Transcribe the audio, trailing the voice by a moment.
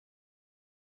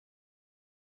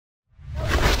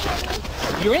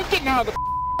You ain't getting out of the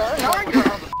car. No, you're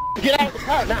out of the Get out of the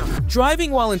car now.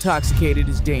 Driving while intoxicated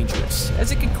is dangerous,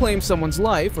 as it can claim someone's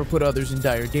life or put others in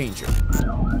dire danger.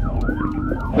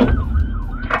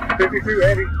 52,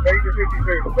 Eddie. Baker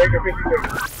 52. Baker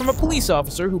 52. From a police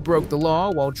officer who broke the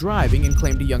law while driving and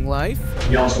claimed a young life.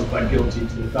 He also pled guilty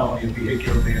to the felony of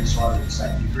vehicular manslaughter in the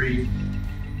second degree.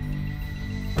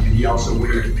 And he also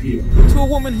waived appeal. To a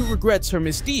woman who regrets her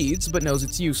misdeeds but knows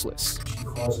it's useless. She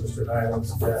caused Mr.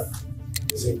 Nyland's death.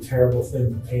 It's a terrible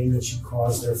thing, the pain that she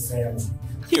caused their family.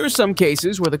 Here are some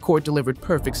cases where the court delivered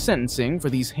perfect sentencing for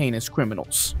these heinous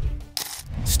criminals.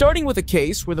 Starting with a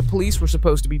case where the police were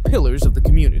supposed to be pillars of the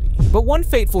community. But one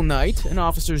fateful night, an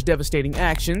officer's devastating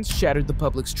actions shattered the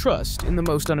public's trust in the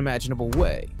most unimaginable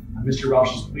way. Mr.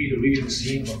 Roush's plea to leave the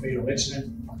scene of a fatal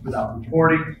incident without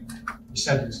reporting. The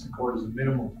sentence in court is a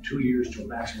minimum of 2 years to a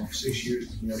maximum of 6 years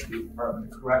to the New York State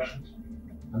Department of Corrections.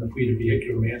 On the plea to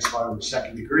vehicular manslaughter in the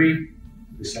second degree,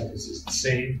 the sentence is the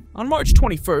same. On March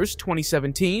 21st,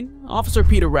 2017, Officer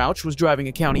Peter Roush was driving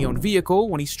a county-owned vehicle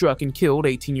when he struck and killed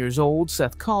 18-year-old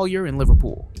Seth Collier in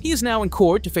Liverpool. He is now in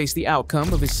court to face the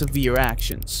outcome of his severe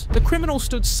actions. The criminal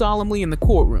stood solemnly in the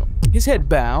courtroom, his head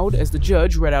bowed as the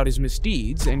judge read out his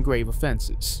misdeeds and grave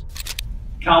offenses.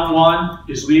 Count 1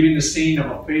 is leaving the scene of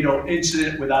a fatal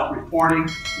incident without reporting,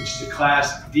 which is a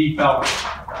Class D felony.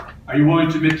 Are you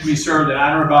willing to admit to me, sir, that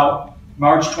on or about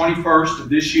March 21st of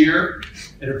this year,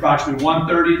 at approximately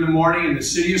 1:30 in the morning in the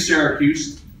city of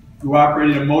Syracuse, you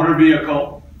operated a motor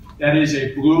vehicle that is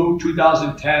a blue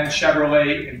 2010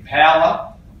 Chevrolet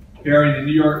Impala bearing the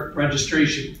New York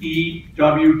registration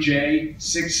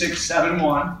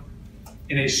EWJ6671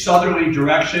 in a southerly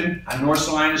direction on North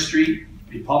Salina Street,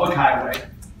 a public highway,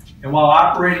 and while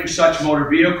operating such motor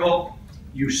vehicle,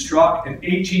 you struck an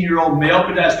 18-year-old male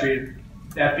pedestrian,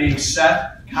 that being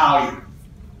Seth Collier,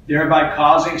 thereby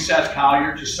causing Seth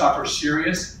Collier to suffer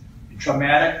serious and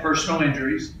traumatic personal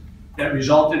injuries that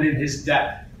resulted in his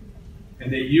death,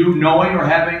 and that you, knowing or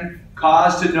having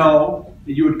cause to know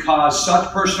that you would cause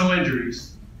such personal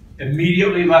injuries,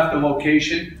 immediately left the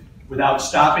location without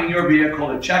stopping your vehicle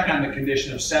to check on the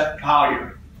condition of Seth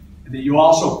Collier, and that you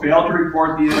also failed to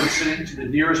report the incident to the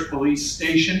nearest police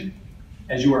station,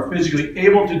 as you are physically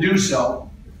able to do so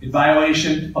in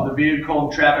violation of the Vehicle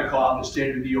and Traffic Law of the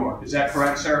State of New York. Is that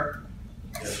correct, sir?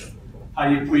 Yes. How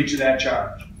do you plead to that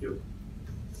charge?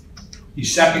 The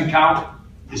second count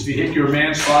is vehicular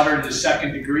manslaughter in the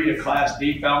second degree, a Class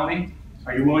D felony.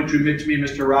 Are you willing to admit to me,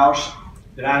 Mr. Roush,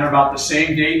 that on or about the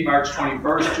same date, March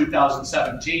 21st,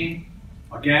 2017,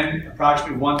 again,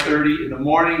 approximately 1:30 in the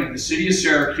morning in the city of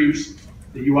Syracuse,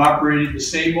 that you operated the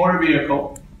same motor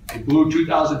vehicle, a blue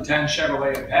 2010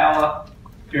 Chevrolet Impala,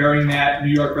 bearing that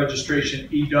New York registration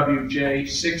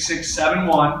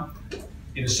EWJ6671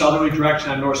 in a southerly direction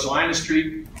on North Salina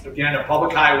Street, again, a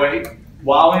public highway,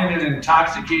 while in an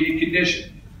intoxicated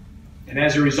condition. And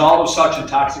as a result of such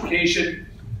intoxication,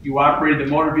 you operated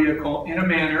the motor vehicle in a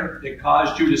manner that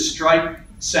caused you to strike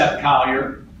Seth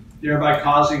Collier, thereby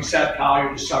causing Seth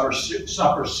Collier to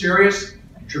suffer serious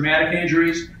and traumatic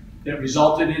injuries that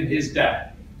resulted in his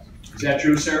death. Is that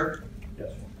true, sir?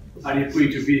 Yes. How do you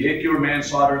plead to vehicular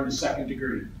manslaughter in the second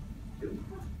degree?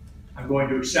 I'm going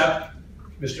to accept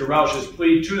Mr. Roush's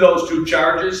plea to those two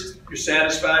charges. You're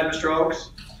satisfied, Mr.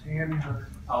 Oakes?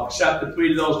 I'll accept the plea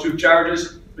to those two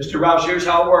charges. Mr. Roush, here's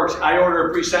how it works. I order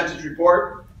a pre-sentence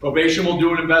report. Probation will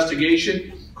do an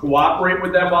investigation. Cooperate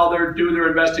with them while they're doing their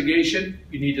investigation.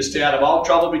 You need to stay out of all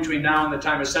trouble between now and the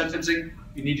time of sentencing.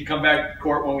 You need to come back to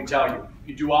court when we tell you. If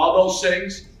you do all those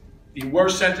things, the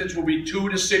worst sentence will be 2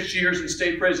 to 6 years in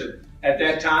state prison. At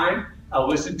that time, I'll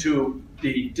listen to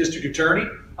the district attorney.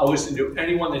 I'll listen to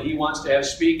anyone that he wants to have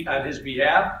speak on his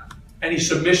behalf. Any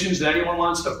submissions that anyone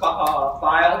wants to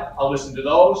file, I'll listen to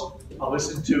those. I'll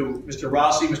listen to Mr.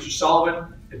 Rossi, Mr.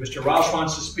 Sullivan, if Mr. Roush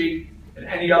wants to speak, and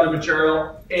any other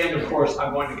material. And of course,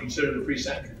 I'm going to consider the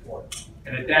pre-sentence report.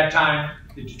 And at that time,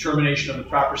 the determination of the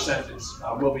proper sentence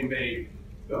will be made.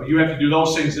 So you have to do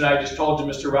those things that I just told you,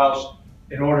 Mr. Roush,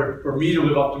 in order for me to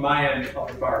live up to my end of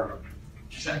the bargain.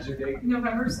 Sentencing date?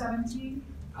 November 17th.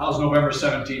 How's November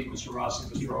 17th, Mr. Rossi,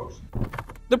 Mr. Rose?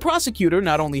 The prosecutor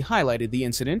not only highlighted the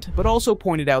incident, but also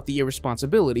pointed out the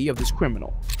irresponsibility of this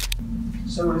criminal.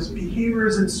 So his behavior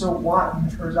isn't so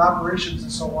wanton, or his operations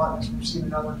isn't so wanton as we've seen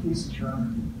in other cases, Your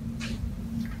Honor.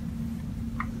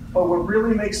 But what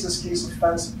really makes this case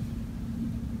offensive,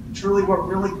 truly what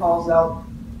really calls out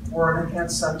for an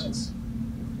enhanced sentence,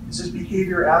 is his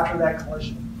behavior after that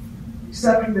collision,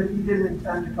 accepting that he didn't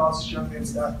intend to cause this young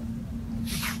man's death.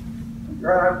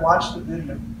 Your Honor, I've watched the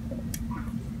video,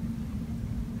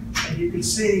 and you can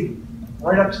see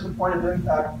right up to the point of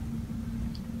impact,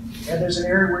 And there's an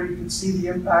area where you can see the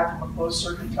impact from a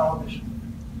closed-circuit television.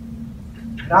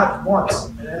 Not once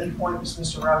at any point does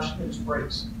Mr. Roush hit his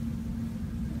brakes.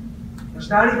 There's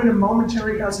not even a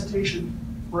momentary hesitation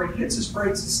where he hits his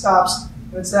brakes and stops,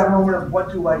 and it's that moment of,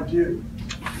 what do I do?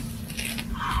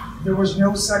 There was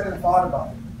no second thought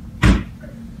about it.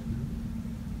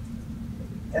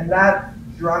 And that,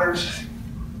 Your Honors,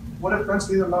 what offends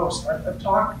me the most. I've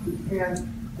talked with the man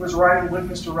who was riding with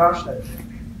Mr. Roush that day.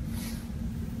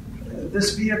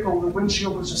 This vehicle, the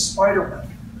windshield was a spider web.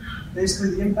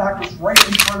 Basically, the impact was right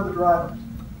in front of the driver's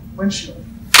windshield.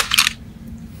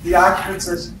 The occupant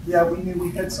says, yeah, we knew we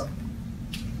hit something.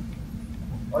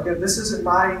 Again, this isn't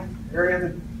my area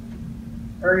of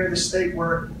the state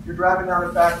where you're driving down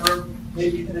a back road,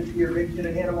 maybe you hit a deer, maybe you hit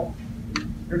an animal.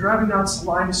 You're driving down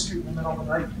Salina Street in the middle of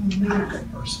the night, you knew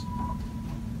that person.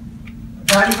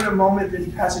 Not even a moment did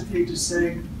he hesitate to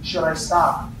say, should I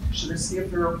stop? Should I see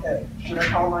if they're okay? Should I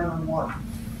call 911?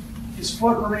 His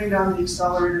foot remained on the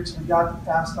accelerator until he got to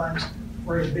pastimes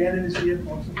where he abandoned his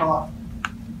vehicle and took off.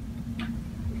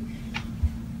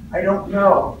 I don't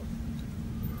know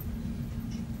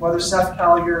whether Seth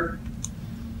Collier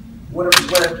would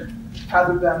have lived had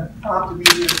there been prompt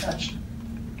immediate attention.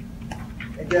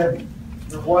 Again,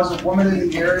 there was a woman in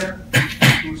the area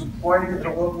who was employed at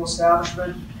a local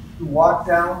establishment who walked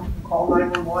down and called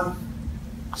 911.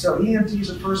 So EMTs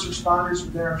and first responders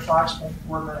were there in approximately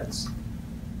 4 minutes.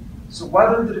 So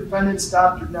whether the defendant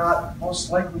stopped or not,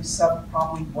 most likely Seth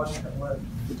probably wouldn't have lived.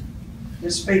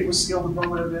 His fate was sealed the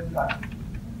moment of impact.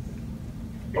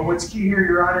 But what's key here,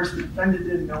 Your Honors, the defendant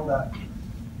didn't know that.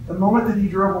 The moment that he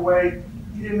drove away,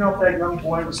 he didn't know if that young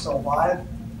boy was still alive,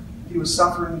 if he was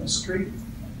suffering in the street,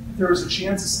 if there was a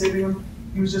chance of saving him.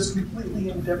 He was just completely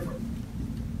indifferent.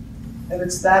 And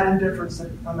it's that indifference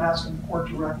that I'm asking the court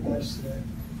to recognize today.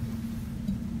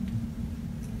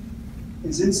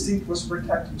 His instinct was to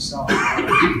protect himself,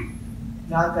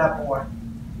 not that boy.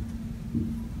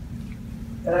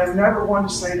 And I'm never one to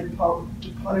say to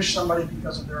punish somebody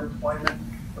because of their employment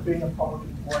or being a public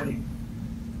employee.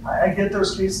 I get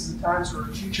those cases at times where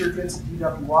a teacher gets a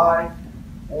DWI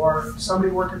or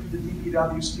somebody working for the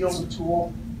DPW steals a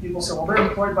tool. People say, well, they're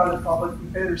employed by the public, we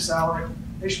pay their salary,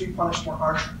 they should be punished more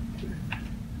harshly.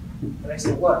 And I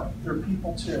say, look, they're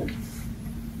people too.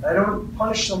 And I don't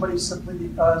punish somebody simply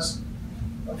because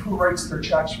of who writes their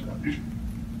checks for them.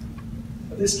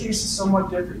 But this case is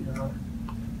somewhat different, Your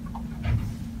Honor.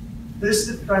 This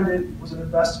defendant was an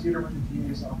investigator with the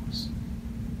DA's office.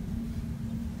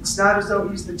 It's not as though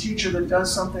he's the teacher that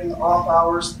does something off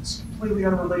hours that's completely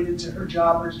unrelated to her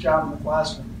job or his job in the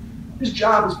classroom. His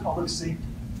job is public safety.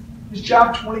 His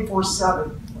job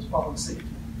 24/7 was public safety.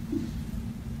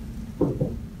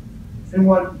 And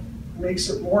what makes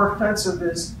it more offensive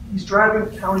is he's driving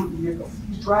a county vehicle.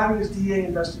 He's driving his DA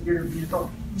investigator vehicle.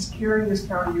 He's carrying his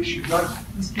county issue gun.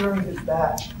 He's carrying his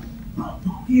badge.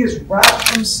 He has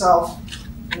wrapped himself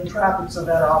in the trappings of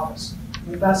that office,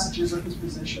 in the messages of his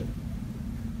position.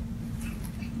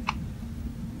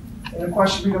 And the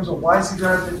question becomes, well, why is he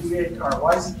driving the DA car?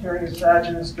 Why is he carrying his badge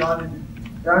and his gun?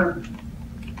 And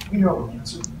we know the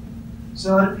answer.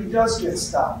 So that if he does get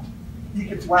stopped, he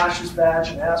can flash his badge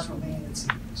and ask for leniency,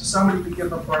 so somebody can give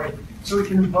him a break, so he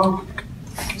can invoke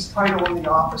his title in the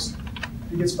office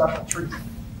to get special treatment.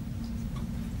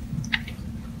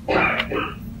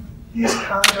 His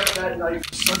conduct that night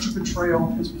was such a betrayal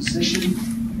of his position,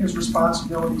 his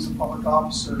responsibilities as a public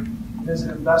officer, and as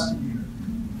an investigator,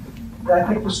 that I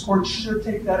think this court should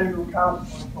take that into account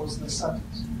when imposing this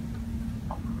sentence.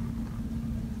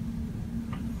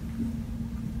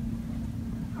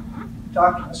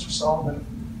 Talked to Mr. Sullivan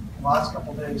the last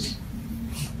couple days.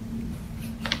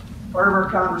 Part of our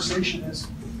conversation is,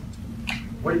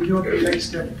 what are you doing for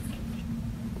Thanksgiving?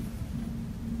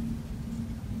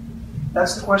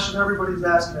 That's the question everybody's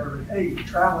asking everybody. Hey, you're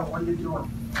traveling, what are you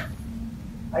doing?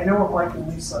 I know what Mike and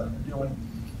Lisa are doing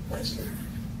Thanksgiving.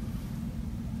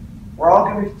 We're all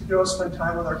going to get to go spend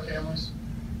time with our families.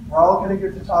 We're all going to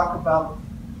get to talk about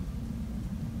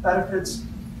benefits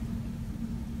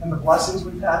and the blessings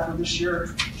we've had for this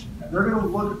year, and they're going to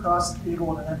look across the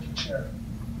table at an empty chair.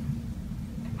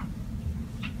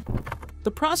 The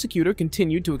prosecutor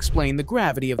continued to explain the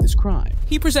gravity of this crime.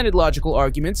 He presented logical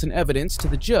arguments and evidence to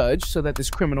the judge so that this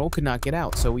criminal could not get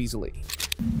out so easily.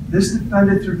 This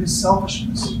defendant, through his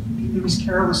selfishness, through his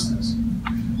carelessness,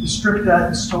 he stripped that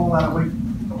and stole that away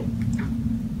from people.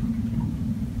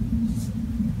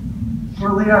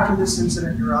 Shortly after this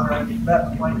incident, Your Honor, I met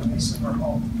with Mike and Lisa in our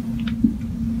home.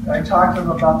 I talked to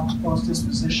him about the proposed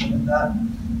disposition and that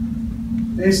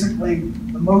basically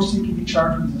the most he can be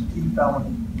charged with is a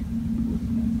felony.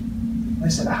 And I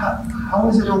said, how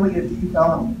is it only a D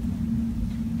felony?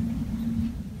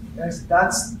 And I said,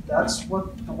 that's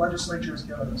what the legislature has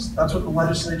given us. That's what the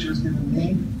legislature has given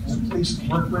me and the police to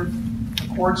work with, the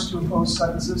courts to impose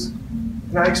sentences.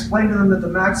 And I explained to them that the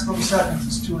maximum sentence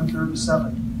is 2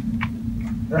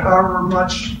 1/3 That however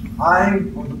much I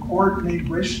or the court may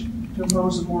wish to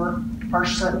impose a more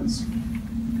harsh sentence,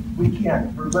 we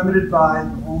can't. We're limited by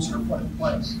the rules that are put in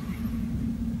place.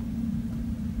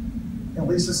 And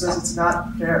Lisa says it's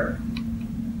not fair.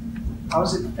 How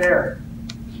is it fair?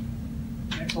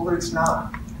 I told her it's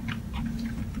not.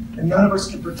 And none of us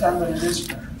can pretend that it is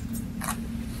fair.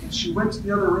 And she went to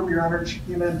the other room, Your Honor, and she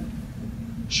came in.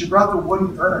 She brought the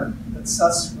wooden urn that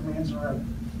Seth's remains are in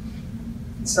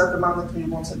and set them on the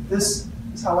table and said, "This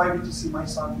is how I get to see my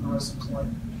son for the rest of his life,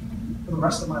 for the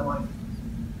rest of my life."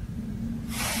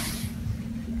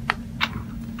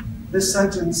 This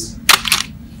sentence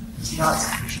is not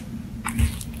sufficient.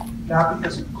 Not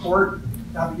because of the court,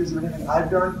 not because of anything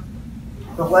I've done.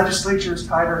 The legislature has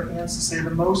tied our hands to say the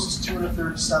most is 2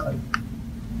 1/3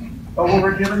 But when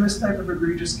we're given this type of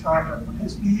egregious conduct,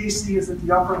 because BAC is at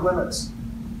the upper limits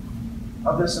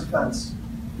of this offense,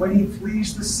 when he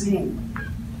flees the scene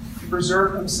to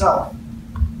preserve himself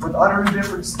with utter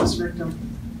indifference to this victim,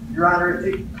 Your Honor,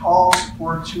 it calls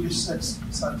for a 2 to 6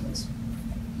 sentence.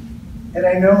 And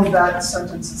I know that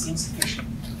sentence is insufficient.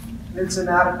 It's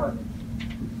inadequate.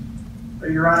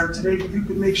 But Your Honor, today you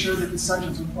can make sure that the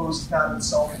sentence imposed is not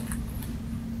insulting.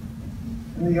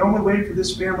 And the only way for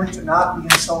this family to not be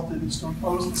insulted is to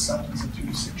impose the sentence of 2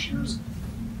 to 6 years.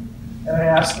 And I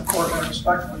ask the court, and I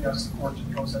respectfully ask the court to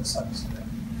impose that sentence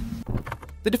today.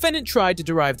 The defendant tried to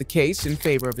derive the case in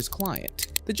favor of his client.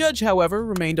 The judge, however,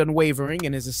 remained unwavering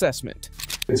in his assessment.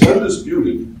 It's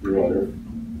undisputed, Your Honor,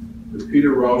 that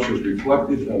Peter Rausch has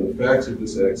reflected on the facts of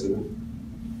this accident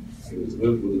and has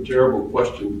lived with a terrible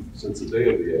question since the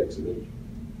day of the accident,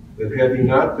 that had he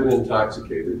not been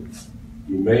intoxicated,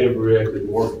 he may have reacted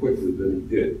more quickly than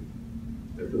he did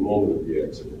at the moment of the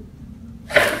accident.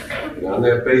 And on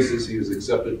that basis, he has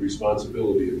accepted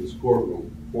responsibility in his courtroom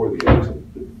for the accident.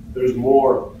 But there's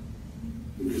more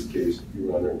in this case,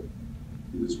 Your Honor.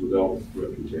 It is without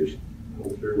reputation. I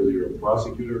don't care whether you're a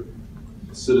prosecutor,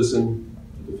 a citizen,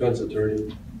 a defense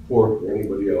attorney, or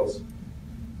anybody else.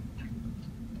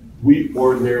 We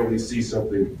ordinarily see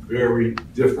something very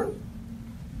different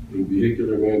in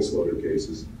vehicular manslaughter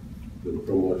cases than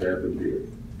from what happened here.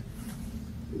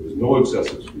 There was no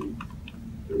excessive speed.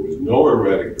 There was no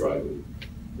erratic driving.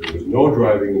 There was no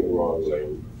driving in the wrong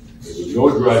lane. There was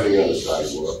no driving on a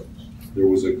sidewalk. There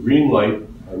was a green light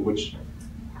on which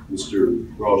Mr.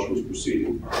 Rausch was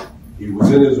proceeding. He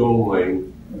was in his own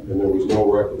lane, and there was no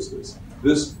recklessness.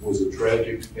 This was a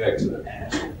tragic accident,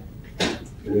 and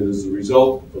it is the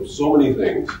result of so many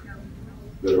things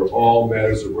that are all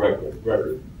matters of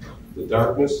record. The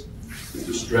darkness, the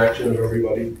distraction of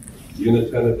everybody, the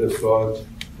inattentiveness caused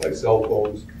by cell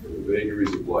phones, and the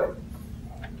vagaries of life.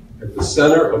 At the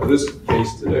center of this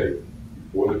case today,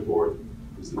 before the court,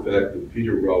 is the fact that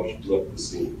Peter Rausch left the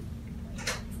scene.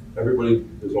 Everybody,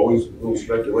 there's always a little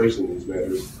speculation in these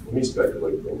matters. Let me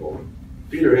speculate for a moment.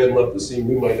 If Peter hadn't left the scene,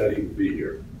 we might not even be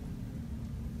here.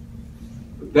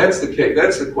 But that's the case.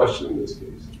 That's the question in this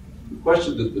case. The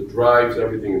question that drives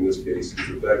everything in this case is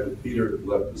the fact that Peter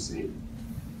left the scene.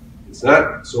 It's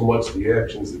not so much the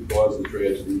actions that caused the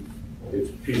tragedy,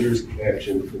 it's Peter's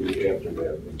action in the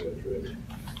aftermath of that tragedy.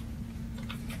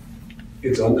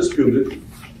 It's undisputed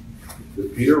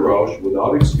that Peter Rausch,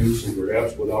 without excuse and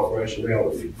perhaps without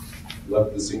rationality,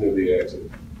 left the scene of the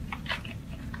accident.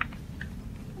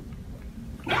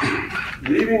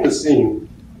 Leaving the scene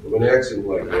of an accident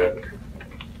like that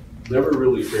never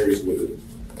really carries with it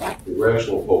the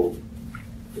rational hope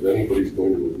that anybody's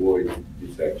going to avoid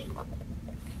detection.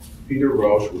 Peter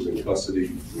Rausch was in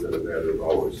custody within a matter of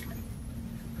hours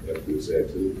after this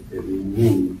accident, and he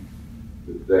knew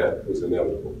that that was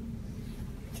inevitable.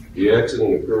 The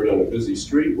accident occurred on a busy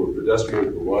street where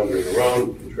pedestrians were wandering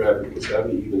around and traffic was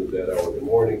heavy even at that hour of the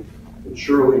morning. And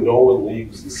surely no one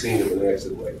leaves the scene of an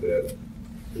accident like that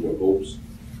in the hopes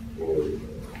or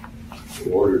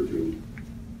in order to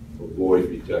avoid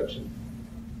detection.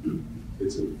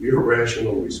 It's an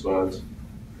irrational response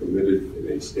committed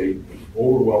in a state of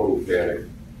overwhelming panic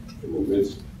in the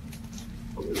midst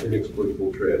of an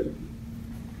inexplicable tragedy.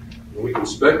 And we can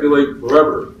speculate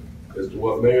forever as to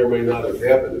what may or may not have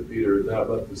happened if Peter had not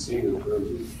left the scene in terms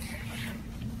of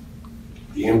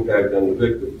the impact on the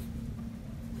victim.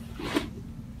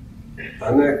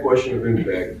 On that question of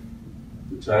impact,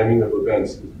 the timing of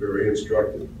events is very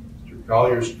instructive. Mr.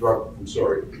 Collier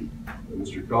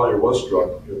was struck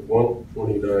at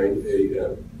 1:29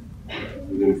 a.m.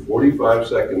 Within 45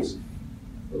 seconds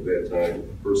of that time,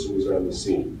 a person was on the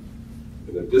scene.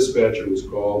 And a dispatcher was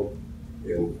called,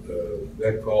 and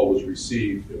that call was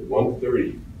received at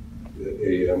 1:30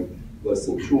 a.m., less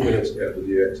than 2 minutes after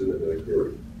the accident had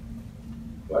occurred.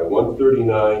 By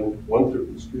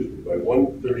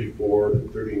 1:34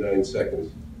 and 39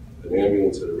 seconds, an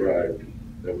ambulance had arrived.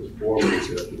 That was 4 minutes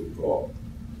after the call.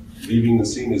 Leaving the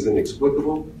scene is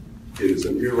inexplicable. It is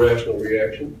an irrational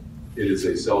reaction. It is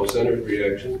a self-centered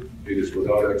reaction. It is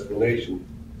without explanation,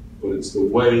 but it's the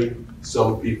way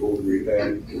some people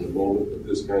react in the moment of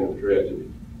this kind of tragedy.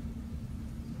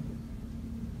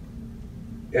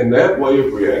 And that way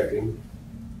of reacting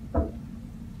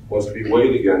must be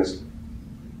weighed against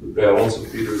the balance of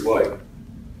Peter's life.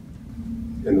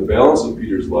 And the balance of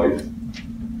Peter's life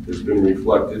has been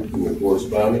reflected in the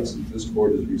correspondence that this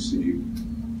court has received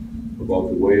about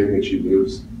the way in which he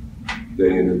lives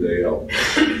day in and day out.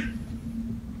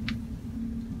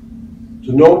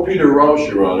 To know Peter Rausch,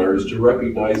 Your Honor, is to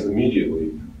recognize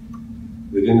immediately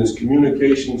that in his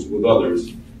communications with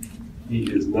others, he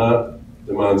is not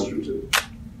demonstrative.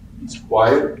 He's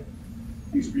quiet,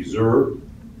 he's reserved,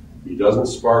 he doesn't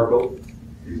sparkle,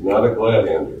 he's not a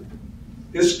glad-hander.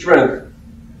 His strength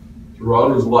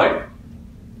throughout his life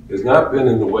has not been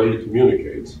in the way he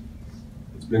communicates,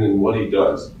 it's been in what he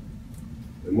does.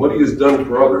 And what he has done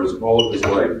for others all of his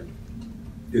life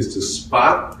is to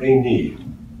spot a need,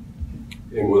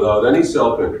 and without any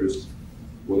self-interest,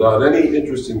 without any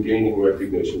interest in gaining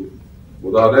recognition,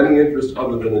 without any interest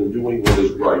other than in doing what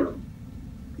is right,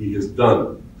 he has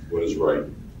done what is right.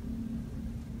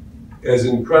 As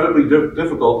incredibly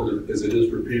difficult as it is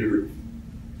for Peter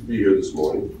to be here this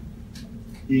morning,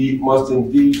 he must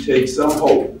indeed take some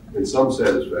hope and some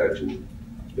satisfaction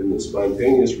in the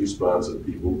spontaneous response of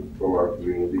people from our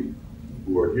community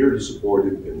who are here to support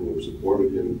him and who have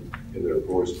supported him in their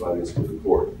correspondence with the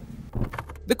court.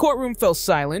 The courtroom fell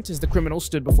silent as the criminal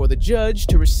stood before the judge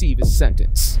to receive his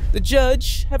sentence. The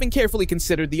judge, having carefully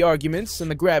considered the arguments and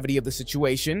the gravity of the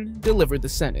situation, delivered the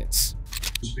sentence.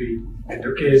 And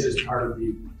there is, as part of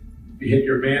the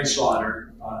vehicular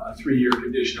manslaughter, a 3-year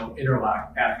conditional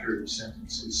interlock after the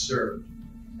sentence is served.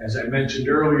 As I mentioned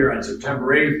earlier, on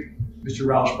September 8th, Mr.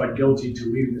 Rausch pled guilty to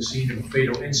leaving the scene of a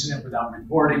fatal incident without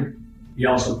reporting. He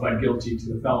also pled guilty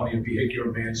to the felony of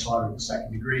vehicular manslaughter in the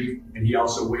 2nd degree, and he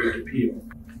also waived appeal.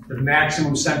 The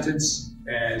maximum sentence,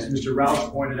 as Mr. Rausch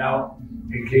pointed out,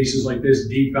 in cases like this,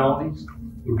 D felonies,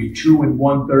 would be 2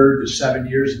 1/3 to 7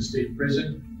 years in state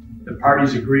prison. The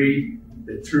parties agreed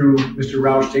that through Mr.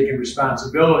 Rausch taking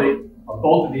responsibility of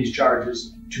both of these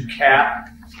charges to cap,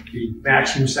 the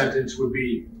maximum sentence would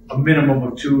be a minimum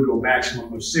of 2 to a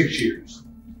maximum of 6 years.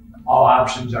 All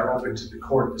options are open to the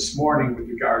court this morning with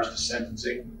regards to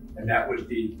sentencing, and that was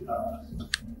the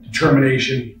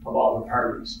determination of all the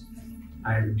parties.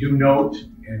 I do note,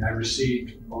 and I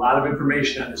received a lot of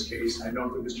information on this case. I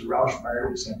note that Mr. Rausch prior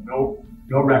to this had no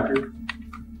record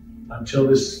until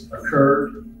this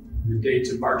occurred. The dates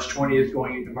of March 20th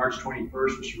going into March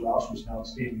 21st, Mr. Rausch was an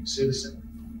outstanding citizen.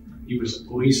 He was a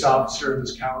police officer in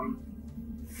this county.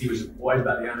 He was employed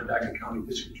by the Onondaga County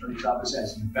District Attorney's Office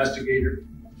as an investigator.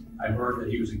 I learned that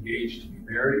he was engaged to be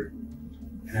married,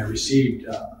 and I received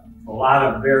a lot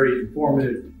of very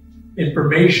informative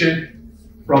information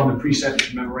from the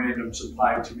pre-sentence memorandum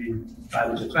supplied to me by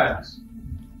the defense.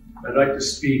 I'd like to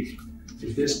speak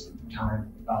at this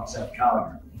time about Seth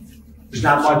Collier. There's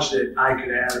not much that I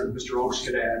could add or Mr. Oaks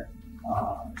could add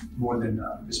more than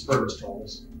Ms. Purvis told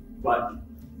us. But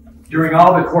during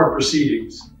all the court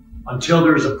proceedings, until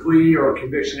there's a plea or a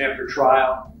conviction after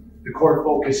trial, the court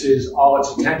focuses all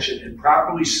its attention, and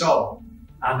properly so,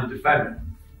 on the defendant.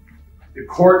 The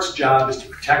court's job is to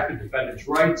protect the defendant's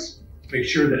rights, make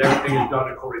sure that everything is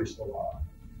done according to the law.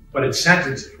 But in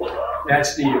sentencing,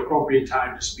 that's the appropriate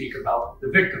time to speak about the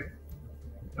victim.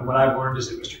 And what I've learned is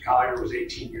that Mr. Collier was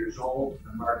 18 years old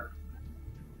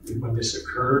when this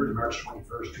occurred, on March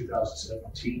 21st,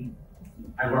 2017.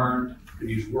 I learned that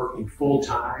he was working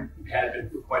full-time and had been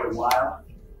for quite a while.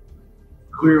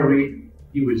 Clearly,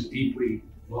 he was deeply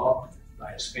loved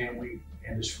by his family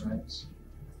and his friends.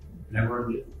 And I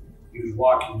learned that he was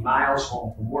walking miles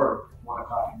home from work at 1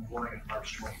 o'clock in the morning on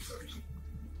March 21st.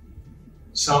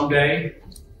 Someday,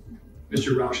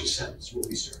 Mr. Rausch's sentence will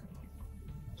be served.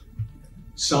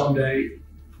 Someday,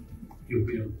 he'll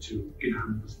be able to get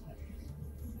on with his life.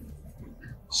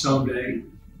 Someday,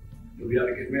 he'll be able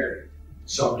to get married.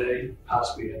 Someday,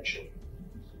 possibly have children.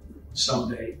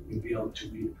 Someday, he'll be able to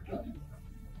lead a productive life.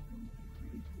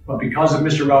 But because of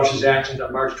Mr. Rausch's actions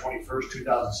on March 21st,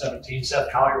 2017,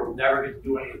 Seth Collier will never get to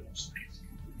do any of those things.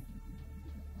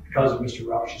 Because of Mr.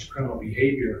 Rausch's criminal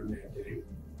behavior on that day,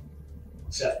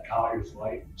 Seth Collier's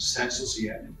life senselessly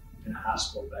ended in a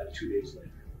hospital bed 2 days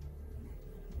later.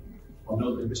 I'll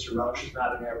note that Mr. Rausch is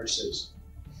not an average citizen.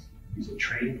 He's a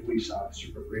trained police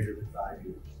officer for greater than 5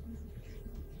 years.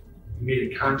 He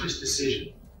made a conscious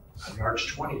decision on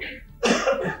March 20th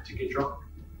to get drunk.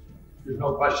 There's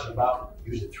no question about it.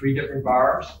 He was at 3 different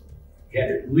bars. He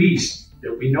had at least,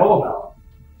 that we know about,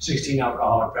 16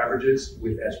 alcoholic beverages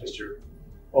with, as Mr.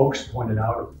 Oakes pointed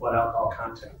out, a blood alcohol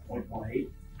content of 0.18.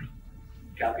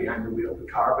 Got behind the wheel of the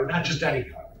car, but not just any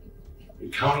car. The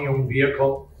county-owned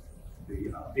vehicle,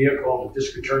 the vehicle of the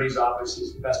district attorney's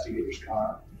office's investigator's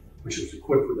car, which was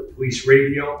equipped with a police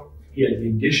radio. He had the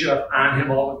indicia on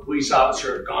him, all the police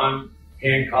officer, a gun,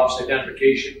 handcuffs,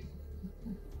 identification.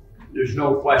 There's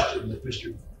no question that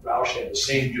Mr. Rausch had the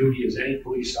same duty as any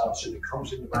police officer that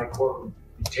comes into my courtroom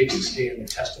and takes a stand and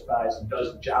testifies and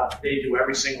does the job that they do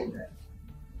every single day.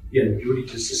 He had a duty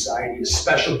to society, a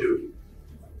special duty,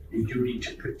 a duty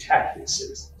to protect its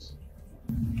citizens.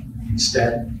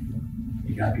 Instead,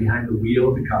 he got behind the wheel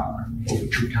of the car over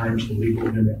 2 times the legal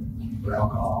limit for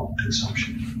alcohol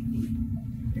consumption.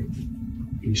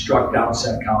 He struck down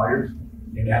Seth Collier,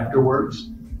 and afterwards,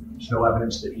 there's no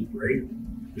evidence that he braked.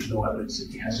 There's no evidence that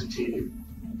he hesitated.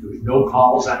 There was no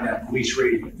calls on that police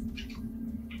radio.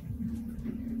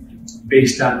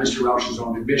 Based on Mr. Rausch's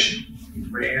own admission, he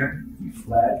ran, he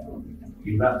fled,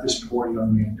 he left this poor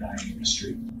young man dying in the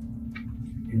street.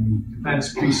 In the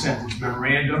defense pre-sentence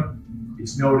memorandum,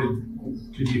 it's noted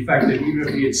to the effect that even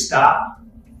if he had stopped,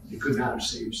 he could not have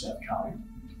saved Seth Collier.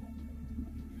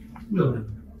 We'll never know.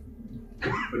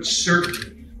 But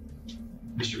certainly,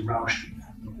 Mr. Rausch did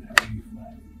not know that when he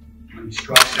fled. When he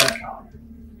struck Seth Collier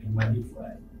and when he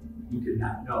fled, he did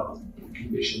not know the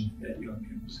condition that young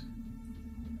man was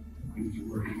in. He was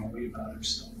worried only about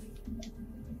himself.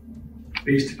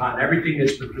 Based upon everything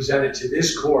that's been presented to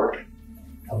this court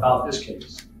about this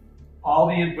case, all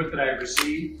the input that I've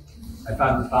received, I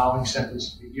found the following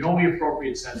sentence to be the only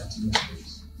appropriate sentence in this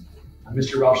case. On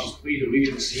Mr. Rausch's plea to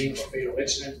leave the scene of a fatal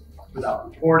incident without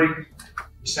reporting,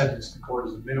 the sentence to the court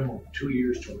is a minimum of 2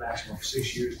 years to a maximum of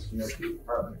 6 years to the New York State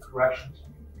Department of Corrections.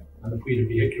 On the plea to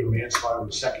vehicular manslaughter in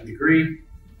the 2nd degree,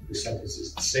 the sentence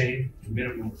is the same, a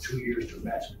minimum of 2 years to a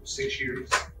maximum of 6 years.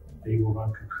 They will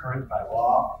run concurrent by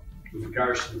law. With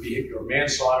regards to the vehicular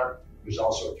manslaughter, there's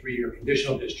also a 3-year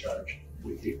conditional discharge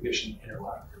with the ignition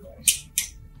interlocutor rights.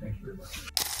 Thank you very much.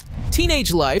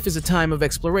 Teenage life is a time of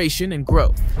exploration and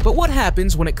growth. But what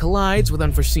happens when it collides with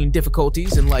unforeseen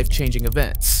difficulties and life-changing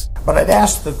events? But I'd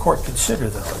ask the court consider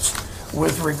those.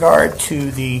 With regard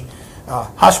to the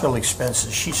hospital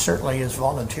expenses, she certainly is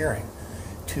volunteering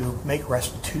to make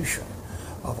restitution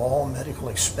of all medical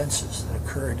expenses that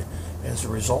occurred as a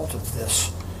result of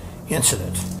this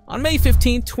incident. On May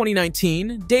 15,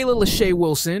 2019, Dayla Lachey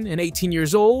Wilson, an 18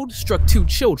 years old, struck 2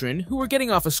 children who were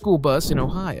getting off a school bus in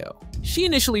Ohio. She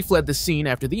initially fled the scene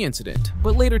after the incident,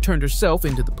 but later turned herself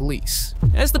into the police.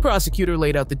 As the prosecutor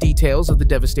laid out the details of the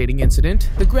devastating incident,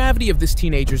 the gravity of this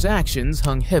teenager's actions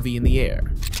hung heavy in the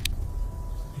air.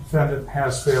 Defendant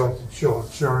has failed to show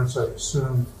insurance. I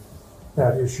assume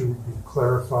that issue would be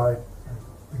clarified. I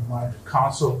reminded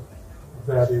counsel of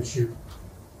that issue.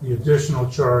 The additional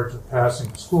charge of passing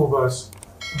the school bus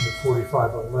under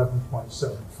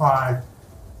 4511.75,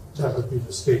 that would be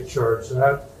the state charge.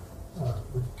 That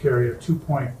would carry a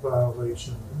 2-point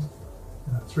violation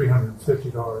and a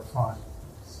 $350 fine.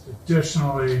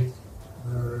 Additionally,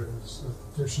 there is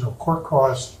additional court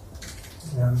cost,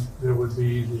 and there would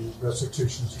be the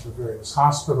restitutions to the various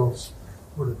hospitals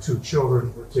where the 2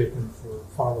 children were taken for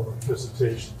follow-up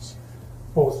visitations,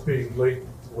 both being Lake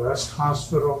West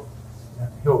Hospital and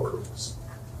Hillcrest.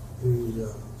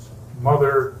 The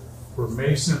mother for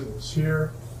Mason is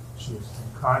here. She has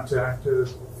been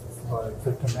contacted by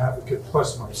Victim Advocate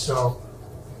plus myself,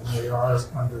 and they are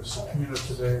under subpoena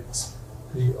today.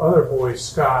 The other boy,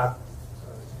 Scott,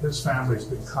 his family's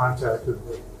been contacted,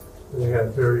 but they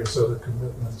had various other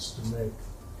commitments to make.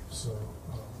 So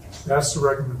that's the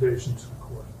recommendation to the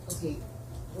court. Okay,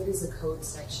 what is the code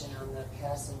section on the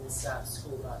passing the stop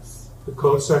school bus? The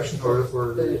code section or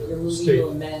for the state?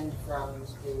 You'll amend from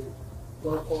the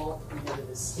local to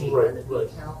the state Right, and the right.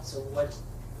 account, so what?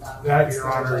 That, Your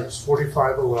Honor, is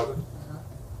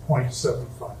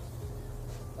 4511.75.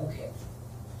 Okay.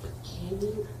 Can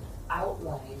you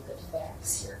outline the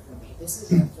facts here for me? This is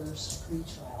the first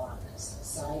pre-trial on this,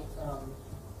 aside from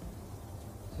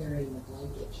carrying the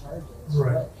blanket charges.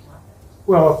 Right. What happened?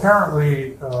 Well,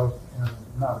 apparently,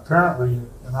 not apparently,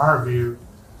 in our view,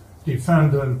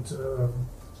 defendant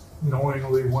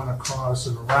knowingly went across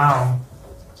and around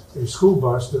a school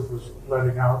bus that was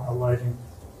letting out, alighting,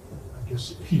 I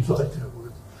guess he'd like that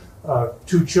word,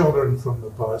 2 children from the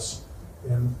bus,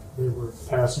 and they were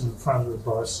passing in front of the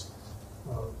bus.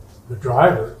 The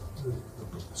driver, the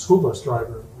school bus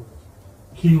driver, was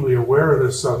keenly aware of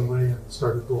this suddenly and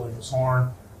started blowing his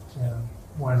horn and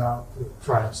went out to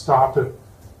try and stop it.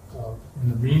 In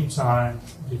the meantime,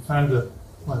 the defendant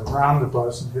went around the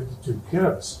bus and hit the 2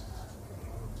 kids.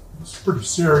 It was pretty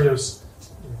serious.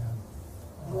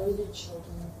 Were the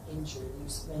children injured?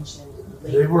 You mentioned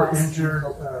They were injured.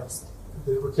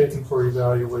 They were taken for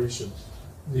evaluation.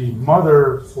 The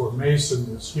mother for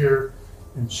Mason is here,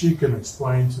 and she can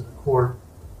explain to the court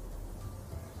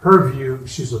her view.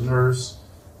 She's a nurse.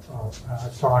 I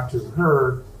talked to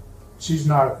her. She's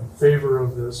not in favor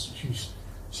of this.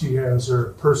 She has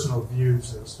her personal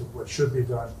views as to what should be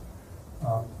done.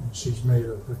 And she's made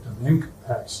a victim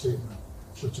impact statement,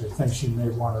 which I think she may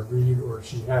want to read, or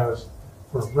she has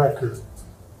for record,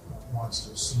 wants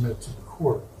to submit to the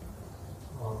court.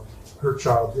 Her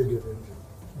child did get injured.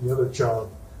 The other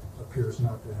child appears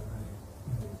not to have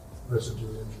any residue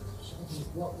injuries. Okay,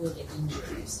 what were the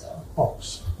injuries though?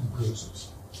 Bumps and bruises.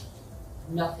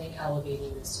 Nothing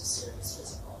elevating this to serious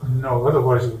physical. No,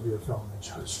 otherwise it would be a felony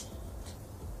judgment.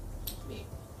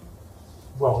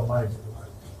 Well, in my view,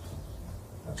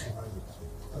 that's what I would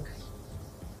think. Okay.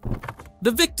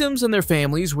 The victims and their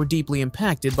families were deeply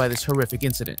impacted by this horrific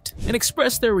incident and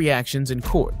expressed their reactions in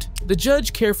court. The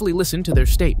judge carefully listened to their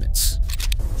statements.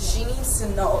 She needs to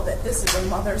know that this is a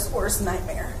mother's worst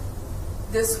nightmare.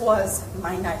 This was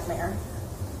my nightmare.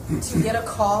 To get a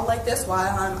call like this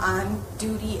while I'm on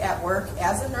duty at work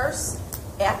as a nurse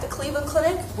at the Cleveland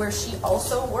Clinic, where she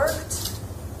also worked.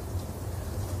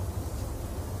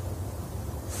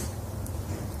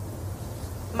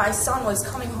 My son was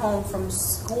coming home from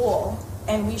school,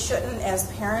 and we shouldn't, as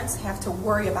parents, have to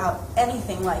worry about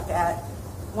anything like that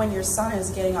when your son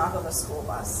is getting off of a school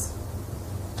bus.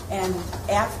 And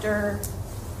after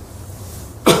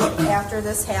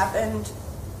this happened,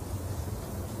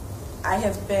 I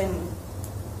have been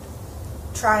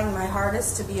trying my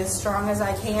hardest to be as strong as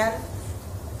I can.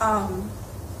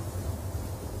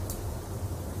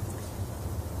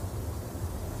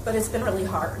 But it's been really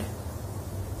hard.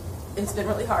 It's been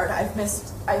really hard.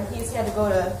 He's had to go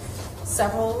to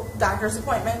several doctor's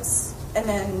appointments, and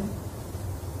then,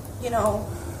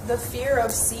 the fear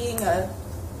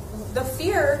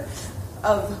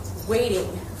of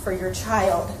waiting for your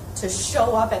child to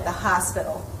show up at the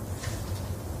hospital,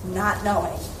 not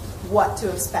knowing what to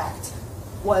expect,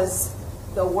 was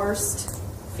the worst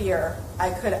fear I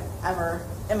could ever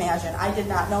imagine. I did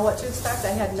not know what to expect.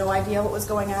 I had no idea what was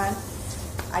going on.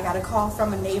 I got a call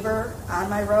from a neighbor on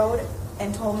my road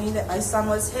and told me that my son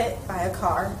was hit by a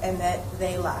car and that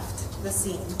they left the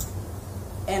scene.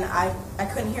 And I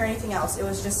couldn't hear anything else. It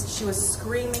was just, she was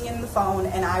screaming in the phone,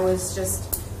 and I was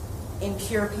just in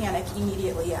pure panic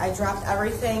immediately. I dropped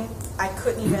everything. I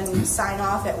couldn't even sign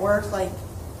off at work like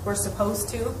we're supposed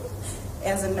to.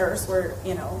 As a nurse, I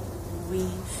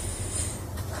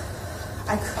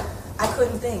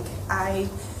couldn't think. I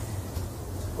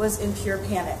was in pure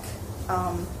panic.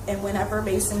 And whenever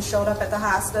Mason showed up at the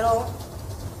hospital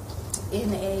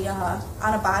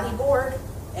on a body board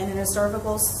and in a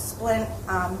cervical splint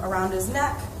around his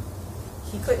neck,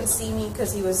 he couldn't see me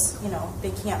because he was,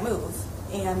 they can't move.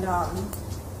 And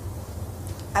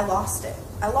I lost it.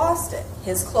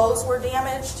 His clothes were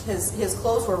damaged. His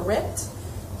clothes were ripped.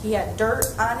 He had dirt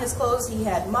on his clothes. He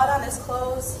had mud on his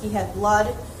clothes. He had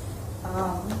blood.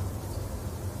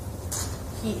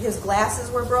 His glasses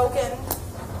were broken.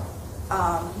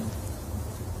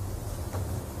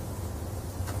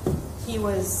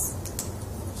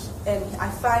 And I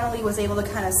finally was able to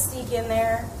kind of sneak in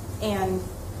there and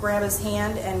grab his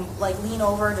hand and lean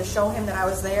over to show him that I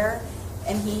was there.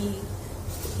 And he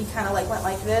kind of went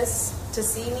like this to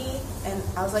see me, and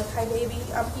I was like, "Hi, baby,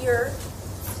 I'm here."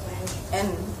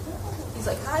 And he's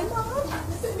like, "Hi, Mom."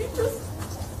 And he just,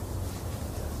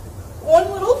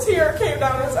 one little tear came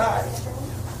down his eye.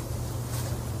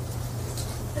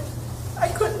 I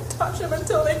couldn't touch him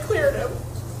until they cleared him.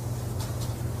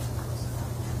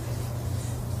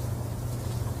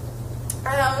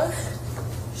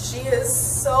 She is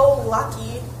so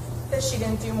lucky that she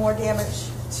didn't do more damage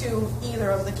to either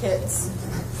of the kids.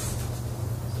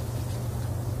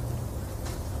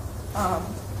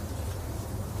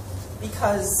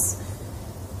 Because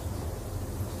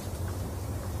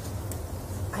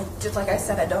just like I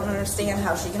said, I don't understand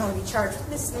how she can only be charged with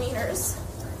misdemeanors.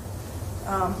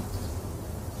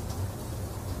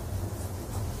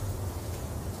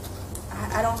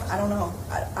 I don't know.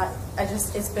 I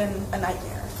just, it's been a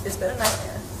nightmare. It's been a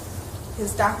nightmare.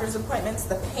 his doctor's appointments,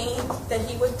 the pain that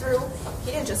he went through.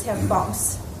 He didn't just have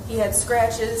bumps. He had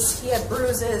scratches, he had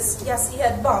bruises, yes, he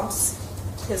had bumps.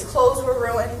 His clothes were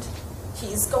ruined.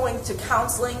 He's going to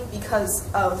counseling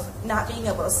because of not being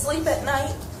able to sleep at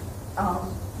night.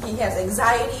 He has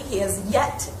anxiety. He has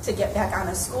yet to get back on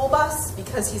a school bus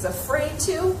because he's afraid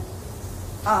to.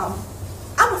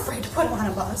 I'm afraid to put him on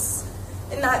a bus.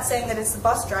 And not saying that it's the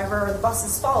bus driver or the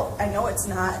bus's fault. I know it's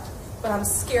not. But I'm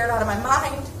scared out of my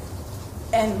mind.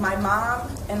 And my mom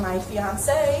and my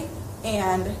fiance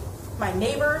and my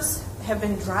neighbors have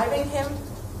been driving him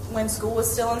when school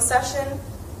was still in session.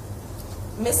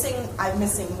 I'm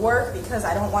missing work because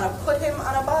I don't want to put him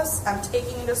on a bus. I'm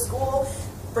taking him to school,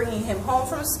 bringing him home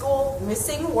from school,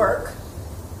 missing work.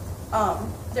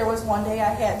 There was one day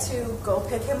I had to go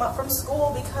pick him up from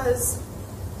school because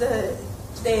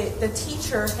the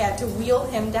teacher had to wheel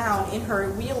him down in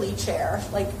her wheelie chair,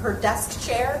 like her desk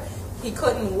chair. He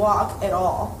couldn't walk at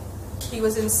all. He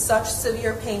was in such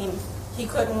severe pain, he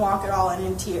couldn't walk at all and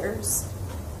in tears.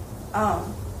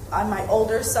 My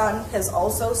older son has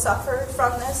also suffered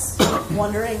from this,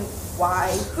 wondering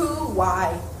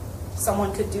why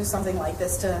someone could do something like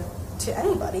this to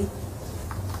anybody.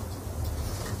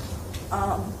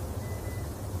 I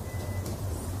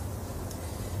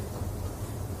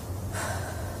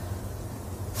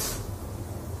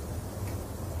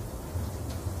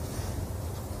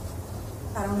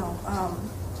don't know.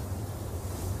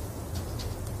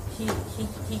 He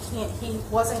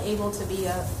wasn't able to be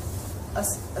a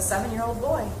 7-year-old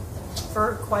boy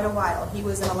for quite a while. He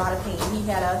was in a lot of pain. He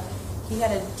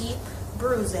had a deep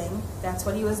bruising. That's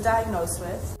what he was diagnosed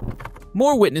with.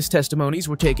 More witness testimonies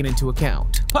were taken into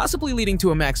account, possibly leading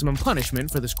to a maximum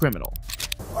punishment for this criminal.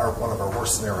 One of our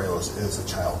worst scenarios is a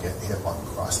child getting hit while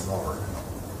crossing over.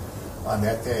 On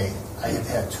that day, I had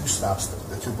had 2 stops,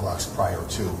 the 2 blocks prior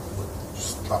to,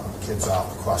 just dropping the kids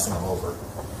off, crossing them over.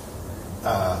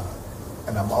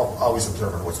 And I'm always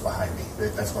observing what's behind me.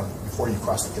 That's when, before you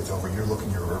cross the kids over, you're looking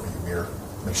in your rearview mirror,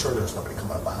 make sure there's nobody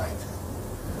coming up behind.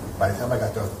 By the time I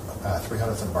got to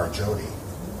 300th and Bar Jody,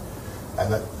 I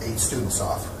let 8 students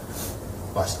off,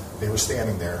 but they were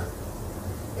standing there,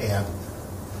 and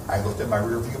I looked at my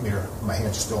rearview mirror. My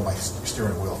hands are still on my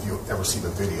steering wheel. If you ever see the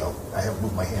video, I haven't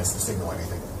moved my hands to signal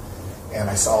anything. And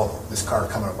I saw this car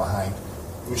coming up behind.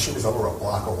 She was over a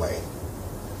block away,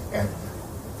 and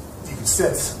you could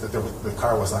sense that the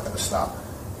car was not going to stop.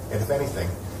 And if anything,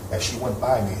 as she went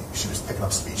by me, she was picking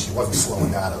up speed. She wasn't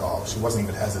slowing down at all. She wasn't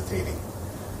even hesitating.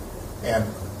 And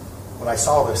when I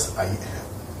saw this, I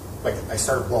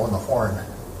started blowing the horn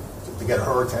to get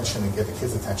her attention and get the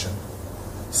kids' attention.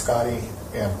 Scotty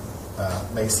and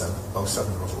Mason, both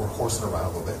 7-year-olds, were horsing around a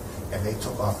little bit, and they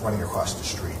took off running across the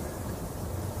street.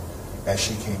 As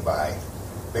she came by,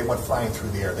 they went flying through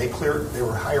the air. They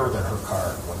were higher than her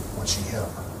car when she hit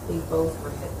them. They both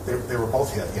were hit. They were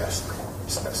both hit, yes.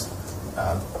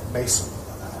 Mason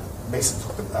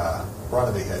took the brunt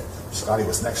of the hit. Scotty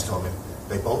was next to him, and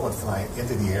they both went flying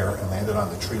into the air and landed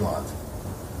on the tree lawn.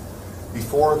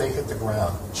 Before they hit the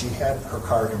ground, she had her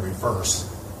car in reverse,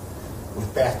 was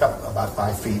backed up about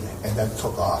 5 feet, and then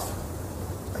took off.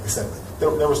 Like I said, there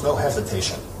was no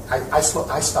hesitation. I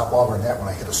stopped longer than that when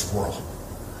I hit a squirrel.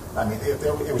 I mean,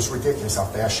 it was ridiculous how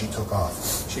fast she took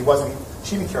off. She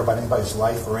didn't care about anybody's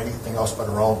life or anything else but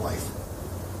her own life.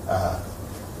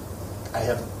 I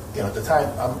had, at the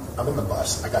time, I'm in the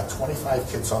bus. I got 25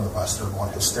 kids on the bus. They're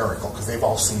going hysterical because they've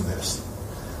all seen this.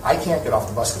 I can't get off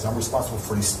the bus because I'm responsible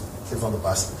for these kids on the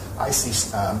bus. I see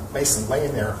Mason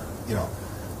laying there,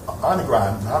 on the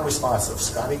ground, non-responsive.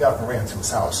 Scotty got up and ran to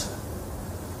his house.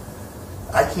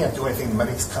 I can't do anything. The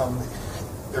medics come.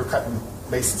 They're cutting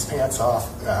Mason's pants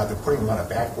off. They're putting him on a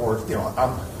backboard.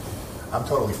 I'm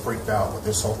totally freaked out with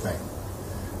this whole thing.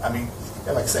 I mean,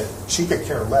 and like I said, she could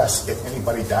care less if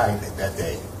anybody died that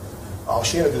day. All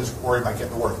she had to do was worry about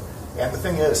getting to work. And the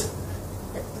thing is,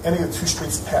 any of the 2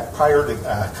 streets prior to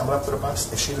coming up to the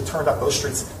bus, if she'd have turned up those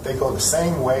streets, they go the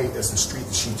same way as the street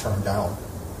that she turned down.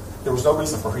 There was no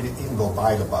reason for her to even go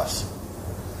by the bus.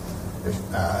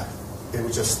 It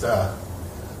was just, I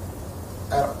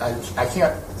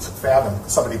can't fathom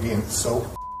somebody being so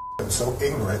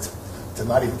ignorant to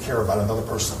not even care about another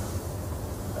person.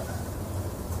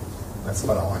 That's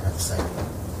about all I got to say.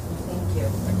 Thank you.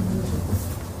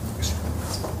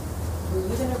 Were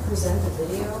you going to present the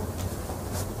video?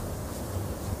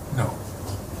 No.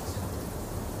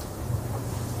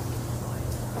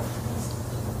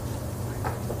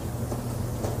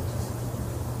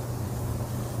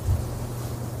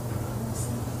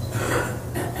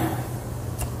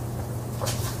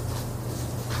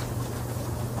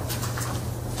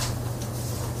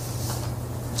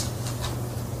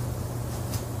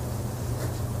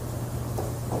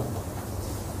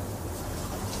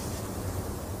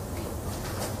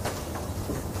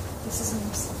 Mrs.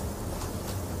 Mason.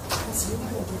 Do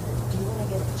you want to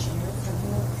get a chair from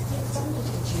here?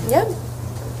 Yep.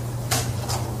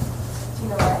 You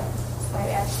know what?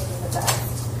 I actually do the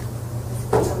best.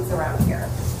 It comes around here.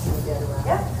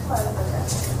 Yep. Come on over there.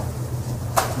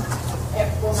 Yep,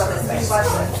 we'll go this way. Watch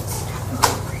it.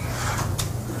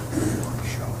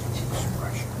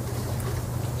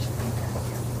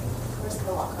 We're just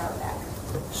gonna walk around back.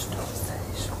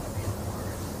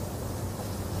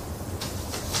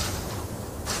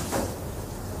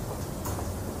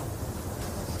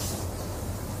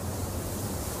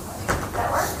 That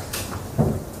work?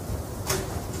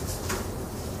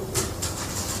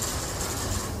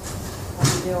 How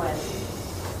you doing?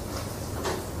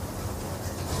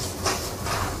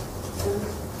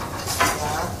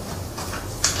 Yeah.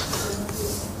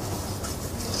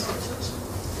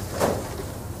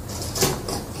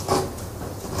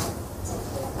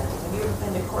 Have you ever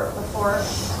been to court before?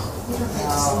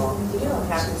 No, you don't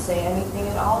have to say anything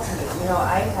at all to me. You know,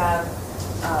 I've got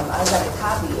a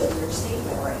copy of your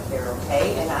statement right here,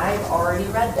 okay? And I've already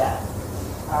read that,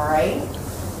 all right?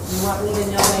 You want me to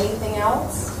know anything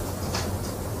else?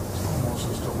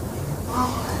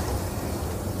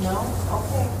 No?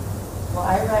 Okay. Well,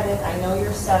 I read it. I know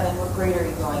you're 7. What grade are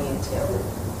you going into?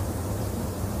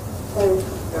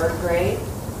 3rd grade?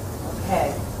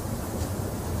 Okay.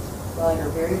 Well, you're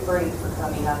very brave for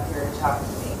coming up here to talk to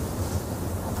me.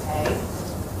 Okay?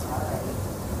 All right.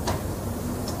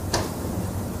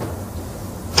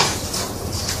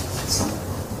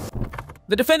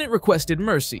 The defendant requested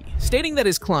mercy, stating that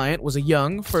his client was a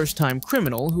young, first-time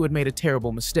criminal who had made a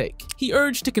terrible mistake. He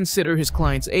urged to consider his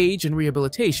client's age and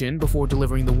rehabilitation before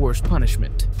delivering the worst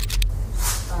punishment.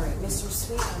 All right, Mr.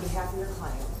 Sweet, on behalf of your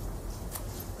client.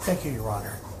 Thank you, Your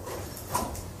Honor.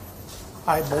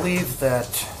 I believe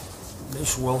that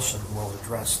Ms. Wilson will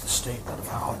address the statement of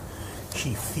how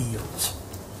she feels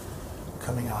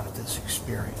coming out of this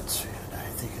experience, and I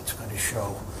think it's going to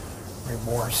show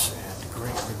remorse and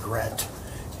great regret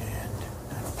and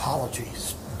an apology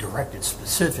directed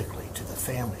specifically to the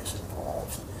families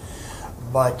involved.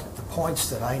 But the points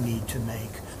that I need to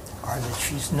make are that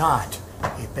she's not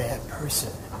a bad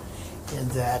person, in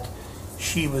that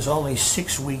she was only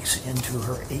 6 weeks into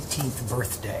her 18th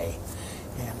birthday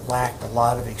and lacked a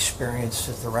lot of experience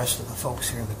that the rest of the folks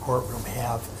here in the courtroom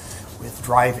have with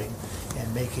driving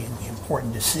and making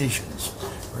important decisions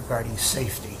regarding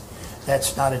safety.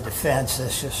 That's not a defense,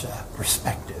 that's just a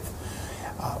perspective.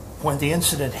 When the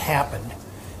incident happened,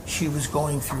 she was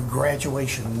going through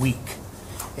graduation week,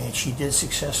 and she did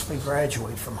successfully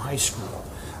graduate from high school.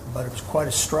 But it was quite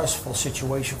a stressful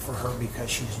situation for her because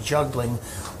she's juggling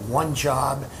one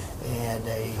job and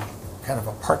a kind of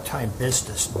a part-time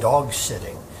business, dog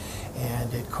sitting.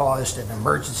 And it caused an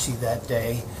emergency that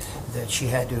day that she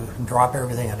had to drop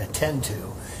everything and attend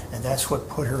to. And that's what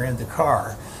put her in the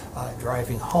car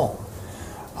driving home.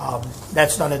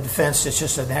 That's not a defense, it's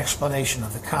just an explanation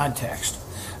of the context.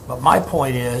 But my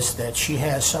point is that she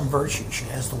has some virtue. She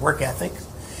has the work ethic,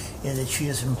 and that she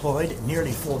is employed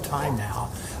nearly full-time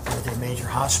now with a major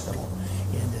hospital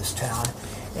in this town.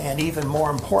 And even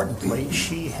more importantly,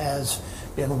 she has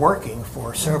been working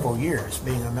for several years,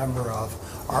 being a member of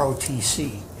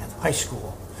ROTC in high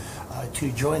school,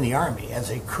 to join the Army as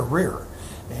a career.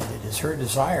 And it is her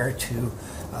desire to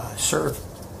serve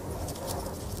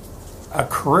a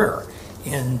career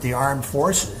in the armed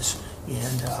forces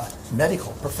in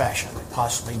medical profession,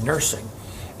 possibly nursing.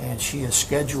 And she is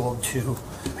scheduled to,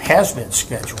 has been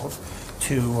scheduled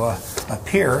to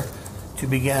appear to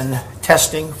begin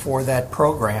testing for that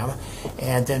program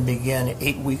and then begin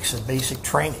 8 weeks of basic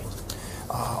training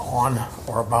on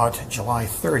or about July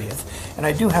 30th. And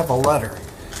I do have a letter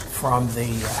from the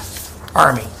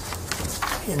Army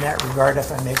in that regard,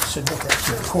 if I may submit that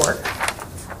to the court.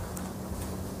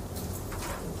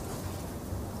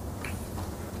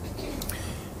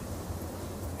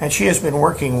 And she has been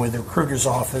working with the recruiter's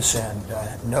office and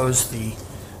knows the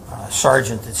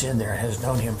sergeant that's in there, has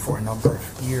known him for a number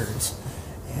of years.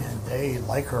 And they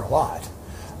like her a lot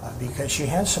because she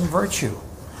has some virtue.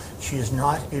 She is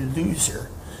not a loser,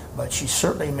 but she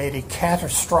certainly made a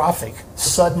catastrophic,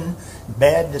 sudden,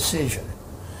 bad decision,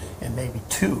 and maybe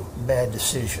 2 bad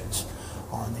decisions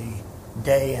on the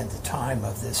day and the time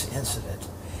of this incident.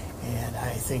 And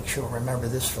I think she'll remember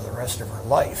this for the rest of her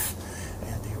life.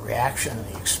 And the reaction and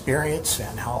the experience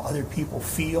and how other people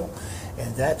feel,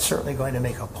 and that's certainly going to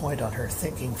make a point on her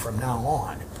thinking from now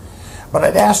on. But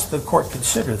I'd ask the court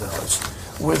consider those.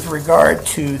 With regard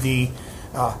to the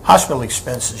hospital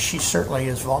expenses, she certainly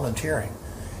is volunteering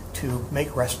to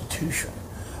make restitution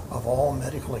of all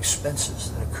medical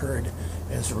expenses that occurred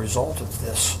as a result of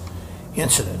this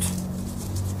incident.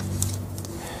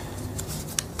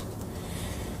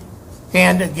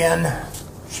 And again,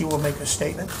 she will make a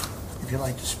statement, if you'd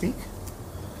like to speak.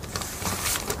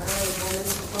 All right, well,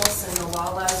 Mr. Wilson, the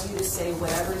law allows you to say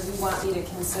whatever you want me to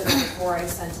consider before I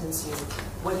sentence you.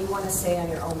 What do you want to say on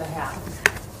your own behalf?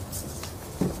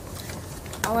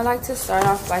 I would like to start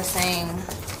off by saying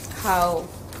how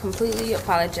completely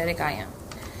apologetic I am.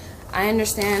 I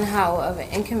understand how of an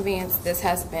inconvenience this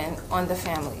has been on the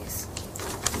families.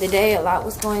 The day, a lot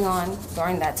was going on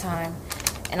during that time,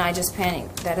 and I just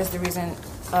panicked. That is the reason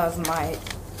of my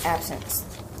absence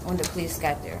when the police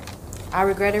got there. I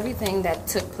regret everything that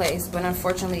took place, but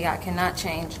unfortunately I cannot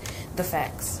change the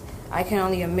facts. I can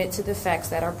only admit to the facts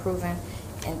that are proven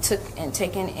and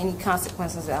taken any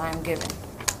consequences that I am given.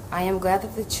 I am glad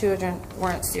that the children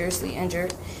weren't seriously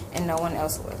injured and no one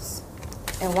else was.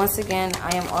 And once again,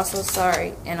 I am also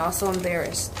sorry and also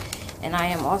embarrassed. And I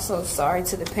am also sorry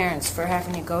to the parents for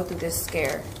having to go through this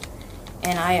scare.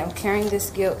 And I am carrying this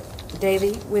guilt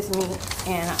daily with me.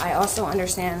 And I also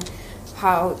understand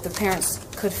how the parents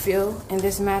could feel in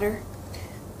this matter.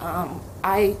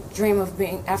 I dream of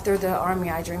being, after the Army,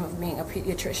 I dream of being a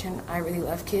pediatrician. I really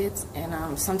love kids.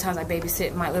 And sometimes I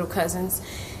babysit my little cousins.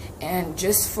 And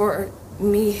just for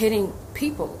me hitting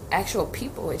people, actual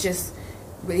people, it just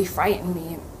really frightened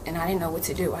me, and I didn't know what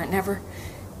to do. I never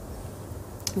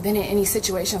been in any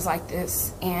situations like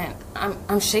this, and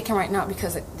I'm shaking right now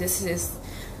because this is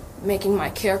making my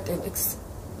character look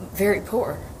very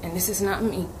poor, and this is not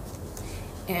me.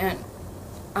 And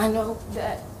I know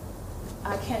that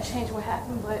I can't change what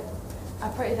happened, but I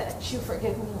pray that you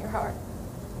forgive me in your heart,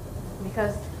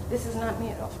 because this is not me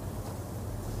at all.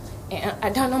 And I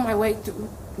don't know my way through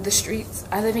the streets.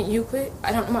 I live in Euclid.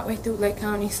 I don't know my way through Lake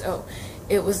County, so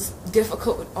it was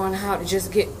difficult on how to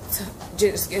just get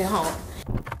home.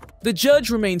 The judge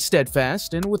remained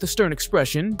steadfast and, with a stern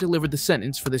expression, delivered the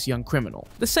sentence for this young criminal.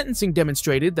 The sentencing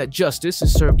demonstrated that justice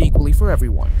is served equally for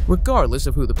everyone, regardless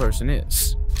of who the person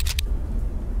is.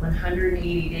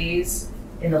 180 days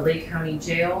in the Lake County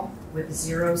Jail with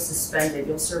 0 suspended.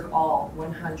 You'll serve all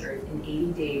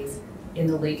 180 days in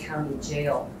the Lake County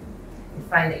Jail. You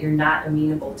find that you're not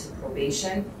amenable to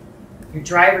probation. Your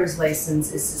driver's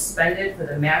license is suspended for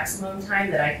the maximum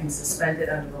time that I can suspend it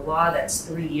under the law. That's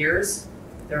 3 years.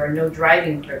 There are no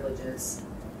driving privileges.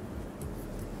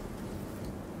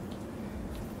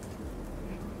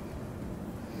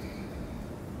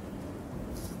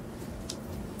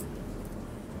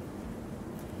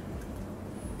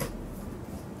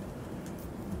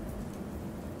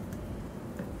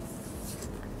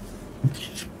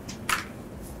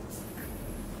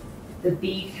 The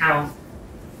B count,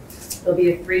 there'll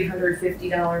be a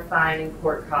 $350 fine in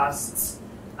court costs.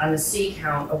 On the C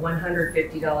count, a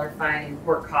 $150 fine in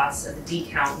court costs. At the D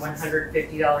count,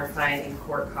 $150 fine in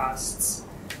court costs.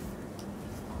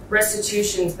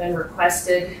 Restitution's been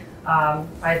requested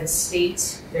by the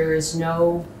state. There is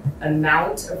no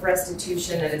amount of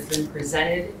restitution that has been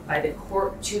presented by the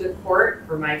court to the court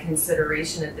for my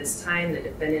consideration at this time. The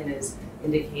defendant has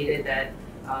indicated that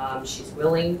she's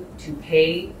willing to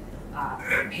pay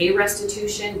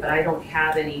restitution, but I don't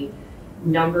have any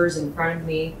numbers in front of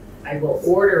me. I will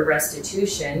order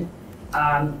restitution,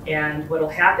 and what will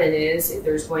happen is, if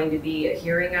there's going to be a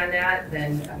hearing on that,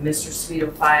 then Mr. Sweet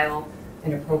will file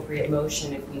an appropriate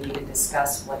motion if we need to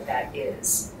discuss what that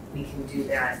is. We can do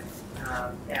that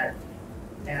at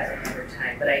another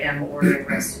time, but I am ordering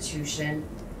restitution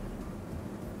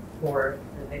for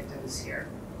the victims here.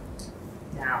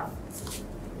 Now,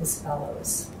 Ms.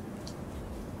 Fellows.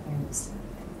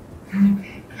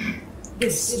 Okay.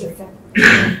 This did affect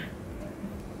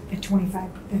the 25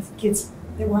 the kids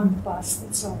that were on the bus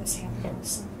that saw this happen.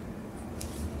 So.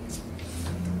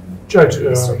 Judge,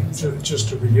 just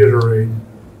to reiterate,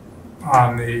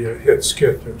 on the hit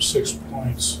skit, there were 6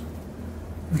 points.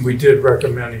 And we did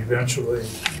recommend eventually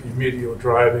remedial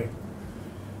driving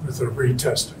with a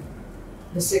retesting.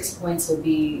 The 6 points will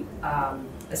be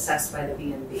assessed by the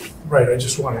B&B. Right, I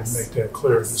just wanted to make that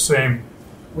clear. The same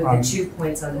with the 2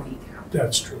 points on the B count.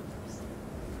 That's true.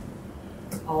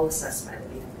 All assessed by the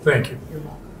B&B. Thank you. You're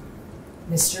welcome.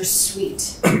 Mr.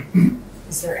 Sweet,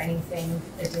 is there anything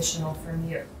additional from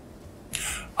you?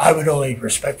 I would only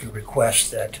respectfully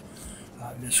request that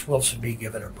Ms. Wilson be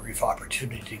given a brief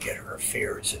opportunity to get her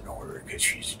affairs in order, because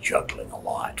she's juggling a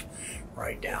lot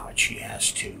right now and she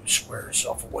has to square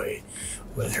herself away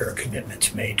with her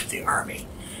commitments made to the Army.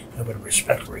 I would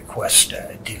respectfully request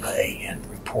a delay in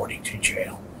reporting to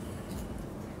jail.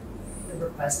 The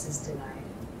request is denied.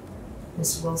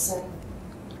 Ms. Wilson?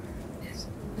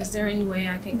 Is there any way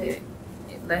I can get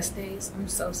less days? I'm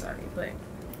so sorry, but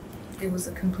It was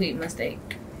a complete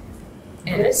mistake.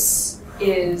 And This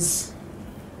is,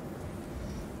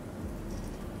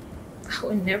 I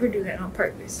would never do that on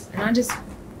purpose. And I just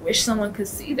wish someone could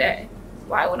see that.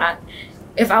 Why would I?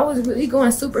 If I was really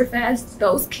going super fast,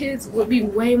 those kids would be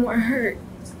way more hurt.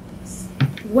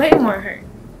 Way more hurt.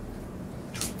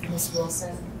 Ms.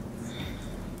 Wilson,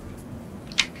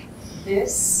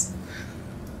 this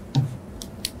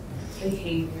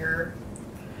behavior,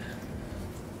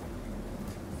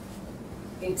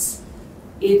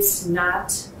 it's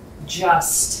not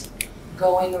just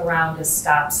going around a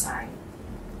stop sign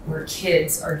where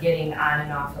kids are getting on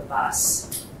and off a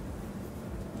bus.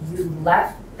 You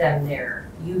left them there.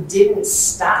 You didn't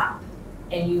stop,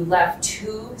 and you left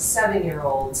 2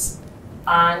 7-year-olds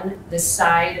on the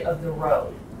side of the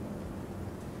road.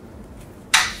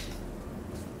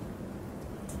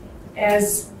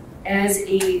 As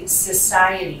a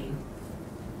society,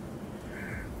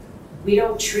 we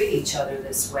don't treat each other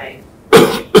this way.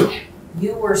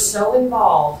 You were so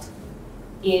involved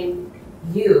in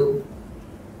you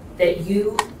that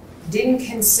you didn't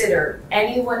consider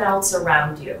anyone else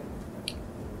around you.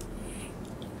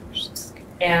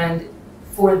 And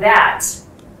for that,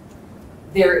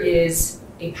 there is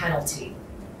a penalty.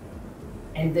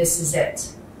 And this is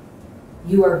it.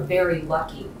 You are very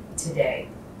lucky today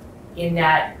in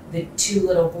that the 2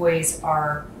 little boys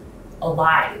are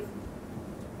alive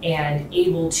and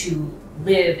able to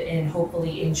live and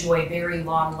hopefully enjoy very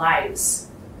long lives.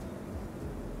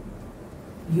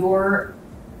 Your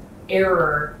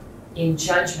error in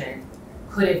judgment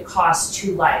could have cost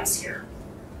 2 lives here.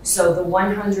 So the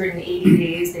 180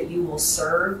 days that you will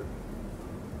serve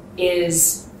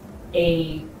is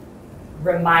a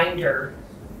reminder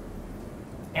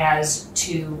as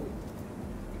to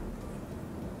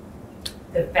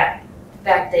the fact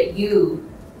that you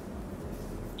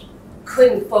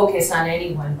couldn't focus on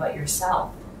anyone but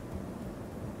yourself.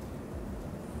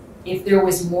 If there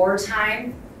was more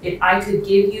time, if I could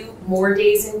give you more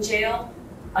days in jail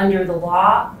under the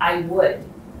law, I would,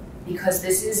 because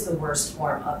this is the worst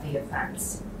form of the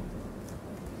offense.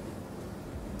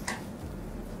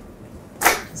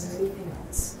 Is there anything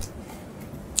else?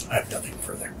 I have nothing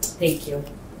further. Thank you.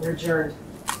 We're adjourned.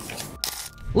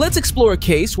 Let's explore a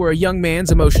case where a young man's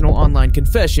emotional online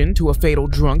confession to a fatal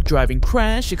drunk driving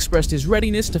crash expressed his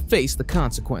readiness to face the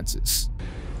consequences.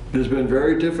 It has been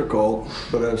very difficult,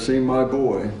 but I've seen my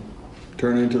boy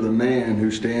turn into the man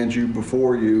who stands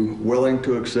before you, willing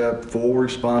to accept full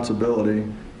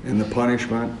responsibility and the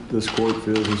punishment this court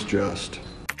feels is just.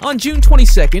 On June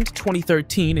 22,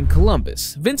 2013 in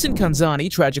Columbus, Vincent Canzani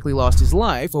tragically lost his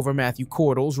life over Matthew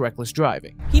Cordell's reckless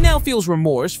driving. He now feels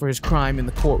remorse for his crime in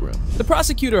the courtroom. The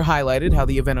prosecutor highlighted how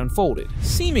the event unfolded.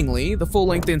 Seemingly, the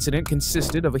full-length incident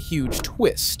consisted of a huge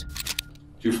twist.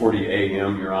 2:40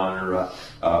 a.m., Your Honor,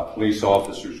 police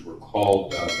officers were called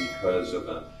because of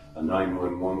a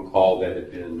 911 call that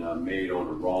had been made on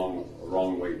a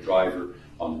wrong-way driver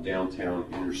on the downtown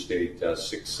Interstate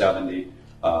 670.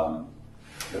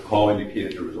 The call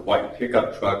indicated there was a white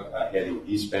pickup truck heading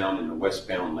eastbound in the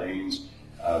westbound lanes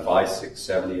of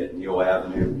I-670 at Neal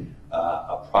Avenue.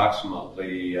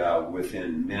 Approximately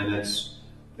within minutes,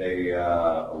 there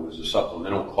was a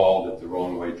supplemental call that the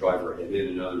wrong-way driver had hit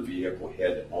another vehicle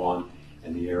head-on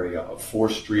in the area of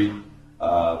 4th Street.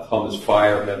 Columbus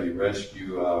Fire Heavy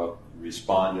Rescue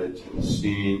responded to the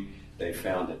scene. They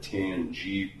found a tan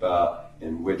Jeep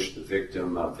in which the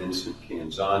victim, Vincent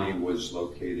Canzani, was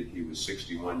located. He was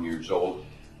 61 years old.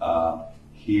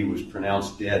 He was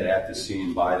pronounced dead at the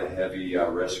scene by the heavy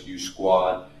rescue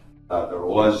squad. There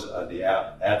was the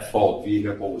at-fault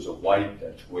vehicle was a white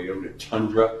Toyota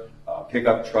Tundra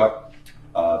pickup truck.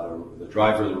 The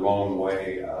driver the wrong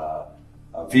way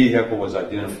vehicle was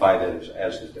identified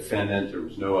as the defendant. There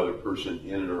was no other person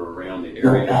in or around the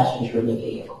area. No passenger in the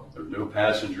vehicle. There was no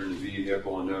passenger in the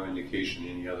vehicle and no indication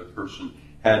any other person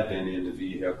had been in the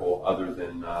vehicle other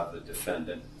than the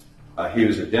defendant. He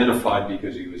was identified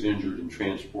because he was injured and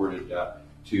transported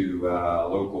to a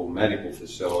local medical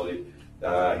facility.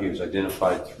 He was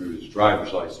identified through his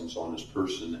driver's license on his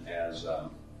person as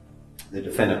the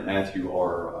defendant, Matthew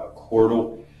R.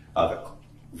 Cordell. The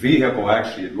vehicle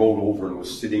actually had rolled over and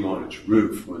was sitting on its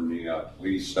roof when the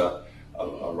police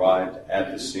arrived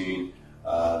at the scene.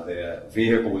 The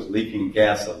vehicle was leaking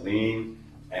gasoline,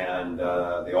 and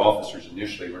the officers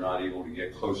initially were not able to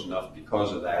get close enough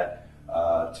because of that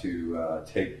to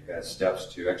take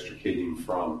steps to extricate him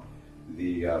from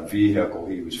the vehicle.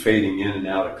 He was fading in and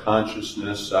out of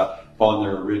consciousness upon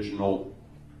their original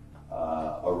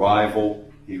arrival.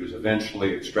 He was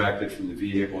eventually extracted from the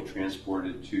vehicle,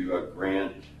 transported to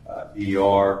Grant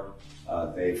ER.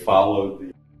 They followed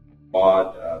the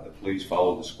squad. The police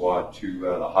followed the squad to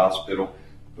the hospital,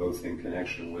 both in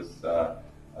connection with the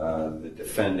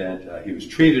defendant. He was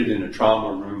treated in a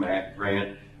trauma room at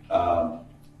Grant.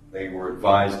 They were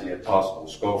advised he had possible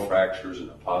skull fractures and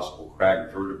a possible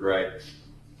cracked vertebrae.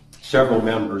 Several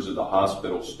members of the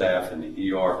hospital staff and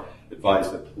the ER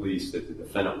advised the police that the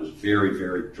defendant was very,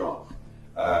 very drunk.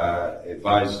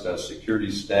 Advised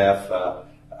security staff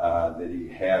that he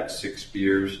had 6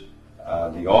 beers.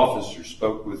 The officer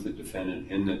spoke with the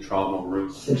defendant in the trauma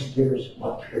room. 6 beers,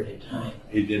 what period of time?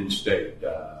 He didn't state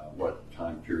what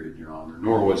time period, Your Honor,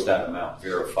 nor was that amount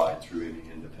verified through any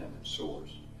independent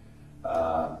source.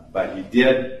 But he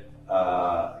did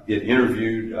get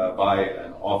interviewed by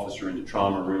an officer in the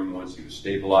trauma room once he was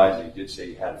stabilized. He did say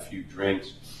he had a few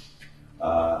drinks.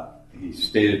 He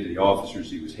stated to the officers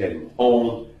he was heading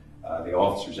home. The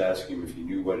officers asked him if he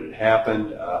knew what had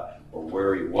happened or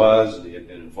where he was, and he had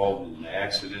been involved in an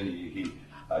accident. He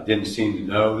didn't seem to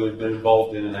know that he had been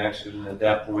involved in an accident at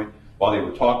that point. While they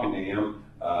were talking to him,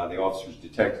 the officers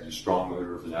detected a strong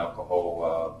odor of an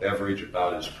alcohol beverage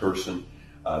about his person.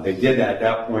 They did at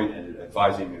that point and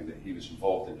advised him that he was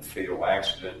involved in a fatal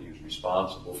accident. He was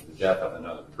responsible for the death of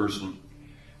another person.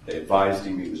 They advised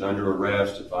him he was under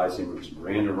arrest, advised him of his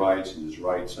Miranda rights and his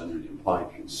rights under the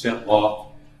implied consent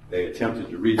law. They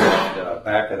attempted to read that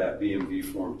back of that BMV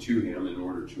form to him in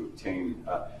order to obtain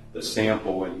the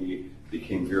sample, and he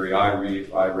became very irate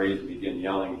and began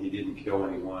yelling he didn't kill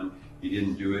anyone, he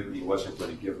didn't do it, and he wasn't going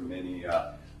to give him any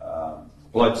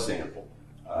blood sample.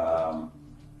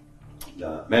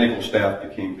 The medical staff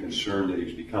became concerned that he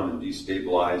was becoming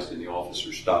destabilized, and the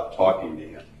officer stopped talking to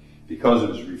him. Because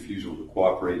of his refusal to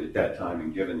cooperate at that time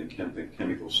and given the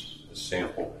chemical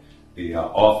sample, the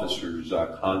officers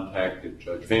contacted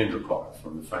Judge Vanderkar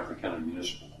from the Franklin County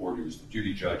Municipal Court, who was the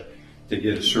duty judge, to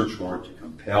get a search warrant to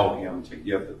compel him to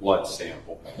give the blood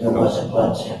sample. There was a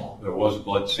blood sample. There was a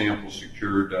blood sample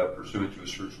secured pursuant to a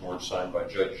search warrant signed by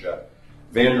Judge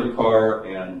Vanderkar,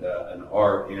 and an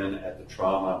RN at the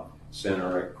trauma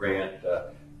center at Grant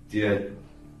did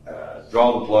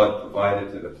draw the blood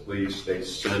provided to the police. They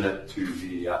sent it to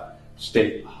the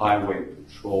State Highway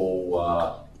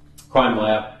Patrol crime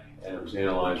lab, and it was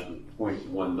analyzed with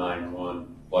 0.191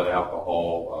 blood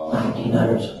alcohol.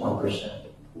 1%.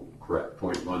 Correct,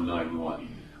 0.191.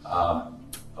 I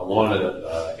want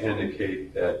to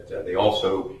indicate that they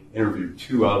also interviewed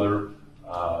 2 other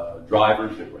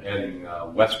drivers that were heading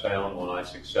westbound on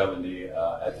I-670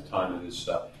 at the time of this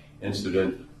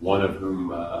incident, one of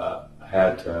whom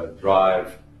had to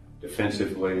drive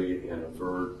defensively and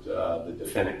avert the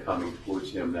defendant coming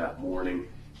towards him that morning,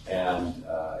 and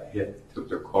took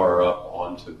their car up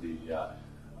onto the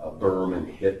berm and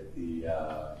hit the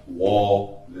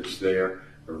wall that's there.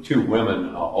 There were 2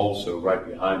 women also right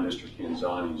behind Mr.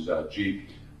 Canzani's Jeep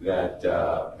that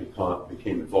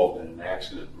became involved in an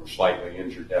accident and were slightly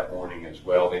injured that morning as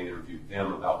well. They interviewed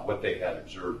them about what they had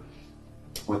observed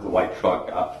with the white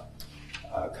truck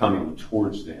coming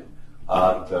towards them.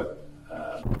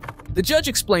 The judge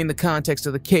explained the context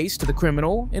of the case to the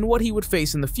criminal and what he would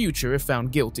face in the future if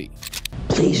found guilty.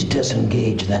 Please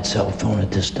disengage that cell phone at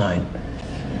this time.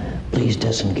 Please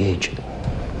disengage it.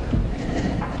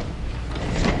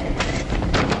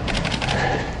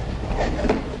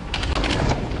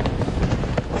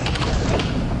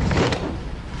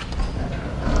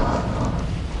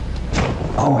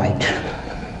 All right.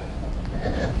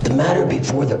 The matter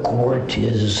before the court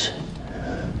is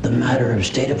the matter of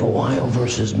State of Ohio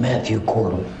versus Matthew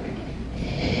Courtroom.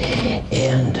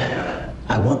 And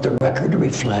I want the record to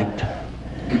reflect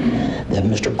that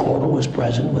Mr. Courtroom was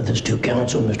present with his 2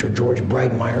 counsel, Mr. George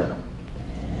Breitmeyer,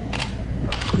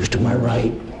 who's to my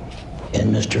right,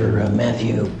 and Mr.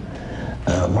 Matthew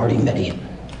Marty Median.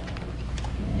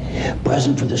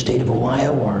 Present for the State of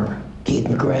Ohio are Keith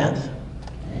McGrath,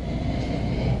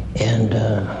 and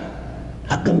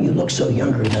how come you look so much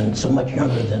younger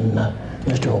than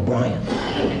Mr. O'Brien?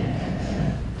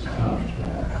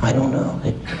 I don't know.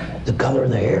 The color of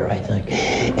the hair, I think.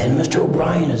 And Mr.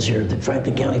 O'Brien is here, the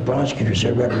Franklin County prosecutor is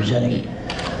here representing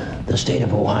the State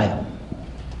of Ohio.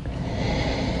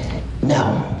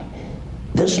 Now,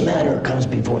 this matter comes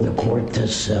before the court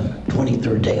this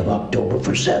 23rd day of October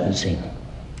for sentencing.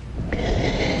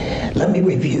 Let me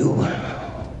review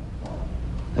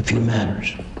a few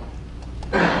matters.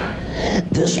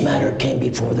 This matter came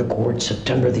before the court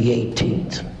September the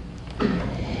 18th.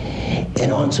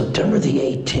 And on September the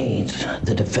 18th,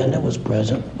 the defendant was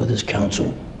present with his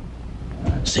counsel,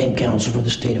 same counsel for the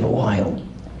State of Ohio.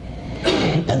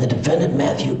 And the defendant,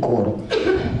 Matthew Courtroom,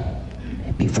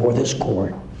 before this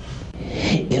court,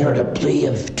 entered a plea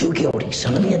of 2 guilties.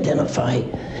 So let me identify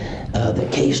the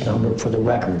case number for the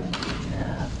record.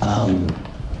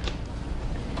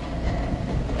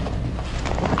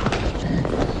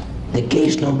 The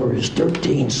case number is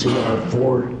 13 CR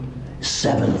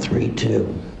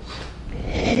 4732.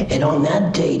 And on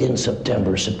that date in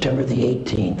September the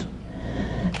 18th,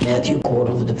 Matthew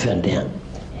Cordell, the defendant,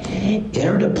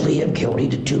 entered a plea of guilty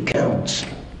to 2 counts.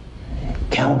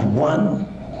 Count 1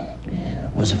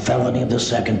 was a felony of the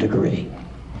 2nd degree,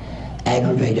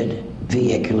 aggravated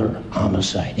vehicular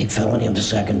homicide, a felony of the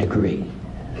 2nd degree.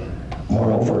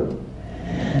 Moreover,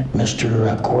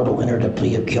 Mr. Cordell entered a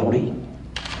plea of guilty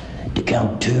to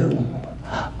count 2,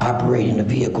 operating a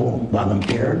vehicle while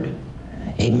impaired,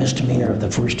 a misdemeanor of the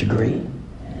 1st degree,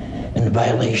 in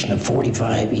violation of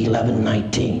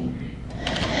 45-11-19.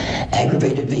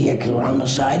 Aggravated vehicular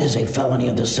homicide is a felony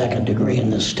of the 2nd degree in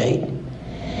this state,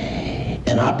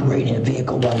 and operating a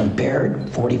vehicle while impaired,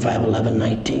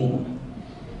 45-11-19,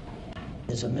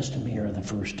 is a misdemeanor of the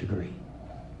 1st degree.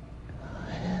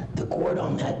 The court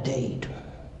on that date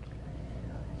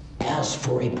asked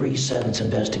for a pre-sentence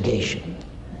investigation.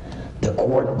 The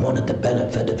court wanted the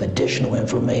benefit of additional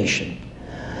information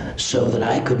so that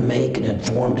I could make an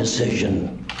informed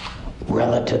decision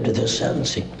relative to this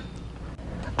sentencing.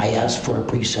 I asked for a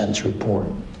pre-sentence report.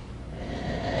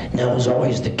 Now, as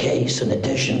always the case, in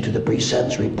addition to the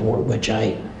pre-sentence report, which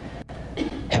I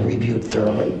have reviewed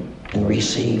thoroughly and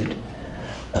received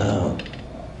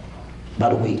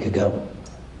about a week ago,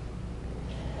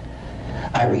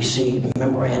 I received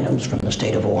memorandums from the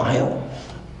state of Ohio,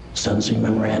 sentencing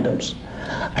memorandums.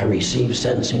 I received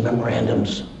sentencing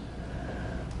memorandums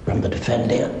from the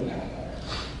defendant,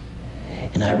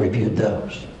 and I reviewed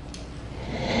those.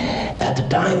 At the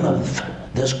time of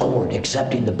this court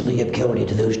accepting the plea of guilty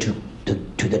to those to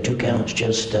the 2 counts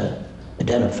just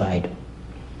identified,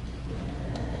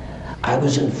 I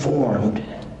was informed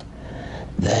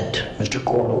that Mr.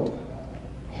 Cordell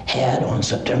had on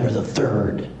September the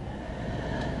 3rd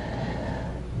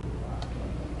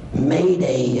made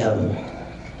a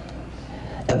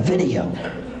video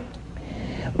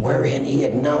wherein he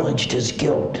acknowledged his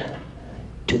guilt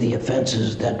to the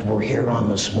offenses that were here on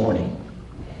this morning.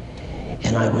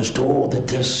 And I was told that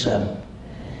this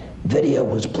video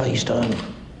was placed on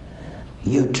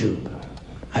YouTube.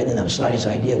 I didn't have the slightest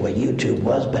idea what YouTube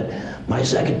was, but my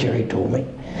secretary told me.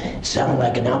 It sounded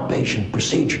like an outpatient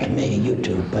procedure to me,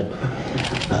 YouTube, but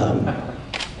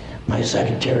my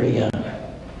secretary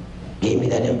gave me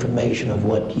that information of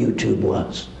what YouTube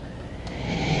was.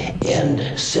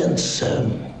 And since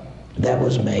that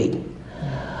was made,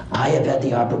 I have had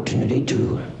the opportunity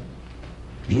to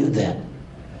view that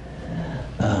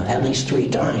at least 3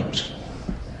 times.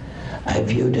 I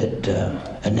viewed it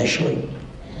initially,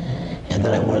 and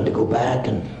then I wanted to go back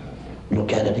and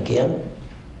look at it again,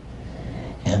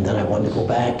 and then I wanted to go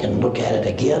back and look at it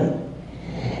again,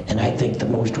 and I think the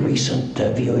most recent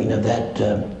viewing of that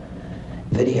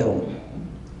video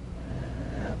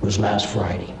was last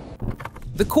Friday.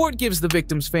 The court gives the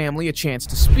victim's family a chance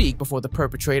to speak before the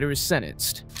perpetrator is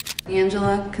sentenced.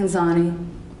 Angela Canzani,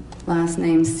 last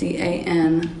name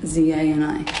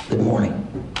C-A-N-Z-A-N-I. Good morning.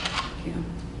 Thank you.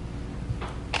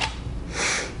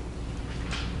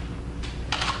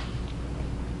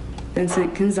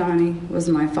 Vincent Canzani was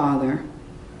my father.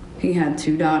 He had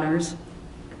 2 daughters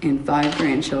and 5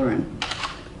 grandchildren.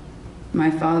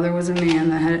 My father was a man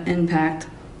that had an impact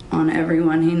on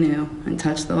everyone he knew and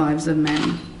touched the lives of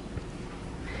many.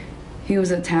 He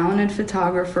was a talented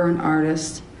photographer and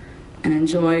artist and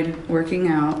enjoyed working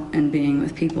out and being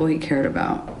with people he cared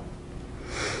about.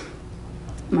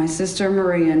 My sister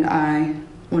Marie and I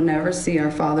will never see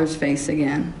our father's face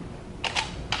again.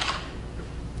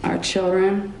 Our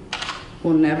children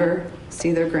will never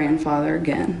see their grandfather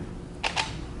again.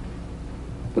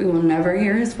 We will never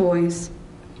hear his voice.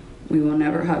 We will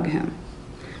never hug him.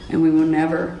 And we will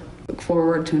never look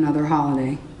forward to another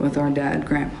holiday with our dad,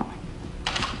 Grandpa.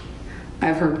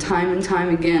 I've heard time and time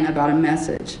again about a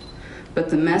message,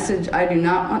 but the message I do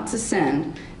not want to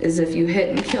send is if you hit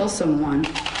and kill someone,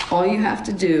 all you have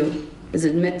to do is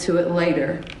admit to it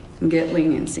later and get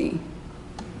leniency.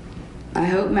 I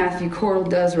hope Matthew Cordell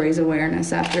does raise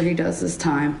awareness after he does his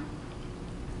time,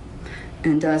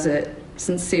 and does it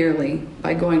sincerely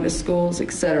by going to schools,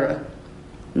 etc.,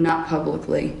 not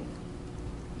publicly.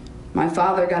 My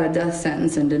father got a death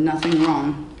sentence and did nothing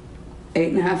wrong.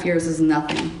 8.5 years is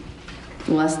nothing.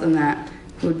 Less than that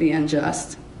would be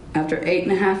unjust. After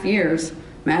 8.5 years,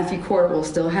 Matthew Cordell will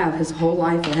still have his whole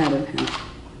life ahead of him.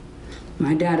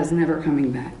 My dad is never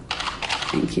coming back.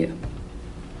 Thank you.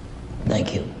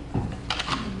 Thank you.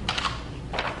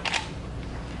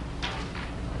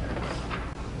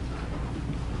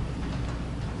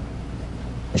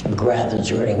 Mr. McGrath, is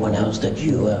there anyone else that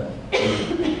you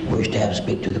wish to have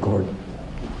speak to the court?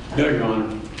 No, Your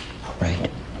Honor.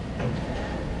 Right.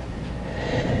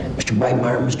 Mr.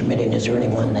 Breitmeyer, Mr. Minnion, is there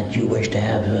anyone that you wish to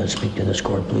have speak to this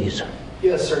court, please?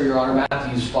 Yes, sir, Your Honor.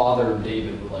 Matthew's father,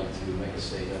 David, would like to make a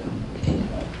statement.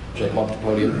 Should I come up to the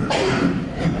podium?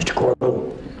 Mr.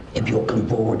 Cordell, if you'll come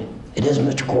forward. It is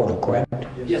Mr. Cordell, correct?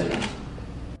 Yes, sir.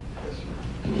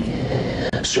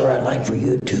 Sir, I'd like for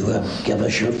you to give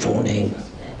us your full name,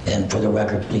 and for the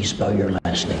record, please spell your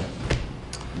last name.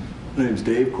 My name's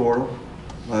Dave Cordell.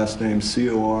 Last name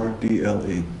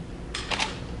Cordle.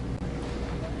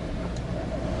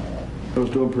 I was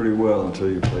doing pretty well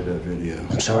until you played that video.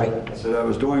 I'm sorry? I said I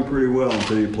was doing pretty well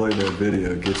until you played that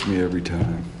video. It gets me every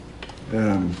time.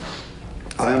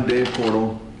 I am Dave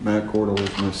Cordell. Matt Cordell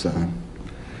is my son.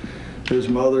 His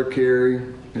mother, Carrie,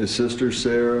 his sister,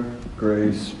 Sarah,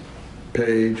 Grace,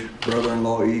 Paige,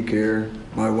 brother-in-law, E-Care,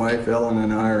 my wife, Ellen,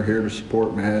 and I are here to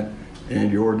support Matt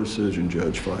and your decision,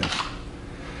 Judge Feist.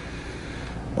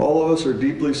 All of us are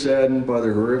deeply saddened by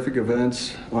the horrific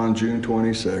events on June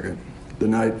 22nd, the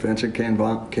night Vincent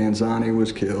Canzani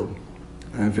was killed.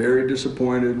 I am very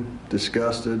disappointed,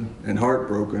 disgusted, and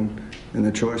heartbroken in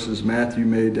the choices Matthew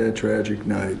made that tragic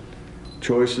night.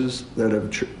 Choices that have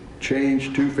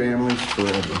changed two families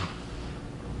forever.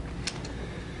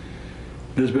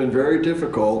 It has been very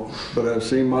difficult, but I've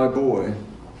seen my boy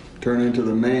turn into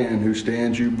the man who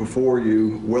stands before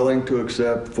you, willing to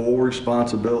accept full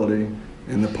responsibility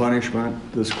and the punishment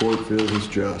this court feels is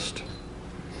just.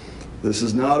 This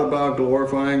is not about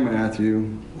glorifying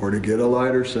Matthew or to get a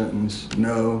lighter sentence.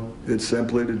 No, it's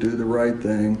simply to do the right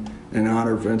thing and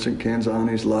honor Vincent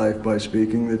Canzani's life by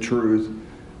speaking the truth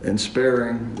and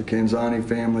sparing the Canzani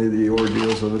family the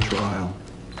ordeals of a trial.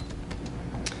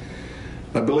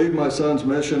 I believe my son's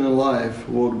mission in life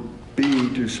will be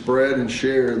to spread and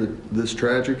share this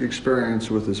tragic experience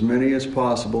with as many as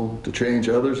possible to change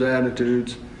others'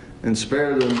 attitudes and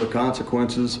spare them the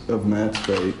consequences of Matt's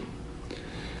fate.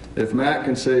 If Matt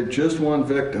can save just one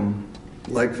victim,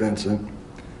 like Vincent,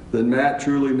 then Matt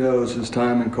truly knows his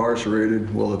time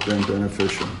incarcerated will have been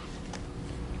beneficial.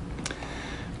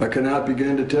 I cannot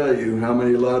begin to tell you how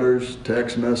many letters,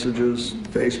 text messages,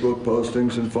 Facebook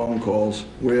postings, and phone calls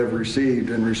we have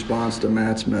received in response to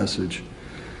Matt's message.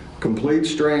 Complete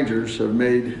strangers have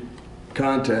made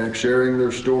contact sharing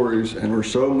their stories and were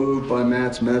so moved by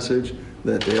Matt's message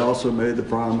that they also made the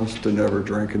promise to never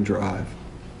drink and drive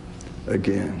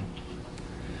again.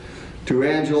 To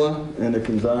Angela and the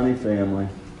Canzani family,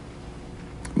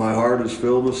 my heart is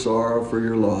filled with sorrow for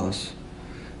your loss.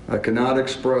 I cannot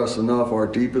express enough our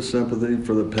deepest sympathy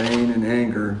for the pain and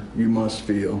anger you must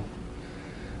feel.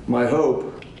 My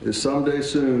hope is someday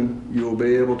soon you will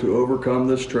be able to overcome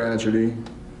this tragedy,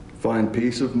 find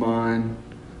peace of mind,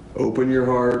 open your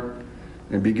heart,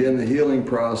 and begin the healing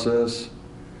process,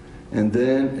 and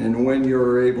then and when you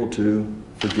are able to,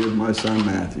 forgive my son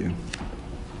Matthew.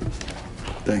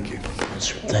 Thank you.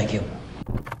 Thank you.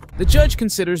 The judge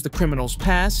considers the criminal's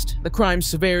past, the crime's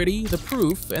severity, the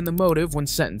proof, and the motive when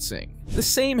sentencing. The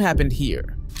same happened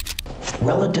here.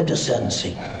 Relative to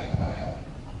sentencing,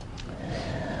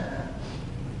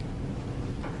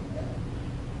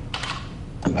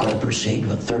 I'm going to proceed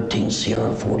with 13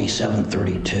 CR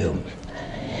 4732.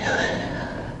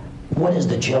 What is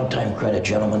the jail time credit,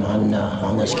 gentlemen,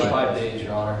 on this case? 45 days,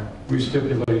 Your Honor. We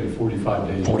stipulated 45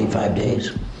 days. 45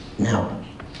 days. Now,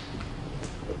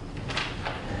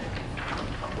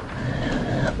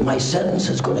 my sentence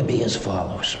is going to be as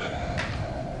follows.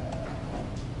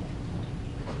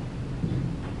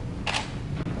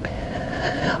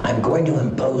 I'm going to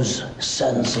impose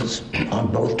sentences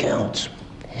on both counts.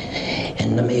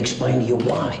 And let me explain to you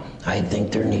why. I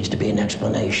think there needs to be an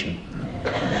explanation.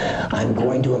 I'm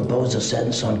going to impose a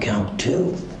sentence on count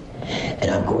 2,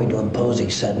 and I'm going to impose a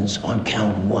sentence on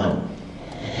count 1.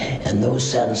 And those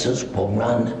sentences will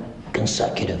run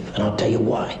consecutive, and I'll tell you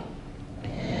why.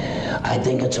 I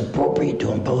think it's appropriate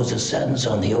to impose a sentence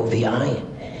on the OVI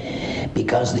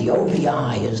because the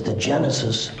OVI is the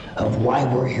genesis of why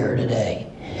we're here today.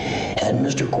 Had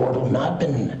Mr. Cordell not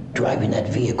been driving that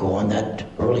vehicle on that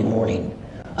early morning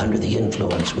under the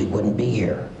influence, we wouldn't be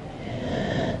here.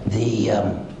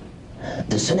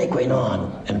 The sine qua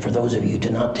non, and for those of you who do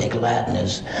not take Latin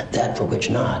as that for which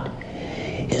not,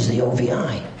 is the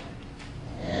OVI.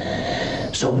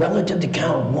 So relative to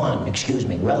count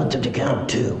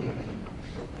 2,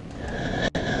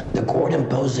 the court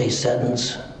imposed a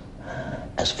sentence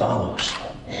as follows: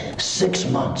 6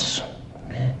 months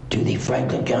to the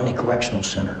Franklin County Correctional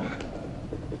Center.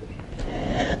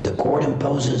 The court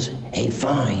imposes a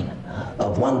fine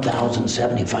of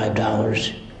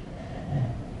 $1,075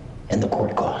 and the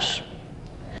court costs.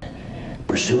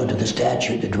 Pursuant to the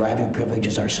statute, the driving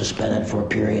privileges are suspended for a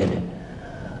period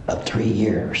of 3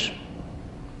 years.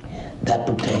 That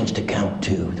pertains to count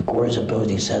 2. The court has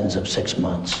imposed a sentence of 6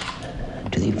 months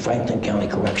to the Franklin County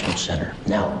Correctional Center.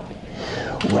 Now,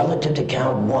 relative to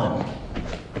count 1,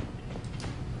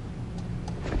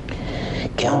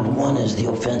 count 1 is the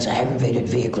offense aggravated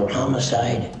vehicular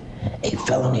homicide, a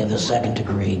felony of the 2nd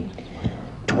degree,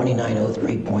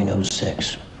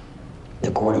 2903.06.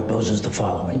 The court imposes the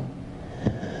following.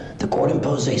 The court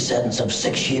imposes a sentence of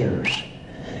 6 years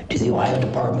to the Ohio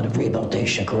Department of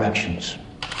Rehabilitation and Corrections.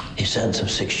 A sentence of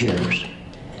 6 years.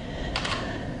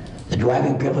 The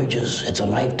driving privileges, it's a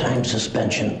lifetime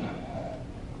suspension.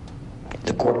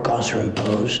 The court costs are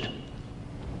imposed.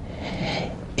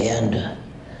 And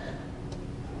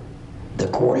the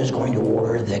court is going to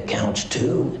order that counts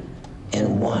 2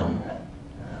 and 1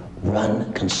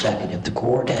 run consecutive. The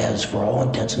court has, for all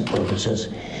intents and purposes,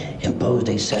 imposed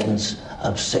a sentence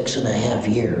of 6.5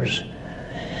 years.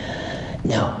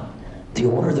 Now, the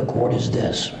order of the court is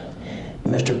this.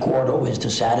 Mr. Cordo is to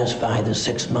satisfy the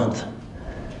 6-month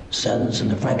sentence in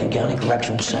the Franklin County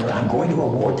Correctional Center. I'm going to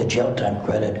award the jail time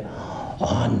credit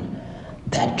on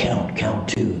that count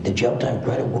 2. The jail time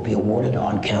credit will be awarded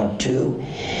on count 2,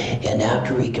 and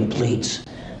after he completes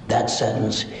that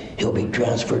sentence, he'll be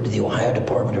transferred to the Ohio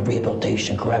Department of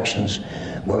Rehabilitation and Corrections,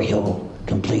 where he'll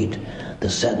complete the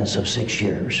sentence of 6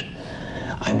 years.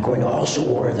 I'm going to also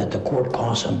order that the court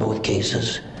costs on both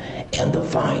cases and the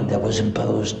fine that was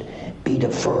imposed be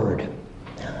deferred.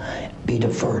 Be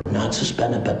deferred, not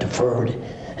suspended, but deferred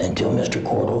until Mr.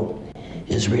 Cordell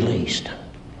is released.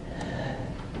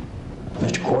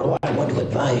 Mr. Cordell, I want to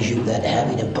advise you that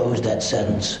having imposed that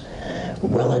sentence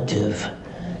relative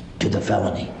to the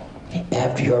felony,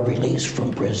 after you're released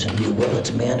from prison, you will,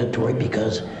 it's mandatory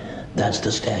because that's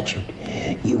the statute,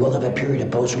 you will have a period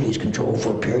of post-release control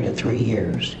for a period of 3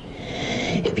 years.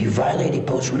 If you violate a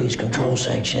post-release control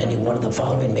sanction, any one of the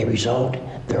following may result.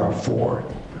 There are 4,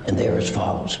 and they are as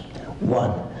follows.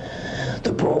 1,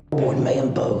 the parole board may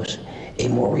impose a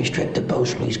more restrictive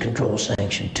post-release control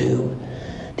sanction. 2,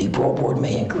 the parole board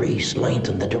may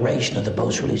lengthen the duration of the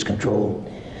post-release control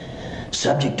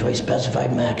subject to a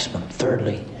specified maximum.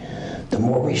 Thirdly, the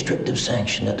more restrictive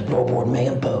sanction that the parole board may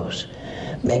impose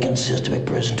may consist of a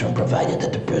prison term provided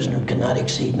that the prisoner cannot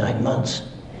exceed 9 months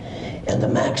and the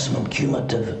maximum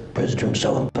cumulative prison term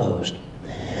so imposed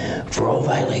for all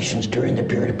violations during the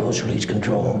period of post-release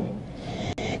control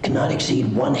cannot exceed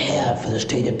 1/2 of the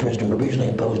stated prison term originally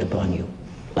imposed upon you.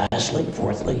 Lastly,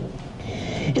 fourthly,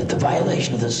 if the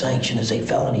violation of the sanction is a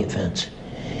felony offense,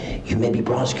 you may be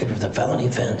prosecuted for the felony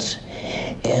offense,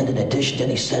 and in addition to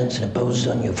any sentence it imposes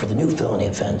on you for the new felony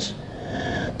offense,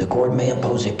 the court may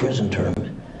impose a prison term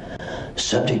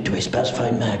subject to a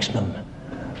specified maximum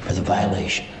for the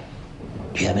violation.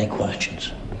 Do you have any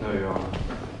questions? No, Your Honor.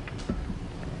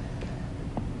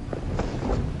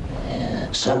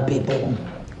 Some people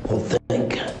will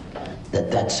think that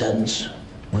that sentence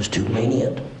was too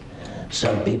lenient.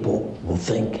 Some people will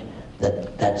think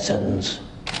that that sentence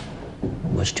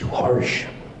was too harsh.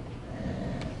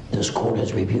 This court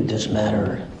has reviewed this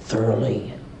matter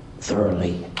thoroughly,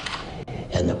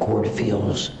 and the court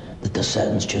feels that the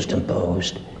sentence just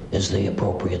imposed is the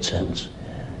appropriate sentence.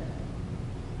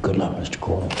 Good luck, Mr.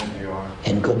 Cordell.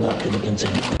 And good luck to the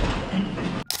consent.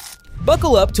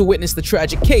 Buckle up to witness the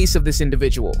tragic case of this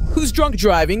individual, whose drunk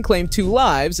driving claimed 2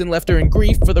 lives and left her in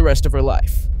grief for the rest of her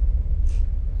life.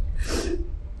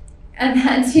 I've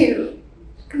had to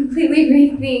completely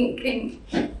rethink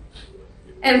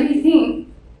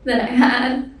everything that I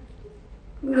had,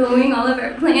 going all of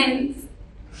our plans.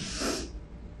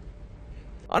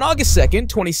 On August 2nd,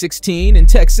 2016, in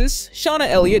Texas, Shauna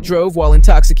Elliott drove while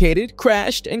intoxicated,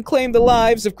 crashed, and claimed the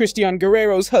lives of Christian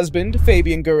Guerrero's husband,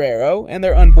 Fabian Guerrero, and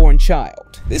their unborn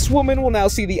child. This woman will now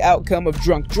see the outcome of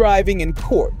drunk driving in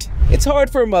court. It's hard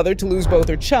for a mother to lose both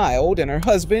her child and her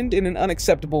husband in an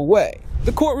unacceptable way.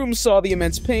 The courtroom saw the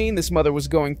immense pain this mother was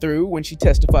going through when she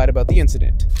testified about the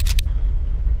incident.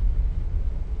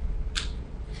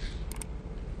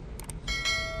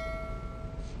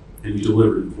 And you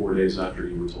delivered 4 days after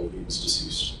you were told he was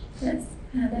deceased. Yes,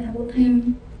 I had to have a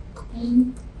time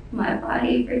in my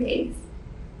body for days.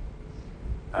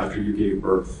 After you gave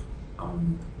birth,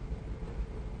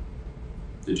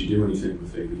 did you do anything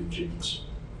with Fabian James?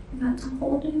 I got to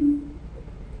hold him.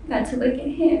 I got to look at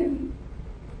him.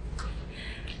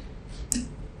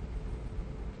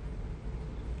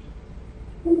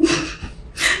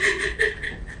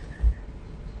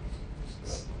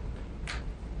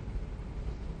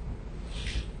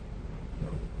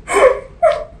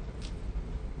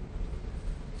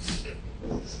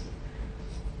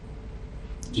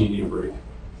 Do you need a break?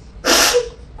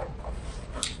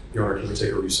 Your Honor, can we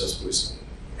take a recess, please?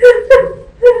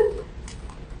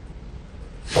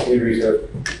 Need recess.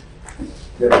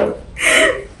 Yeah.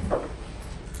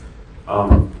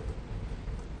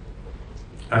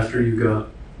 After you got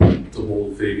to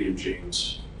hold Fabian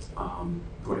James,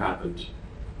 what happened?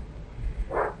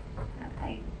 I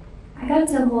got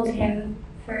to hold him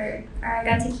I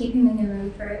got to keep him in the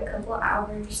room for a couple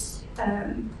hours.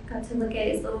 Got to look at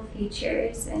his little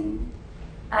features, and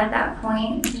at that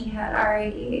point, he had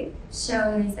already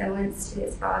shown resemblance to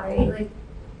his father. He looked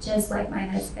just like my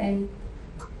husband.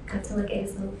 Got to look at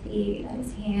his little feet, at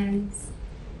his hands,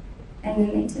 and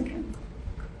then they took him.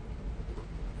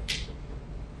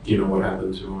 Do you know what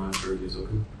happened to him after they took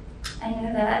him? I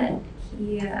know that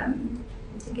he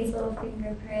took his little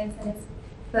fingerprints and his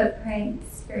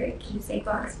footprints for a keepsake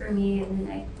box for me, and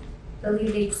then I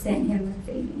believe they sent him with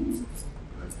Fabian.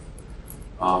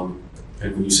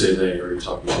 And when you say they, are you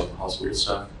talking about the hospital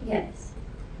staff? Yes.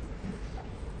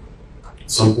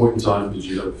 At some point in time, did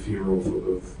you have a funeral for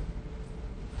both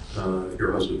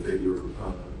your husband,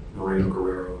 Moreno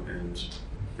Guerrero, and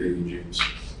Fabian James?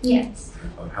 Yes.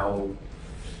 How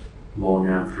long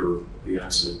after the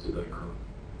accident did that occur?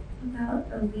 About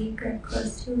a week or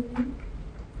close to a week.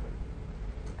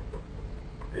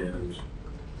 And it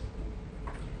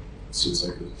seems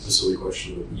like a silly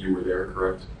question, but you were there,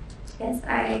 correct? Yes,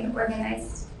 I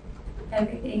organized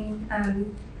everything.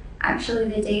 Actually,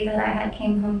 the day that I had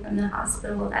came home from the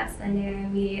hospital that Sunday, I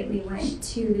immediately went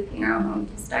to the funeral home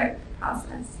to start the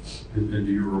process. And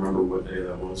do you remember what day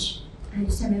that was? I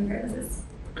just remember it was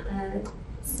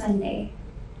Sunday.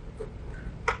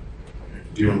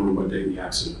 Do you remember what day the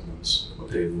accident was?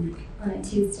 What day of the week? On a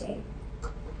Tuesday.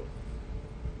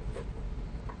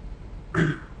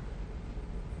 Do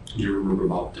you remember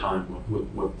about time,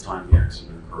 what time the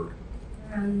accident occurred?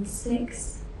 Around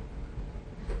 6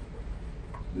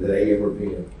 Is that AM or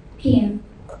PM? p.m.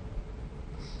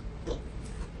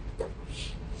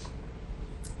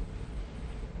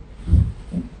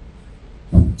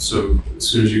 So as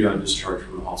soon as you got discharged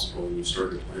from the hospital, you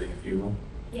started planning a funeral?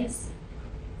 Yes.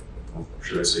 Or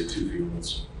should I say 2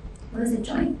 funerals? It was a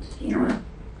joint funeral.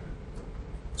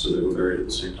 So they were buried at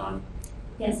the same time?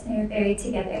 Yes, they were buried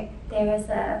together. There was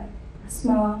a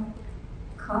small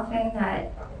coffin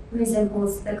that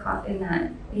resembles the coffin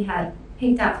that we had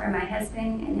picked out for my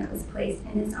husband, and it was placed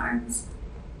in his arms.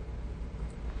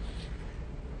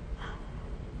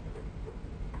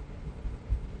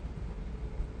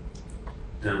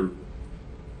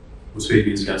 Was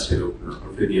Fabian's casket open,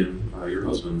 or Fabian, your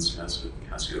husband's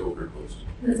casket open or closed?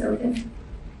 It was open.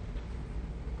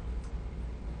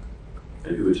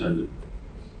 And who attended?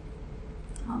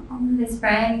 All of his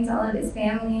friends, all of his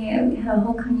family. We had a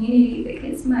whole community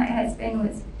because my husband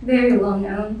was very well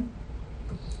known.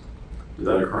 Did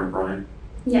that occur in Bryan?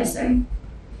 Yes, sir.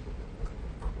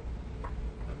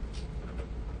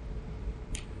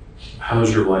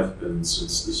 How's your life been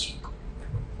since this?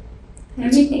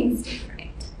 Everything's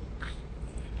different.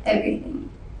 Everything.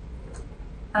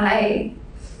 I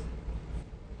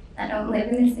don't live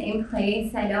in the same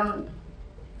place. I don't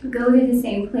go to the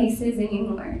same places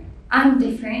anymore. I'm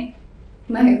different.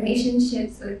 My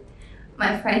relationships with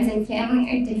my friends and family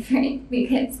are different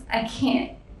because I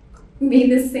can't be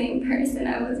the same person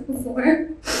I was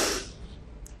before.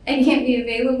 I can't be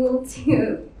available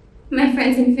to my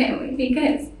friends and family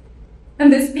because of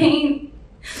this pain.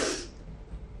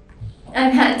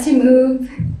 I've had to move.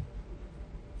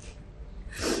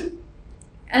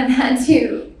 I've had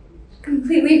to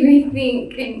completely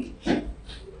rethink and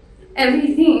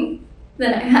everything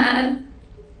that I had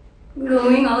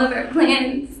going, all of our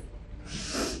plans.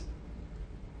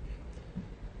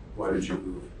 Why did you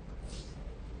move?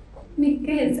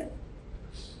 Because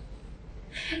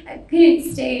I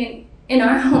couldn't stay in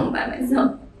our home by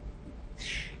myself.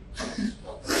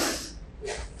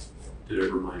 Did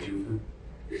it remind you of him?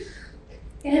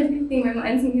 Everything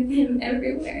reminds me of him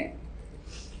everywhere.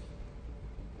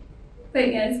 But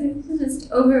yes, it's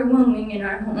just overwhelming in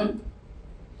our home.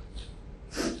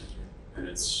 And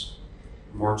it's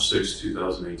March 6,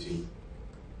 2018.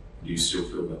 Do you still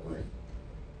feel that way?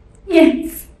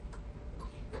 Yes.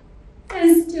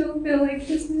 I still feel like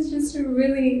this is just a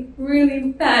really,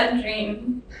 really bad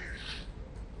dream.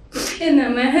 And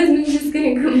that my husband's just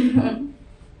gonna come home.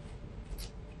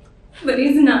 But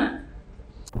he's not.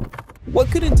 What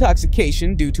could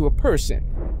intoxication do to a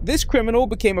person? This criminal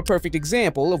became a perfect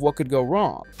example of what could go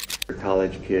wrong. You're a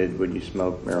college kid, would you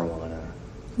smoke marijuana?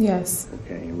 Yes.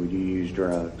 Okay, and would you use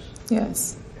drugs?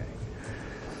 Yes.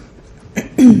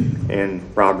 And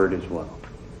Robert as well?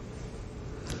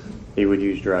 He would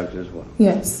use drugs as well?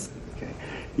 Yes. Okay.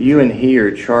 You and he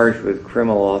are charged with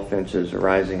criminal offenses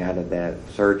arising out of that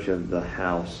search of the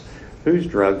house. Whose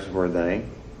drugs were they?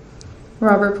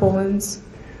 Robert Poland's.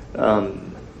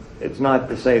 It's not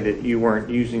to say that you weren't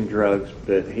using drugs,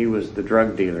 but he was the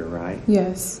drug dealer, right?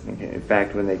 Yes. Okay. In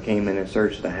fact, when they came in and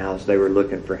searched the house, they were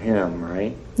looking for him,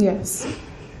 right? Yes.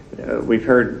 We've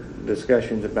heard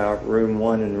discussions about room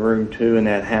 1 and room 2 in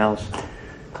that house.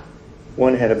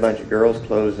 One had a bunch of girls'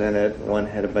 clothes in it. One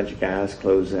had a bunch of guys'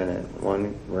 clothes in it.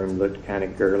 One room looked kind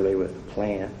of girly with a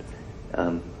plant.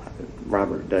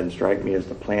 Robert doesn't strike me as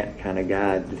the plant kind of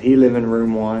guy. Did he live in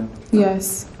room 1?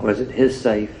 Yes. Was it his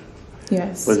safe?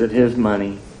 Yes. Was it his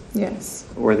money? Yes.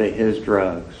 Were they his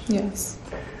drugs? Yes.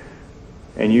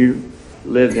 And you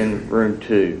lived in room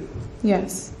 2?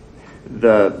 Yes.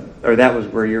 Or that was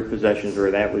where your possessions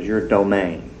were, that was your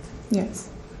domain? Yes.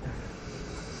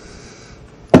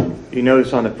 You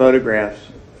notice on the photographs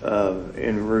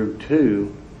in room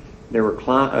 2, there were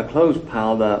clothes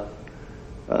piled up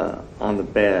on the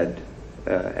bed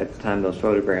at the time those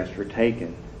photographs were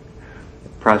taken. The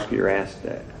prosecutor asked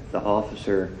the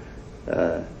officer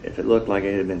if it looked like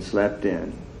it had been slept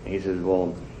in. He says,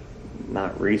 well,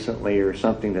 not recently, or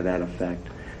something to that effect.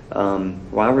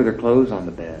 Why were there clothes on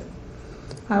the bed?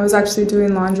 I was actually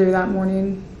doing laundry that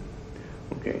morning.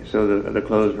 Okay, so the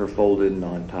clothes were folded and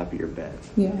on top of your bed?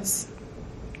 Yes.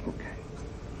 Okay.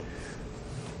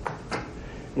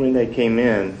 When they came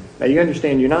in, now you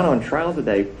understand you're not on trial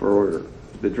today for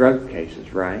the drug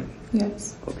cases, right?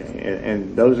 Yes. Okay,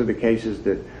 and those are the cases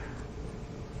that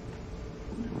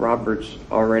Robert's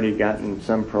already gotten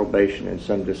some probation and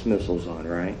some dismissals on,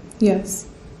 right? Yes.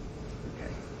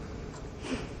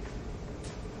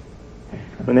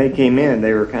 When they came in,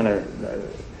 they were kind of,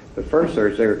 the first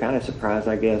search, they were kind of surprised,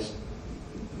 I guess,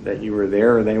 that you were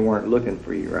there, or they weren't looking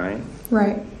for you, right?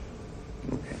 Right.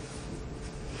 Okay.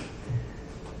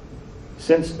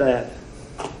 Since that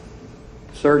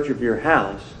search of your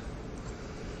house,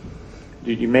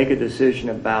 did you make a decision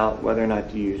about whether or not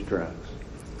to use drugs?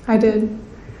 I did.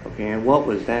 Okay, and what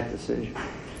was that decision?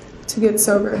 To get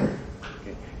sober.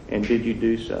 Okay. And did you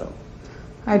do so?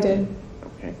 I did.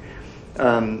 Okay.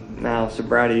 Now,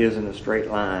 sobriety isn't a straight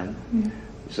line,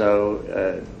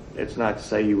 so it's not to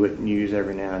say you wouldn't use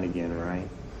every now and again, right?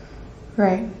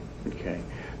 Right. Okay.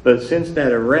 But since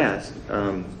that arrest,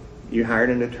 you hired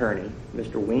an attorney,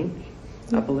 Mr. Wink,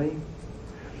 I believe,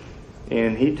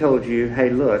 and he told you,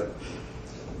 hey, look,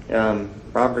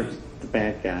 Robert's the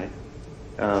bad guy,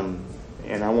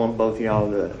 and I want both of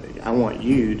y'all I want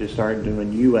you to start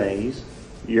doing UAs,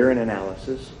 urine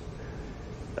analysis,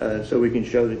 so we can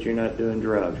show that you're not doing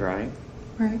drugs, right?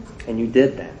 Right. And you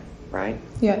did that, right?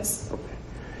 Yes. Okay.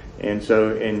 And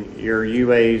so in your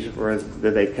UAs,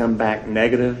 did they come back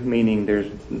negative, meaning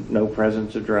there's no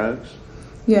presence of drugs?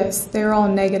 Yes, they were all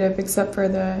negative except for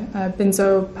the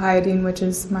benzodiazepine, which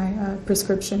is my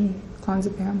prescription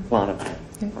clonazepam. Clonazepam.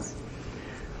 Yes.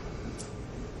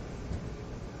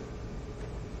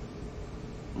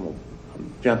 Well,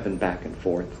 I'm jumping back and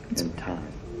forth in time.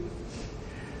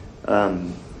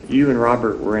 You and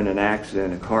Robert were in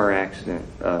a car accident,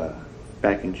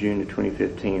 back in June of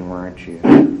 2015, weren't you?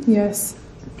 Yes.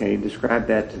 Okay, describe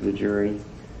that to the jury.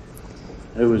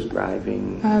 Who was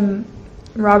driving?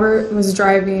 Robert was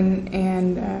driving,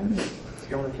 and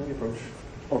You want to approach?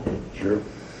 Okay, sure.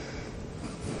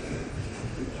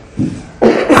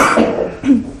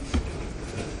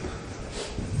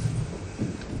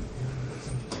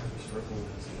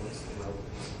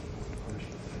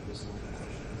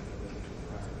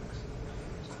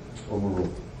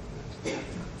 Overruled.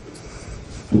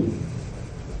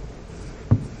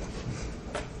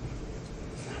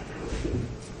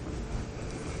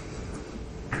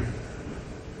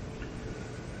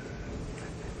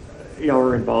 Y'all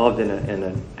were involved in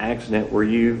an accident. Were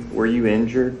you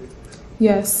injured?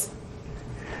 yes,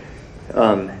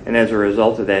 And as a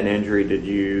result of that injury, did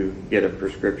you get a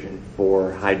prescription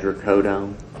for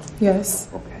hydrocodone? yes,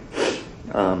 Okay.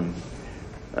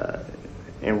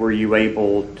 And were you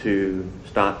able to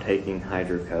stop taking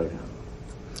hydrocodone?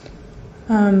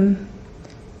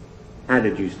 How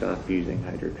did you stop using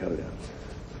hydrocodone?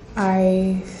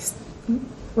 I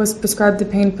was prescribed the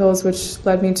pain pills, which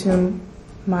led me to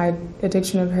my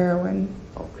addiction of heroin.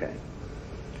 Okay.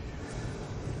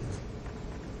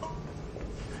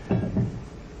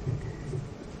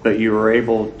 But you were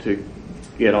able to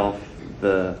get off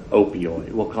the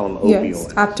opioid. We'll call them opioids.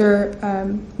 Yes, after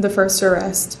the first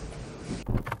arrest.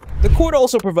 The court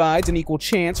also provides an equal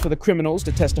chance for the criminals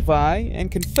to testify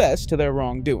and confess to their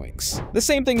wrongdoings. The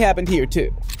same thing happened here,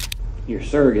 too. Your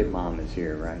surrogate mom is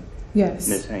here, right? Yes.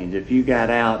 Ms. Haynes, if you got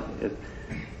out,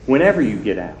 whenever you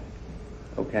get out,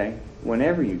 okay?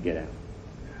 Whenever you get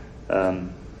out.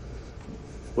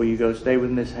 Will you go stay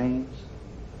with Miss Haynes?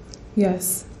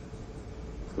 Yes.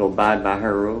 Go abide by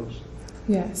her rules?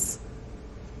 Yes.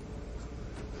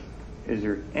 Is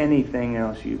there anything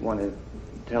else you want to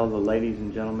tell the ladies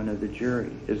and gentlemen of the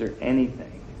jury? Is there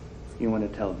anything you want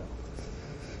to tell them?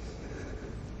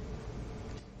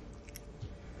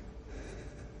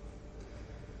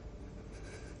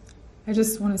 I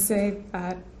just want to say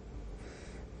that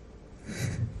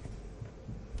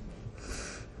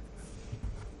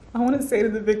I want to say to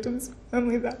the victim's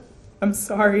family that I'm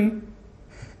sorry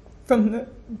from the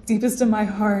deepest of my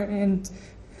heart, and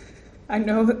I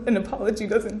know an apology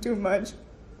doesn't do much.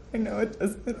 I know it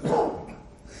doesn't.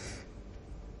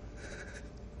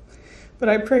 But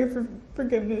I pray for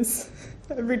forgiveness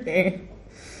every day.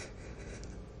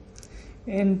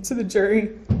 And to the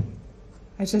jury,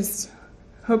 I just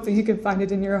hope that you can find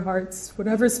it in your hearts.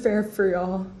 Whatever's fair for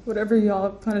y'all, whatever y'all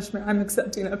punishment, I'm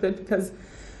accepting of it because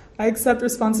I accept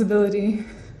responsibility.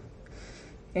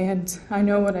 And I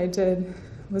know what I did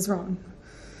was wrong.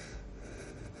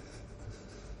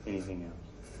 Anything else?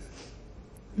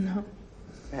 No.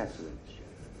 Absolutely.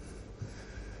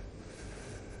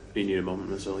 Do you need a moment,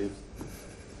 Miss Elliott?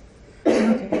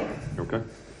 Okay. Okay.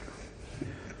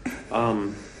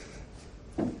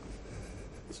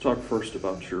 Let's talk first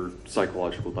about your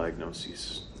psychological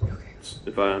diagnoses. Okay.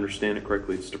 If I understand it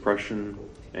correctly, it's depression,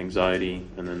 anxiety,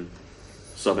 and then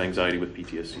sub-anxiety with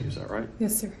PTSD. Is that right?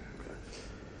 Yes, sir. Okay.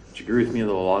 Would you agree with me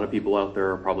that a lot of people out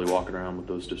there are probably walking around with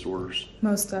those disorders?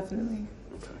 Most definitely.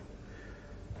 Okay.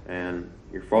 And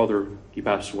your father, he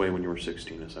passed away when you were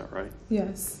 16, is that right?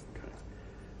 Yes.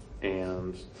 Okay.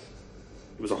 And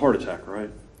it was a heart attack, right?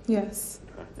 Yes.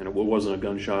 Okay. And it wasn't a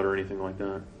gunshot or anything like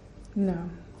that? No.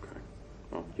 Okay.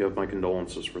 Well, you have my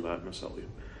condolences for that, Miss Elliott.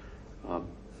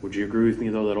 Would you agree with me,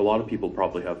 though, that a lot of people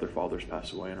probably have their fathers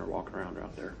pass away and are walking around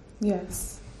out there?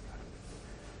 Yes.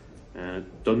 And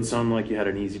it doesn't sound like you had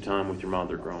an easy time with your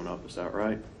mother growing up, is that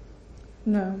right?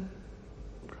 No.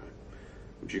 Okay.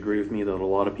 Would you agree with me that a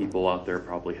lot of people out there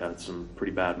probably had some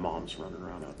pretty bad moms running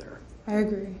around out there? I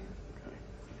agree.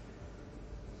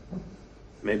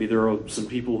 Maybe there are some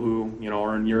people who,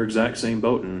 are in your exact same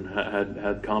boat and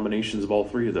had combinations of all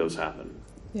three of those happen.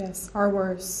 Yes, or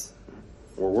worse.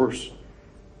 Or worse,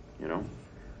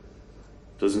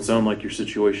 Doesn't sound like your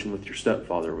situation with your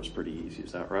stepfather was pretty easy,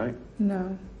 is that right?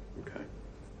 No. Okay.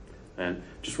 And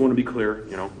just want to be clear,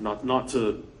 not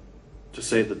to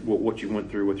say that what you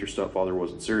went through with your stepfather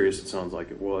wasn't serious. It sounds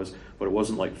like it was, but it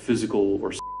wasn't like physical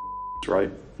or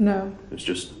right? No. It's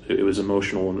just, it was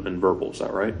emotional and verbal, is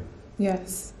that right?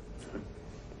 Yes. Okay.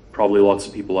 Probably lots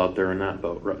of people out there in that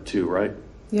boat too, right?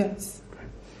 Yes.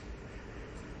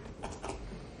 Okay.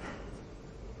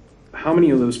 How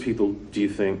many of those people do you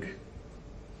think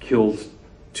killed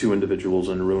two individuals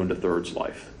and ruined a third's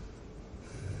life?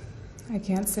 I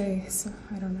can't say, so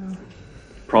I don't know.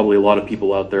 Probably a lot of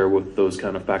people out there with those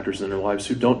kind of factors in their lives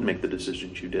who don't make the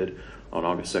decisions you did on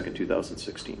August 2nd,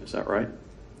 2016. Is that right?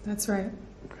 That's right.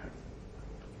 Okay.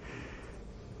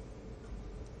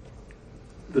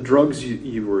 The drugs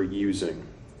you were using,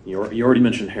 you already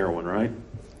mentioned heroin, right?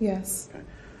 Yes. Okay.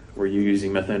 Were you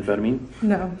using methamphetamine?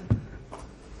 No.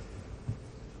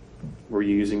 Were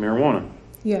you using marijuana?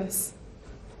 Yes.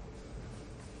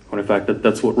 When in fact,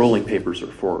 that's what rolling papers are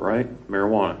for, right?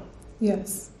 Marijuana.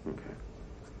 Yes.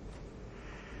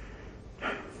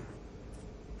 Okay.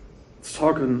 Let's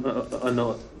talk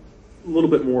a little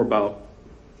bit more about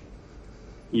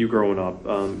you growing up.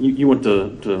 You went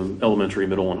to elementary,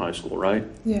 middle, and high school, right?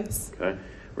 Yes. Okay.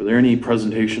 Were there any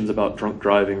presentations about drunk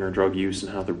driving or drug use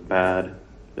and how they're bad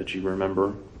that you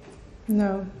remember?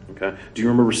 No. Okay. Do you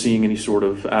remember seeing any sort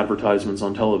of advertisements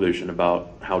on television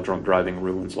about how drunk driving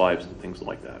ruins lives and things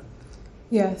like that?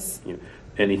 Yes.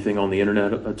 Anything on the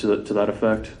internet to that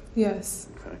effect? Yes.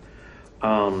 Okay.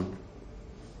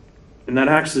 In that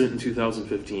accident in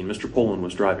 2015, Mr. Poland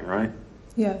was driving, right?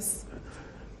 Yes.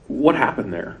 What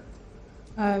happened there?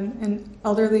 An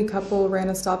elderly couple ran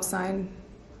a stop sign,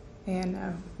 and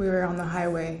we were on the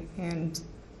highway, and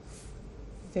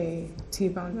they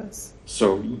T-boned us.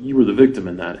 So you were the victim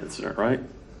in that incident, right?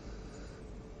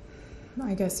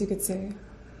 I guess you could say.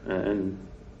 And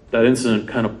that incident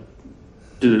kind of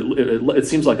it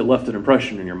seems like it left an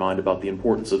impression in your mind about the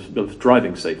importance of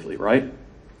driving safely, right?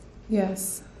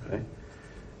 Yes. Okay.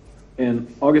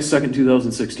 And August 2nd,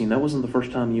 2016, that wasn't the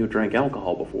first time you had drank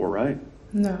alcohol before, right?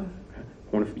 No.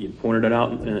 Okay. You pointed it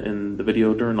out in the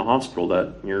video during the hospital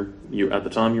that you at the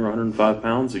time you were 105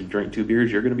 pounds, you drink 2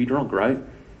 beers, you're going to be drunk, right?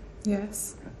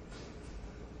 Yes. Okay.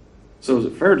 So is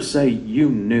it fair to say you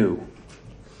knew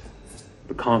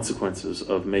the consequences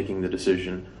of making the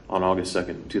decision on August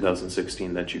 2nd,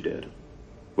 2016 that you did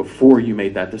before you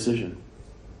made that decision?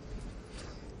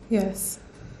 Yes.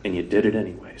 And you did it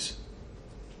anyways.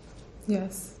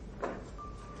 Yes.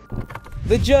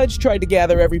 The judge tried to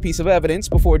gather every piece of evidence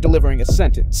before delivering a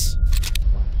sentence.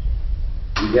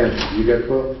 You got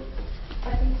 12?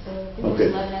 I think so. I think Okay.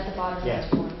 there's 11 at the bottom of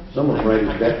the corner. Some of them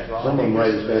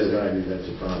write as fast as I do, that's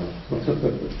a problem.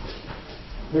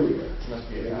 Here we go. Must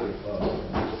be a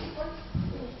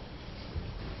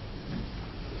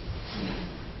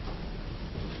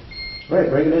All right,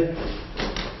 bring it in.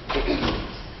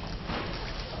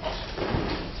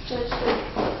 Judge, the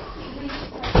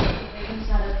victim's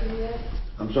not up here yet.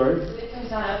 I'm sorry? The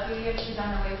victim's not up here yet. She's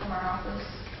on her way from our office.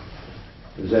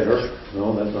 Is that her?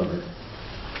 No, that's not her.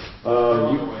 They're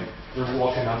on their way. They're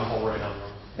walking down the hall right now.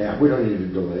 Yeah, we don't need to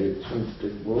delay.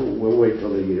 We'll wait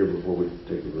till they get here before we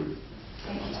take the verdict.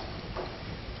 Thank you.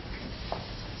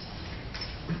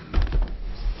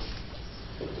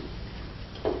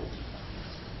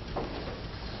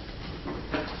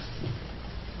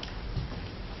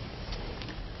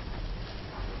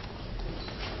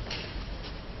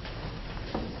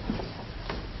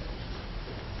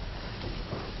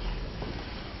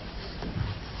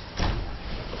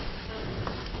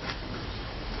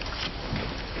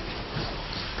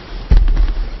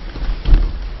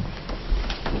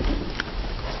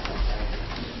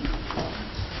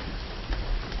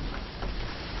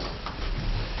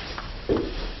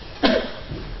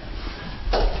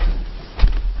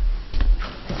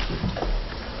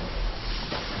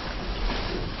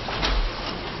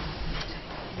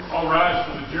 All rise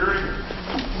for the jury.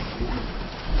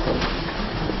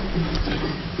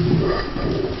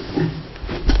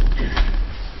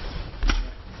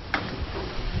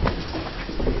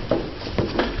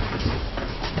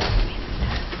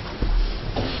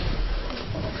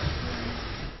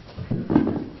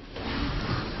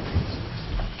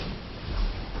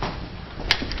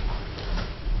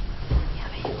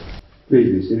 Please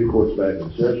be seated. Court's back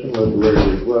in session. Let the record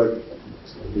reflect.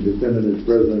 The defendant is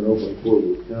present in open court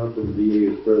with counsel, the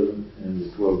DA is present, and the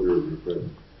 12 jurors are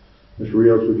present. Mr.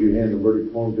 Rios, would you hand the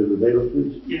verdict form to the bailiff,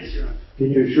 please? Yes, Your Honor.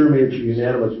 Can you assure me it's a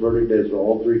unanimous verdict as to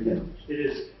all three counts? It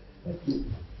is. Thank you.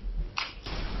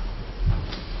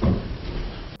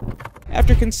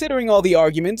 After considering all the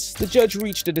arguments, the judge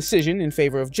reached a decision in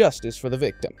favor of justice for the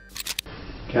victim.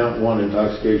 Count 1,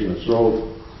 intoxication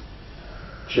assault.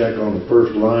 Check on the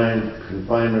first line,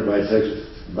 confinement by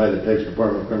the Texas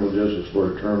Department of Criminal Justice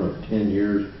for a term of 10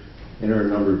 years. Enter a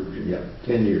number,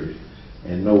 10 years,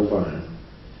 and no fine.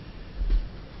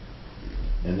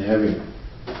 And having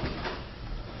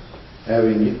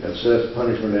assessed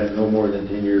punishment at no more than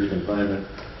 10 years confinement,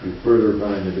 we further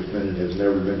find the defendant has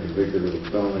never been convicted of a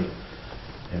felony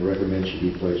and recommend she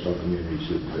be placed on community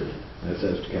supervision. That's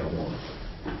as to count 1.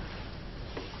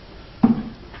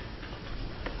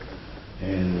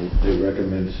 And they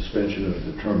recommend suspension of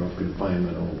the term of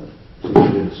confinement only. So we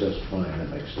didn't assess a fine, that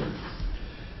makes sense.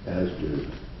 As to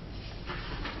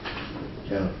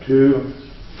count 2.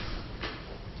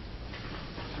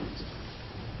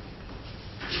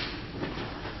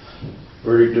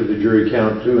 Verdict of the jury,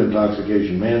 count 2,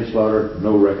 intoxication manslaughter,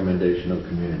 no recommendation of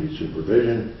community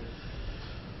supervision.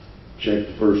 Check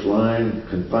the first line,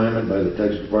 confinement by the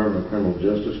Texas Department of Criminal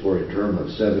Justice for a term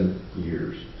of 7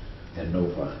 years and no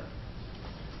fine.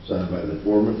 Signed by the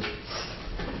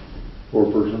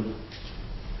foreperson.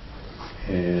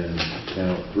 And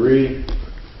count 3.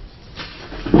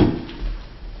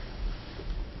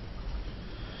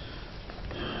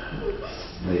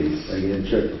 They again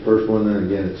check the first one, and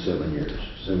again it's 7 years.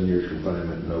 7 years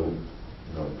confinement, no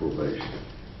probation,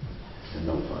 and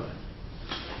no fine.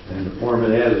 And the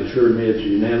foreman has assured me it's a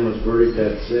unanimous verdict.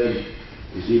 That said,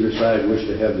 does either side wish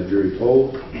to have the jury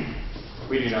polled?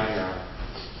 We do not, Your Honor.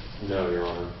 No, Your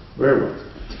Honor. Very well.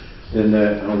 Then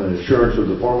on the assurance of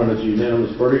the foreman it's a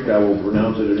unanimous verdict, I will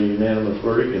pronounce it a unanimous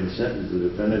verdict and sentence the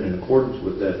defendant in accordance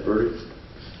with that verdict.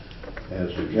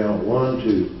 As to count 1,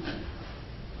 2.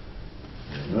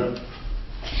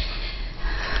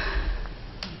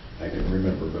 I can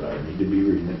remember, but I need to be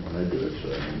reading it when I do it, so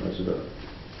I don't mess it up.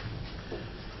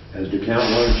 As to count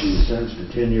 1, she is sentenced to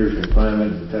 10 years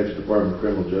confinement in the Texas Department of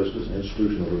Criminal Justice,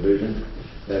 institutional division.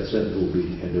 That sentence will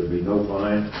be, and there will be no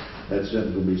fine. That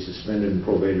sentence will be suspended and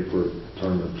probated for a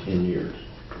term of 10 years.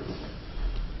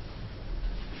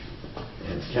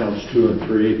 And counts 2 and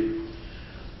 3,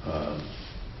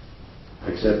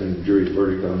 accepting the jury's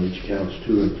verdict on each counts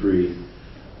 2 and 3,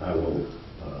 I will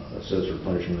assess her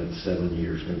punishment at 7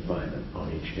 years confinement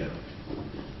on each count.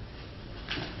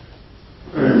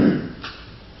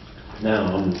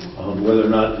 Now, on whether or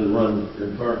not to run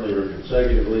concurrently or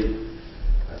consecutively,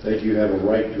 I think you have a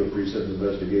right to a pre-sentence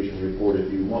investigation report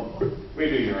if you want one. We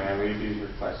do, Your Honor. We do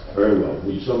request that. Very well.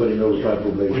 Would somebody notify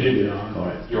probation? We did, Your Honor. All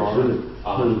right. Your Honor.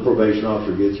 As soon as the probation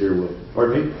officer gets here, will.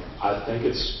 Pardon me? I think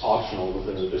it's optional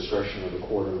within the discretion of the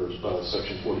court under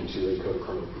Section 42A Code of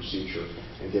Criminal Procedure,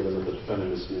 and given that the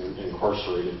defendant is being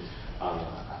incarcerated,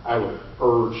 I would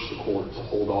urge the court to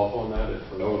hold off on that. If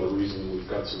for no other reason, we've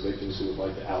got some victims who would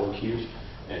like to allocute,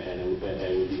 and it would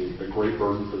be a great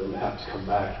burden for them to have to come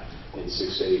back in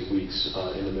 6 to 8 weeks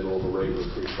in the middle of a regular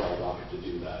pre-trial docket to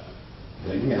do that.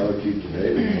 They can allocute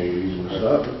today. There's no reason to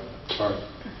stop it. All right.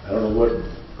 I don't know what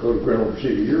Code of Criminal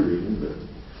Procedure you're reading, but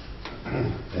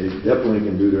they definitely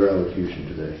can do their allocution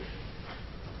today.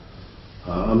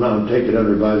 I'm taking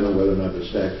under advisement whether or not to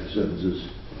stack the sentences.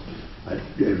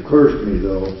 It occurs to me,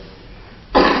 though,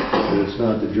 that it's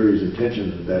not the jury's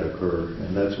intention that occur,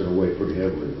 and that's going to weigh pretty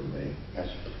heavily with me. Yes,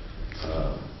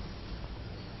 sir.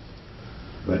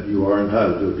 But you are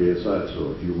entitled to a PSI,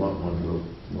 so if you want one,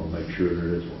 we'll make sure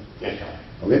there is one. Yes, sir.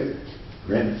 Okay?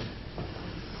 Granted.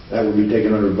 That will be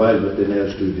taken under advisement then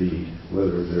as to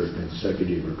whether they're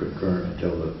consecutive or concurrent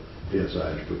until the PSI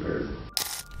is prepared.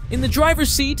 In the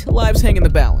driver's seat, lives hang in the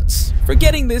balance.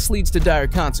 Forgetting this leads to dire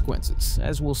consequences,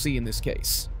 as we'll see in this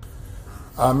case.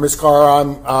 Ms. Carr,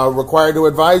 I'm required to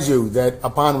advise you that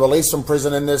upon release from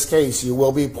prison in this case, you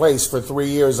will be placed for 3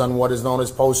 years on what is known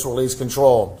as post-release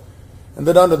control. And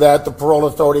that under that, the parole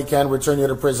authority can return you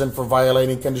to prison for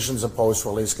violating conditions of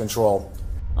post-release control.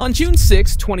 On June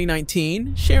 6,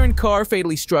 2019, Sharon Carr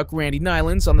fatally struck Randy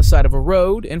Nylans on the side of a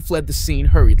road and fled the scene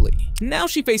hurriedly. Now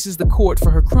she faces the court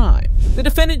for her crime. The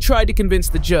defendant tried to convince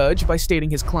the judge by stating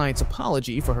his client's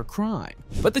apology for her crime,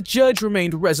 but the judge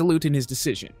remained resolute in his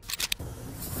decision.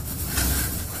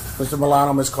 Mr.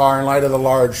 Milano, Ms. Carr, in light of the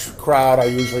large crowd,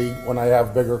 when I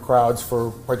have bigger crowds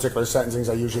for particular sentencings,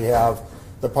 I usually have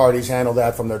the parties handle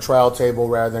that from their trial table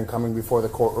rather than coming before the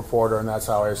court reporter, and that's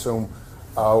how I assume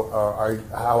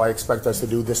how I expect us to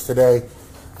do this today.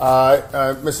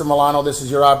 Mr. Milano, this is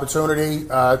your opportunity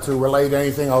to relate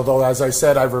anything, although, as I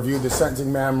said, I've reviewed the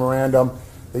sentencing memorandum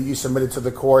that you submitted to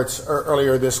the courts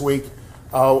earlier this week.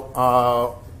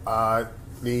 The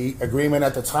agreement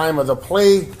at the time of the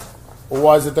plea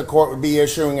was that the court would be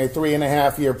issuing a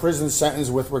 3.5-year prison sentence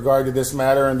with regard to this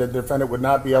matter, and the defendant would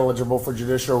not be eligible for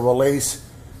judicial release.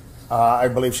 I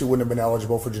believe she wouldn't have been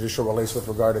eligible for judicial release with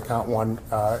regard to count 1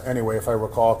 anyway, if I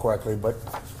recall correctly, but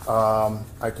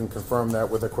I can confirm that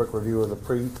with a quick review of the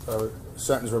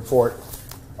pre-sentence report,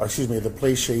 the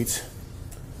plea sheets.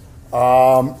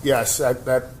 Yes,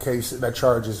 that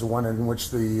charge is one in which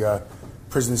the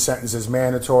prison sentence is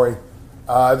mandatory.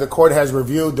 The court has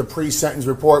reviewed the pre-sentence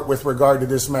report with regard to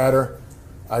this matter.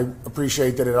 I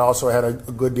appreciate that it also had a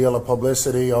good deal of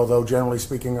publicity, although generally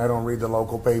speaking I don't read the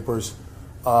local papers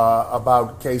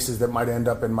about cases that might end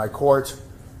up in my court.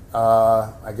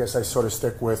 I guess I sort of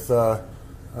stick with the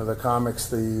comics,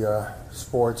 the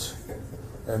sports,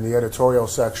 and the editorial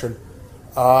section.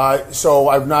 So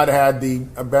I've not had the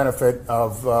benefit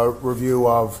of review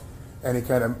of any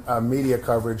kind of media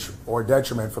coverage or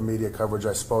detriment from media coverage,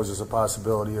 I suppose, is a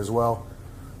possibility as well.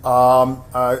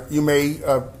 You may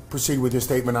proceed with your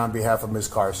statement on behalf of Ms.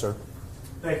 Carr, sir.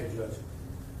 Thank you,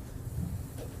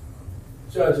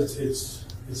 Judge. Judge,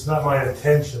 it's not my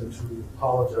intention to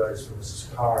apologize for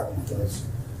Mrs. Carr, because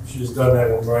she has done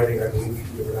that in writing. I believe if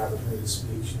you give an opportunity to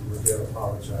speak, she would get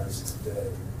apologized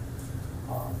today.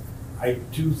 I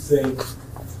do think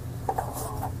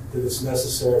that it's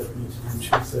necessary for me to do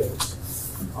 2 things.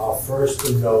 First,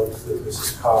 to note that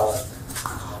Mrs. Carr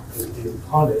is being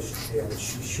punished, and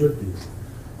she should be.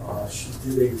 She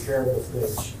did a terrible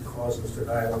thing. She caused Mr.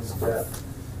 Nyland's death.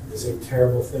 It's a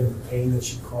terrible thing. The pain that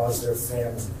she caused their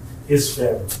family, his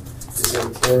family, is a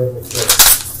terrible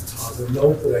thing. The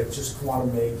note that I just want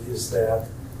to make is that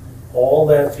all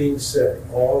that being said,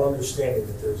 all understanding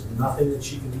that there's nothing that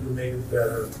she can do to make it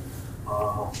better,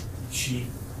 she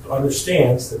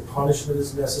understands that punishment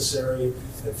is necessary,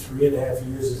 and 3.5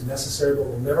 years is necessary, but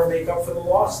will never make up for the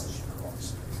loss that she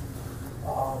caused.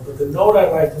 But the note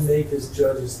I'd like to make as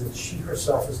judge is that she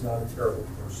herself is not a terrible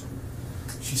person.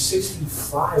 She's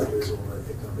 65 years old, I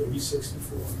think, now maybe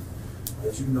 64.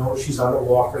 As you know, she's on a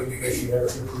walker because she had her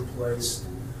hip replaced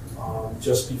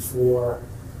just before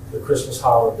the Christmas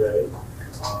holiday.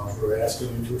 We're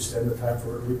asking you to extend the time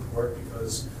for her to report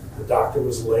because the doctor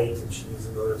was late and she needs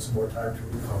some more time to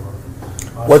recover.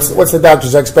 What's the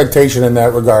doctor's expectation in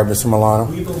that regard, Mr. Milano?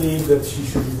 We believe that she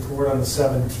should report on the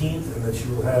 17th and that she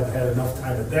will have had enough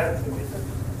time at that point.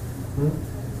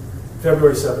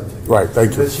 February 17th. Right,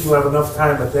 thank you. That she will have enough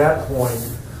time at that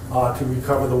point to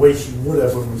recover the way she would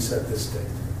have when we set this date.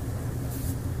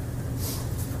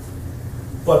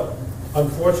 But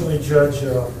unfortunately, Judge,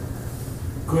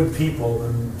 good people,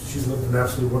 and she's lived an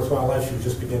absolutely worthwhile life, she was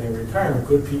just beginning retirement,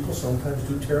 good people sometimes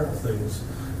do terrible things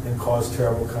and cause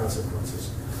terrible consequences.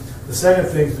 The second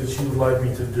thing that she would like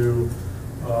me to do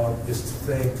is to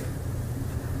thank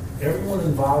everyone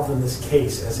involved in this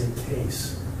case as a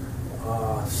case,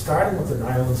 starting with the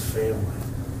Nyland's family,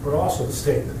 but also the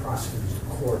state, the prosecutors, the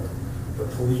court, the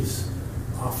police,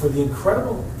 for the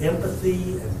incredible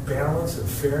empathy and balance and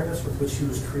fairness with which she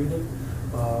was treated.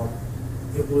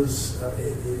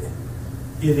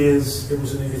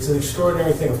 It's an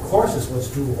extraordinary thing. Of course, it's what's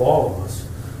due of all of us,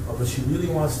 but she really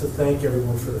wants to thank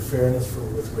everyone for the fairness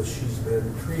with which she's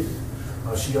been treated.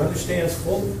 She understands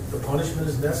fully the punishment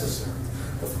is necessary.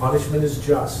 The punishment is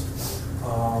just.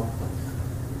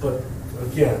 But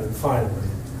again, and finally,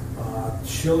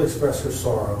 she'll express her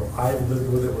sorrow. I've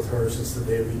lived with it with her since the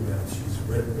day we met. She's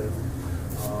written it.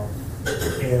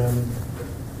 And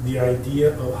the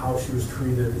idea of how she was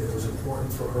treated, it was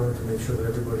important for her to make sure that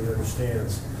everybody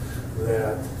understands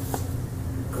that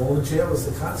going to jail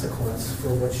is the consequence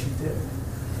for what she did.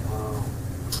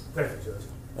 Thank you, Judge.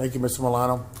 Thank you, Mr.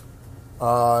 Milano.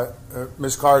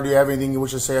 Ms. Carr, do you have anything you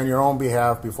wish to say on your own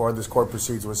behalf before this court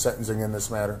proceeds with sentencing in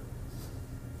this matter?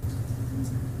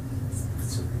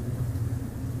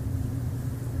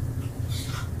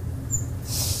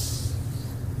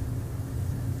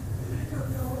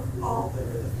 All the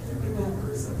family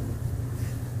members and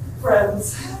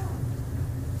friends.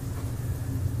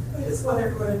 I just want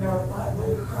everyone to know in my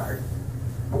little heart,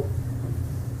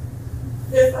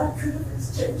 if I could have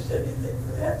exchanged anything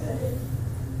for that day,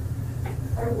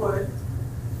 I would.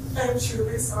 I'm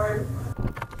truly sorry.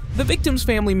 The victim's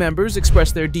family members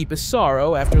expressed their deepest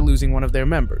sorrow after losing one of their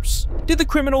members. Did the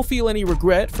criminal feel any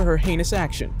regret for her heinous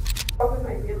action? Both of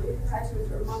my family have had to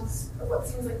endure months of what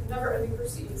seems like never-ending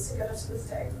proceedings to get us to this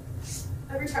day.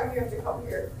 Every time we have to come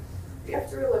here, we have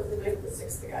to relive the night of the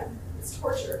 6th again. It's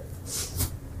torture.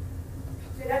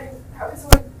 How could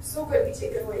someone so good be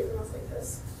taken away from us like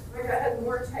this? My dad had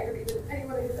more integrity than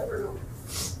anyone I had ever known.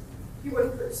 He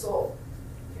wouldn't hurt a soul.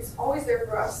 He was always there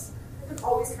for us. I could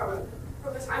always count on him.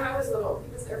 From the time I was little,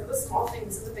 he was there for the small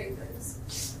things and the big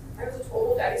things. I was a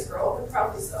total daddy's girl, and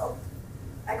proudly so.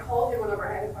 I called him whenever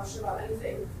I had a question about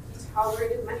anything. He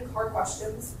tolerated many hard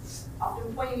questions,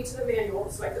 often pointing me to the manual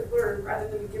so I could learn rather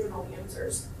than be given all the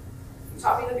answers. He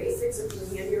taught me the basics of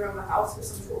being handy around the house with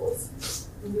some tools.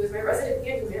 And he was my resident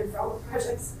handyman for all the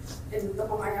projects in the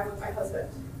home I have with my husband.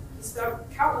 He spent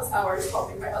countless hours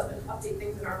helping my husband update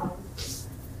things in our home.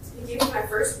 He gave me my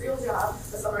first real job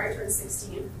the summer I turned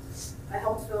 16. I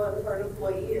helped fill in for an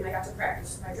employee, and I got to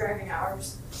practice my driving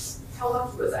hours. How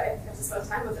lucky was I got to spend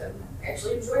time with him? I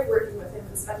actually enjoyed working with him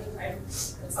and spending time in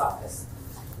his office.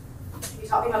 He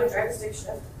taught me how to drive a stick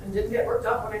shift and didn't get worked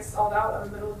up when I stalled out in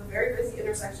the middle of a very busy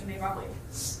intersection named Lane.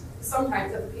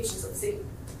 Sometimes had the patience of the sea.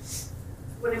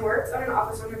 When I worked on an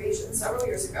office renovation several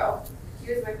years ago,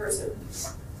 he was my person.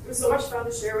 It was so much fun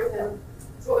to share with him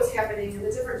what was happening and the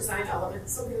different design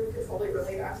elements, something we could totally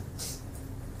relate on.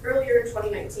 Earlier in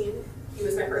 2019, he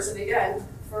was my person again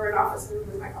for an office move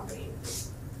with my company.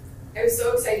 I was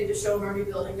so excited to show him our new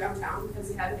building downtown because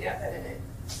he hadn't yet been in it.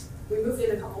 We moved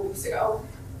in a couple weeks ago,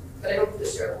 but I don't get to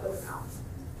share it with him now.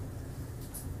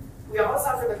 We all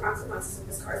suffer the consequences of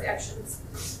this car's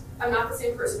actions. I'm not the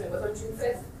same person I was on June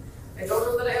 5th. I don't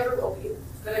know that I ever will be,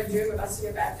 but I'm doing my best to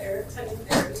get back there, attending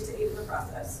therapy to aid in the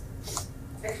process.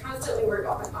 I constantly worry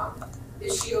about my mom.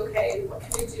 Is she okay? What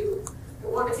can I do? I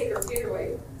want to take her pain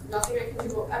away. Nothing I can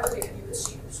do will ever make any of this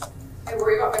change. I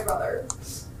worry about my brother.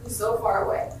 He's so far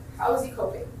away. How is he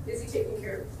coping? Is he taking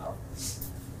care of himself?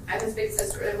 I'm his big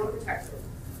sister and I want to protect him.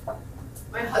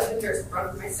 My husband bears the brunt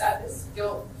of my sadness,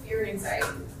 guilt, fear, and anxiety.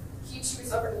 He too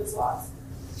suffered this loss.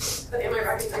 But am I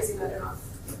recognizing that enough?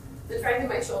 Then finally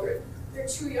my children. They're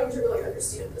too young to really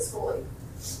understand this fully.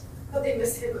 But they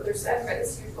miss him, but they're saddened by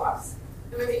this huge loss.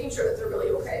 Am I making sure that they're really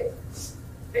okay?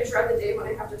 I dread the day when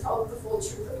I have to tell them the full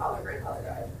truth of how their grandfather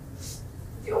died.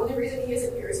 The only reason he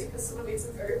isn't here is because someone made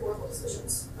some very horrible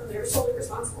decisions, and they were solely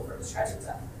responsible for his tragic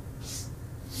death.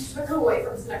 He took him away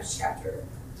from his next chapter.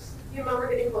 He and Mom were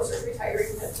getting closer to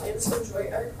retiring and had plans to enjoy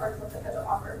every part of what they had to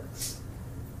offer.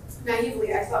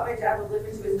 Naively, I thought my dad would live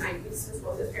into his 90s, as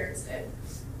both his parents did.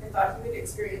 I thought he would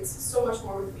experience so much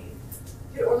more with me.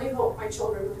 I could only hope my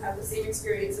children would have the same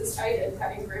experiences I did,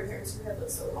 having grandparents who had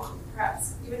lived so long,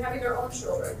 perhaps even having their own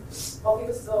children while he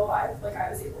was still alive, like I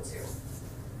was able to.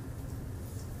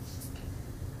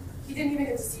 He didn't even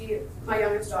get to see my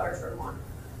youngest daughter turn 1.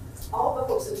 All the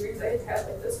hopes and dreams I had had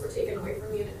like this were taken away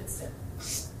from me in an instant.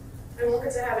 I won't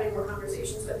get to have any more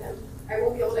conversations with him. I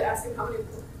won't be able to ask him how many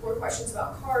more questions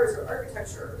about cars or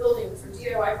architecture or buildings or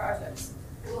DIY projects.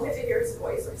 I won't get to hear his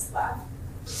voice or his laugh.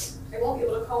 I won't be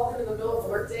able to call him in the middle of the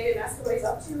workday and ask him what he's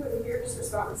up to and hear his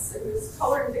response and his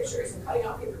coloring pictures and cutting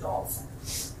out paper dolls.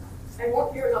 I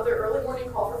won't hear another early morning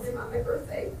call from him on my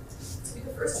birthday to be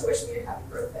the first to wish me a happy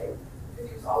birthday, because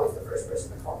he was always the first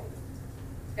person to call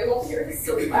me. I won't hear his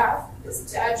silly laugh,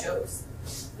 his dad jokes,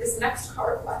 his next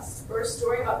car quest, or a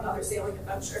story about another sailing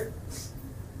adventure.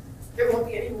 There won't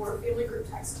be any more family group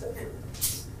texts with him.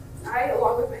 I,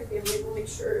 along with my family, will make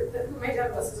sure that who my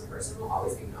dad was as a person will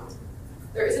always be known.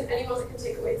 There isn't anyone that can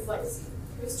take away his legacy.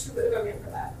 He was too good of a man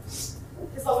for that.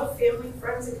 His love of family,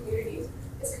 friends, and community,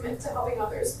 his commitment to helping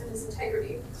others, and his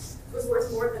integrity was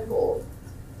worth more than gold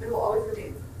and will always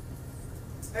remain.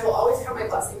 I will always count my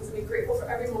blessings and be grateful for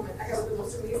every moment I have with the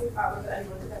most amazing father that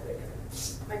anyone could ever given.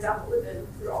 My dad will live in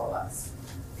through all of us.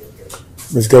 Thank you.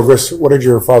 Ms. Gilchrist, what did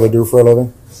your father do for a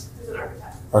living? He's an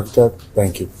architect. Architect?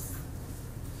 Thank you.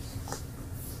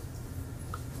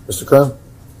 Mr. Kern?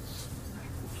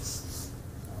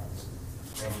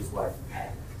 And his wife.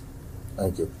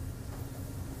 Thank you.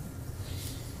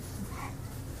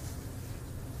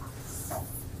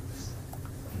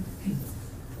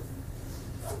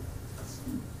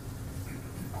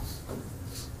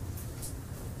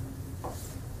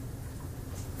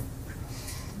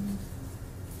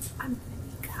 I'm gonna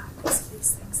need copies of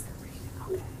these things they're reading,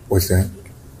 okay? What's that?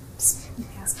 You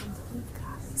can ask them to leave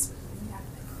copies for me.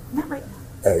 Not right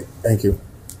now. Hey, thank you.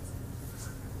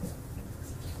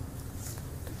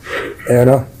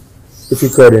 Anna, if you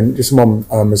could, in just a moment,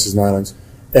 Mrs. Nylands.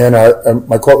 And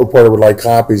my court reporter would like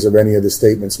copies of any of the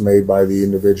statements made by the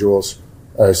individuals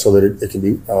so that it can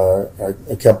be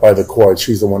kept by the court.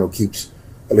 She's the one who keeps,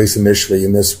 at least initially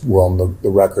in this realm, the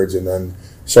records. And then,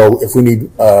 so if we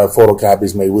need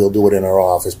photocopies made, we'll do it in our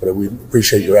office, but we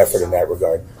appreciate your effort in that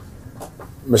regard.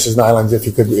 Mrs. Nylands, if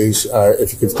you could please,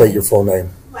 if you could state your full name.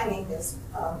 My name is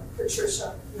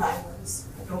Patricia Nylands.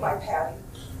 I go by Patty.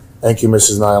 Thank you,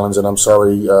 Mrs. Nylands, and I'm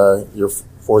sorry you're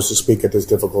forced to speak at this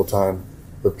difficult time,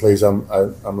 but please, I'm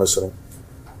listening.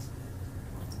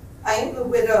 I am the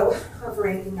widow of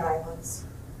Randy Nylands.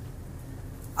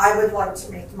 I would like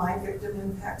to make my victim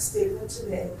impact statement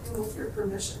today, and with your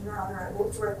permission, Your Honor, I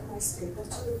will direct my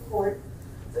statement to the court,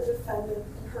 the defendant,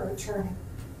 and her attorney.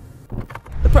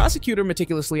 The prosecutor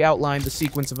meticulously outlined the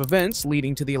sequence of events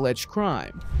leading to the alleged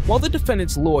crime, while the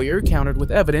defendant's lawyer countered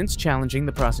with evidence challenging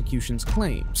the prosecution's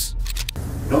claims.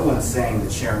 No one's saying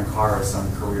that Sharon Carr is some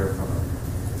career criminal.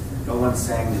 No one's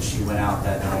saying that she went out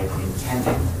that night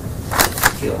intending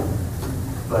to kill.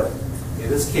 But in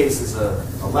this case is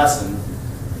a lesson.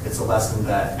 It's a lesson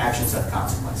that actions have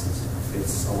consequences.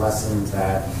 It's a lesson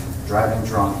that driving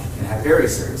drunk can have very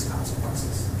serious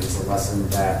consequences. It's a lesson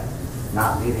that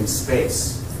not leaving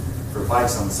space for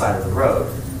bikes on the side of the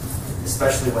road,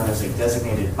 especially when there's a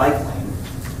designated bike lane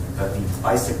that the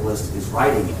bicyclist is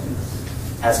riding in,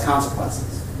 has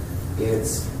consequences.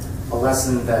 It's a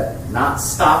lesson that not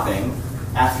stopping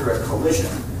after a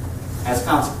collision has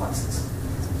consequences.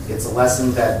 It's a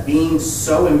lesson that being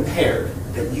so impaired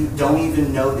that you don't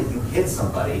even know that you hit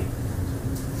somebody,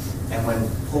 and when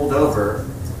pulled over,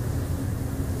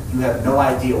 you have no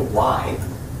idea why,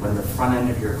 when the front end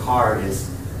of your car is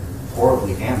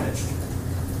horribly damaged.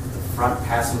 The front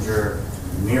passenger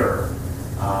mirror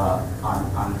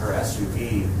on her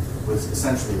SUV was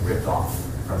essentially ripped off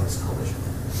from this collision.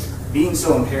 Being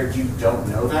so impaired you don't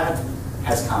know that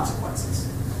has consequences.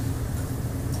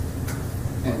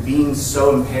 And being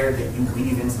so impaired that you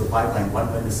weave into the bike lane,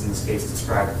 one witness in this case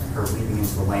described her weaving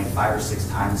into the lane 5 or 6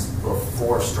 times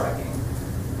before striking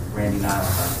Randy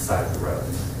Nylands on the side of the road.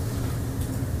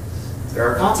 There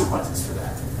are consequences for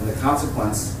that. And the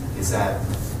consequence is that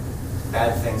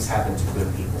bad things happen to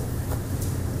good people.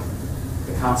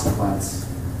 The consequence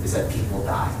is that people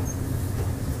die.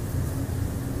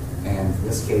 And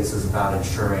this case is about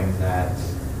ensuring that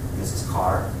Mrs.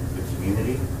 Carr, the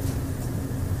community,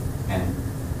 and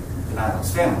the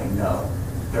Nylands family know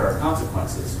there are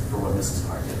consequences for what Mrs.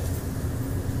 Carr did.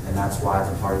 And that's why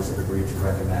the parties have agreed to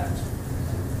recommend,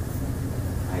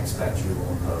 I expect you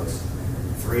will impose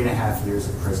 3.5 years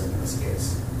of prison in this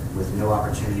case, with no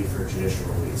opportunity for judicial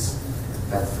release.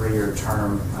 That 3-year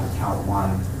term on count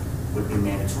 1 would be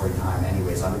mandatory time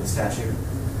anyways under the statute,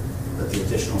 but the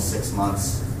additional 6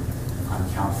 months on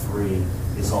count 3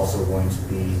 is also going to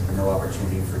be no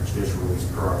opportunity for judicial release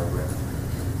per our agreement.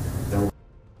 There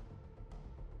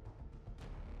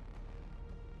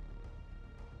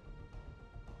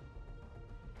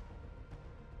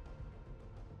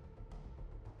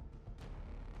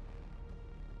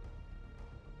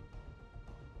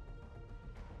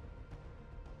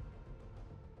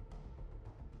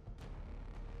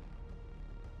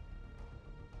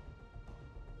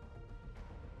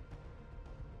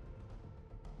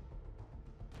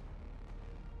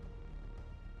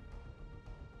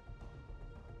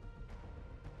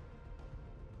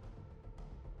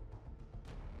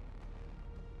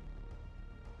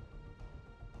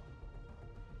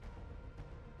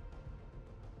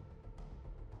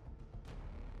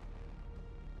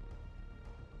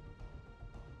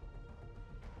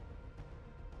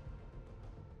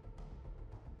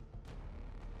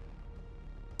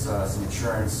discussing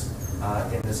insurance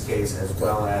in this case, as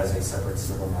well as a separate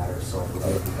civil matter. So I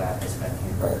believe that has been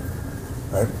handled.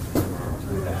 Right.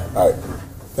 Through that. All right.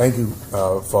 Thank you,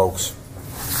 folks.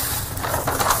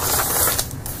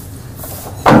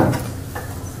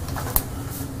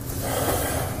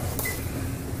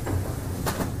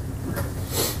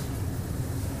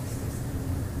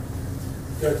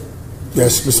 Judge,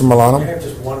 Yes, Mr. Milano? I have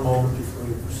just one moment before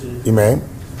we proceed. You may.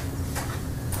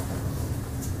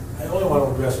 I only want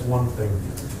to address one thing,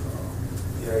 Judge.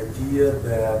 The idea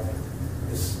that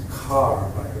this car,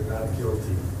 by her not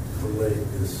guilty, delayed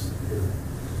this hearing.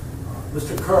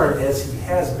 Mr. Kern, as he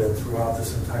has been throughout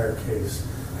this entire case,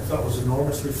 I thought was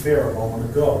enormously fair a moment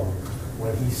ago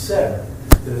when he said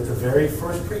that at the very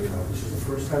first pretrial, which is the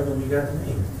first time that we got to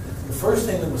meet, the first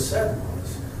thing that was said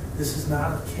was, this is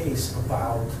not a case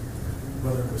about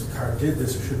whether Mr. Carr did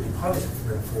this or should be punished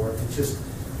for it.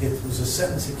 It was a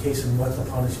sentencing case and what the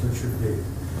punishment should be.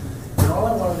 And all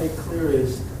I want to make clear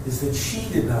is that she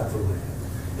did not delay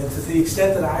it. And to the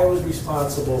extent that I was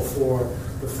responsible for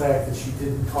the fact that she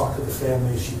didn't talk to the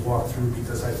family as she walked through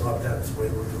because I thought that's the way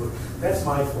to do it, that's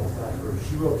my fault, not hers.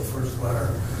 She wrote the first letter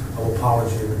of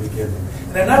apology in the beginning.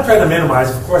 And I'm not trying to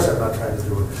minimize, of course I'm not trying to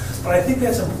do it, but I think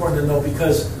that's important to know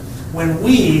because when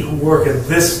we who work in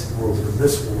this room, in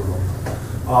this world,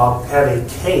 have a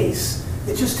case,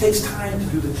 it just takes time to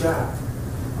do the job.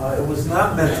 It was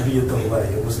not meant to be a delay.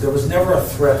 There was never a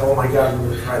threat, oh my God, we're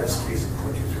going to try this case and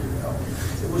put you through hell.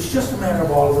 It was just a matter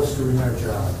of all of us doing our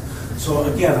job. So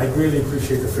again, I greatly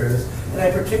appreciate the fairness, and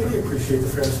I particularly appreciate the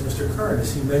fairness of Mr. Kern,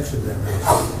 as he mentioned that.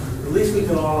 At least we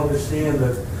can all understand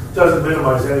that it doesn't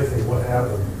minimize anything what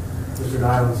happened. Mr.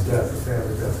 Nyland's death, the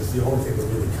family death, is the only thing that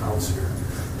really counts here.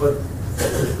 But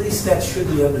at least that should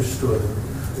be understood.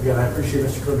 Again, I appreciate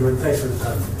Mr. Kern doing. Thanks for the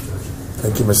time, Judge.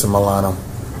 Thank you, Mr. Milano.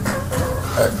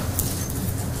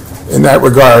 In that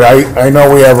regard, I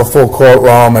know we have a full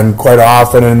courtroom, and quite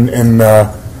often in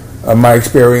my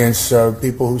experience,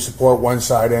 people who support one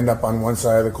side end up on one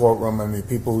side of the courtroom, and the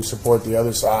people who support the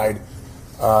other side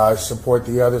support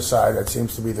the other side. That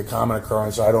seems to be the common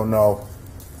occurrence. I don't know.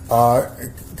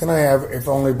 Can I have, if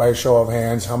only by a show of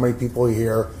hands, how many people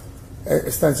here,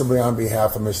 ostensibly on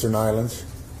behalf of Mr. Nylands?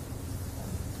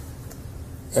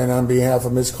 And on behalf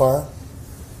of Ms. Carr?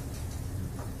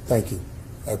 Thank you.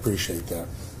 I appreciate that.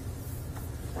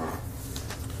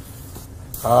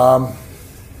 I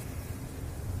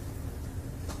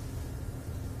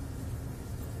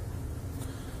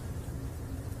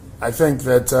think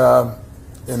that,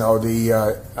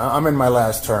 I'm in my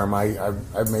last term.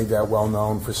 I've made that well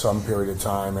known for some period of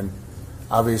time, and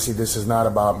obviously this is not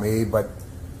about me, but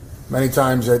many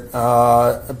times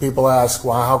that people ask,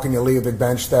 well, how can you leave the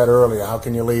bench that early? How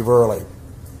can you leave early?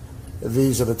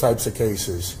 These are the types of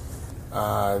cases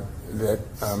that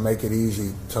make it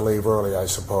easy to leave early, I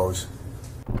suppose.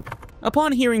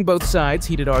 Upon hearing both sides'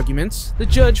 heated arguments, the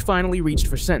judge finally reached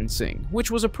for sentencing,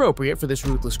 which was appropriate for this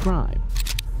ruthless crime.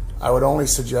 I would only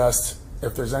suggest,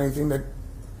 if there's anything that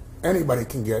anybody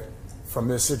can get from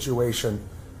this situation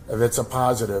that's a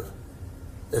positive,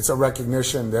 it's a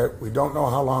recognition that we don't know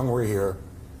how long we're here,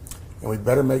 and we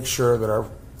better make sure that our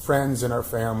friends and our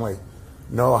family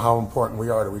know how important we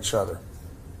are to each other.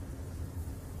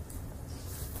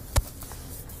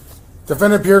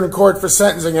 Defendant appeared in court for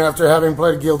sentencing after having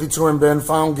pled guilty to and been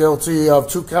found guilty of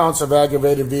 2 counts of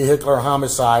aggravated vehicular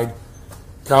homicide,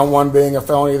 count 1 being a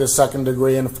felony of the 2nd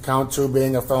degree and count 2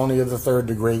 being a felony of the 3rd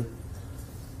degree.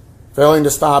 Failing to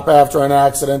stop after an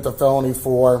accident, a felony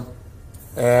 4,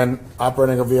 and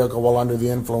operating a vehicle while under the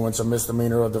influence, a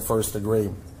misdemeanor of the 1st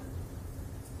degree.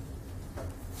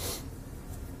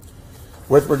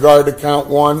 With regard to count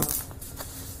 1,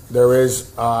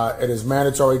 it is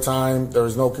mandatory time. There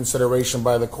is no consideration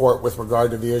by the court with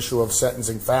regard to the issue of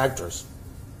sentencing factors.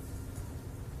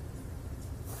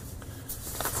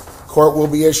 Court will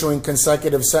be issuing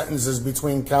consecutive sentences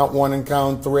between count 1 and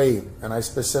count 3, and I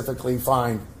specifically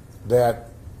find that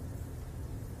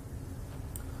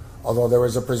although there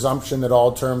is a presumption that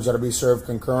all terms are to be served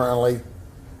concurrently,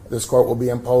 this court will be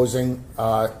imposing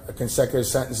consecutive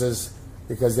sentences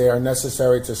because they are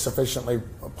necessary to sufficiently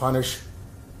punish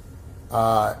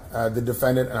the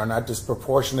defendant and are not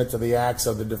disproportionate to the acts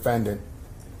of the defendant.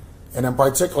 And then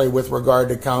particularly with regard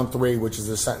to count 3, which is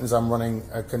the sentence I'm running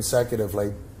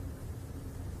consecutively,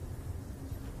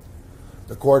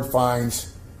 the court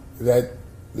finds that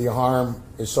the harm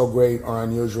is so great or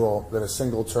unusual that a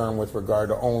single term with regard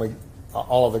to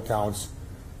all of the counts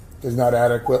does not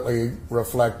adequately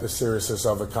reflect the seriousness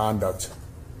of the conduct.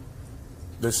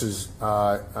 This is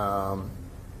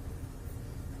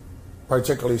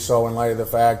particularly so in light of the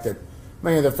fact that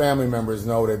many of the family members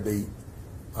noted the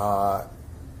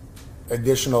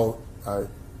additional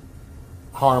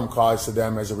harm caused to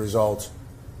them as a result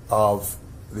of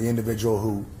the individual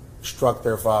who struck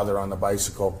their father on the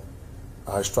bicycle,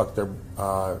 struck their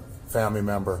family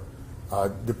member,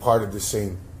 departed the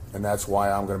scene. And that's why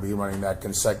I'm going to be running that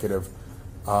consecutive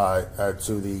to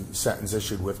the sentence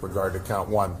issued with regard to count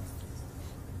 1.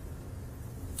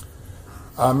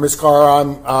 Ms. Carr,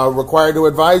 I'm required to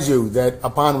advise you that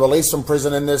upon release from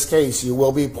prison in this case, you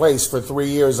will be placed for 3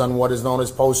 years on what is known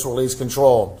as post-release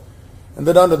control. And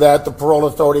that under that, the parole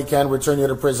authority can return you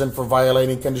to prison for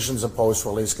violating conditions of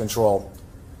post-release control.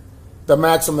 The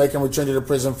maximum they can return you to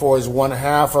prison for is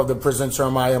 1/2 of the prison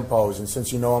term I impose. And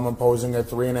since you know I'm imposing a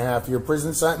 3.5-year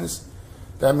prison sentence,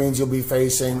 that means you'll be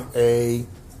facing a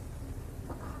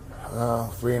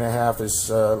 3.5 is,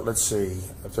 let's see,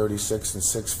 36 and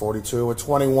 6, 42, a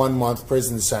 21-month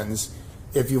prison sentence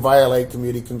if you violate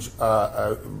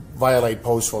violate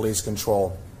post-release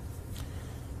control.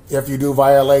 If you do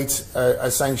violate, a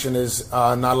sanction is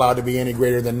not allowed to be any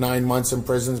greater than 9 months in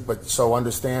prison, but so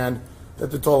understand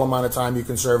that the total amount of time you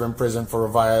can serve in prison for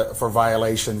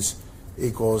violations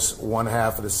equals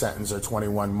 1/2 of the sentence, or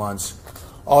 21 months.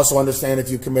 Also understand if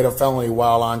you commit a felony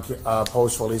while on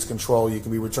post-release control, you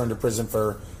can be returned to prison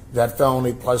for that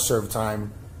felony plus serve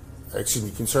time, excuse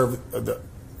me, you can serve the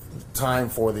time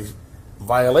for the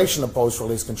violation of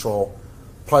post-release control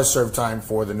plus serve time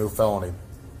for the new felony.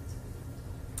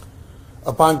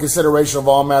 Upon consideration of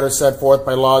all matters set forth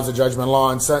by laws of judgment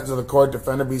law and sentence of the court,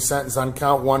 defendant be sentenced on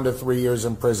count 1 to 3 years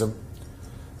in prison.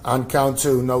 On count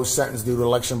 2, no sentence due to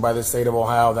election by the state of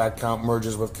Ohio. That count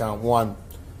merges with count 1.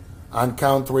 On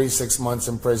count 3, 6 months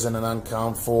in prison, and on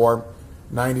count 4,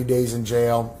 90 days in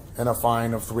jail and a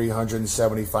fine of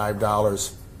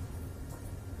 $375.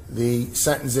 The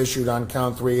sentence issued on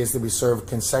count 3 is to be served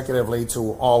consecutively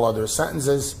to all other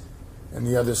sentences, and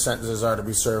the other sentences are to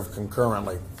be served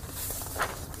concurrently.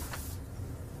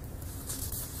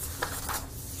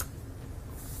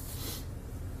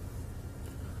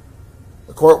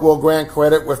 The court will grant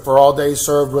credit for all days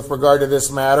served with regard to this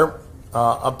matter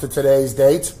up to today's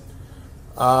date.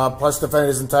 Plus, defendant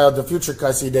is entitled to future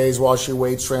custody days while she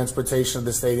waits transportation to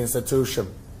the state institution.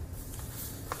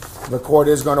 The court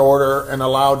is going to order and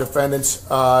allow defendants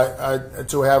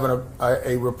to have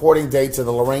a reporting date to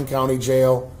the Lorain County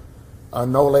Jail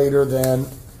no later than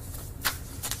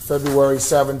February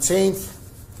 17th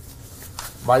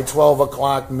by 12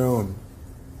 o'clock noon.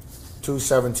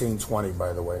 2/17/20,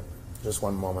 by the way. Just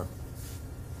one moment.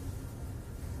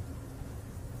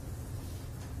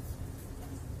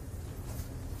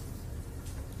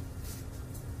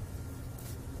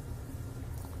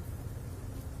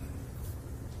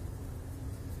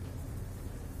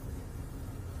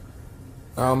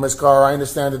 Ms. Carr, I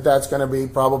understand that that's going to be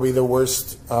probably the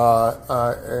worst,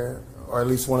 or at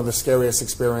least one of the scariest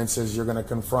experiences you're going to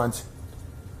confront.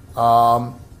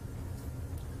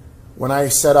 When I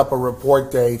set up a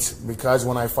report date, because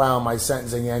when I file my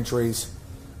sentencing entries,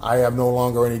 I have no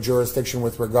longer any jurisdiction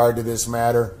with regard to this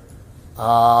matter,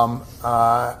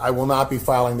 I will not be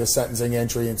filing the sentencing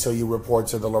entry until you report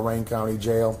to the Lorain County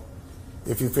Jail.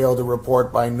 If you fail to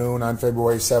report by noon on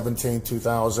February 17,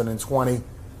 2020,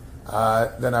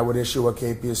 then I would issue a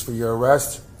capias for your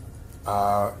arrest,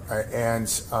 and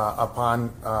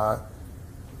upon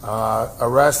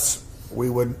arrest, we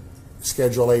would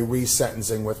schedule a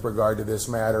resentencing with regard to this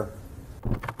matter.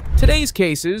 Today's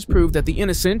cases prove that the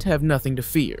innocent have nothing to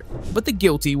fear, but the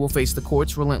guilty will face the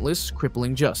court's relentless,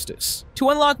 crippling justice. To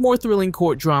unlock more thrilling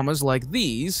court dramas like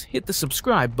these, hit the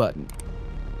subscribe button.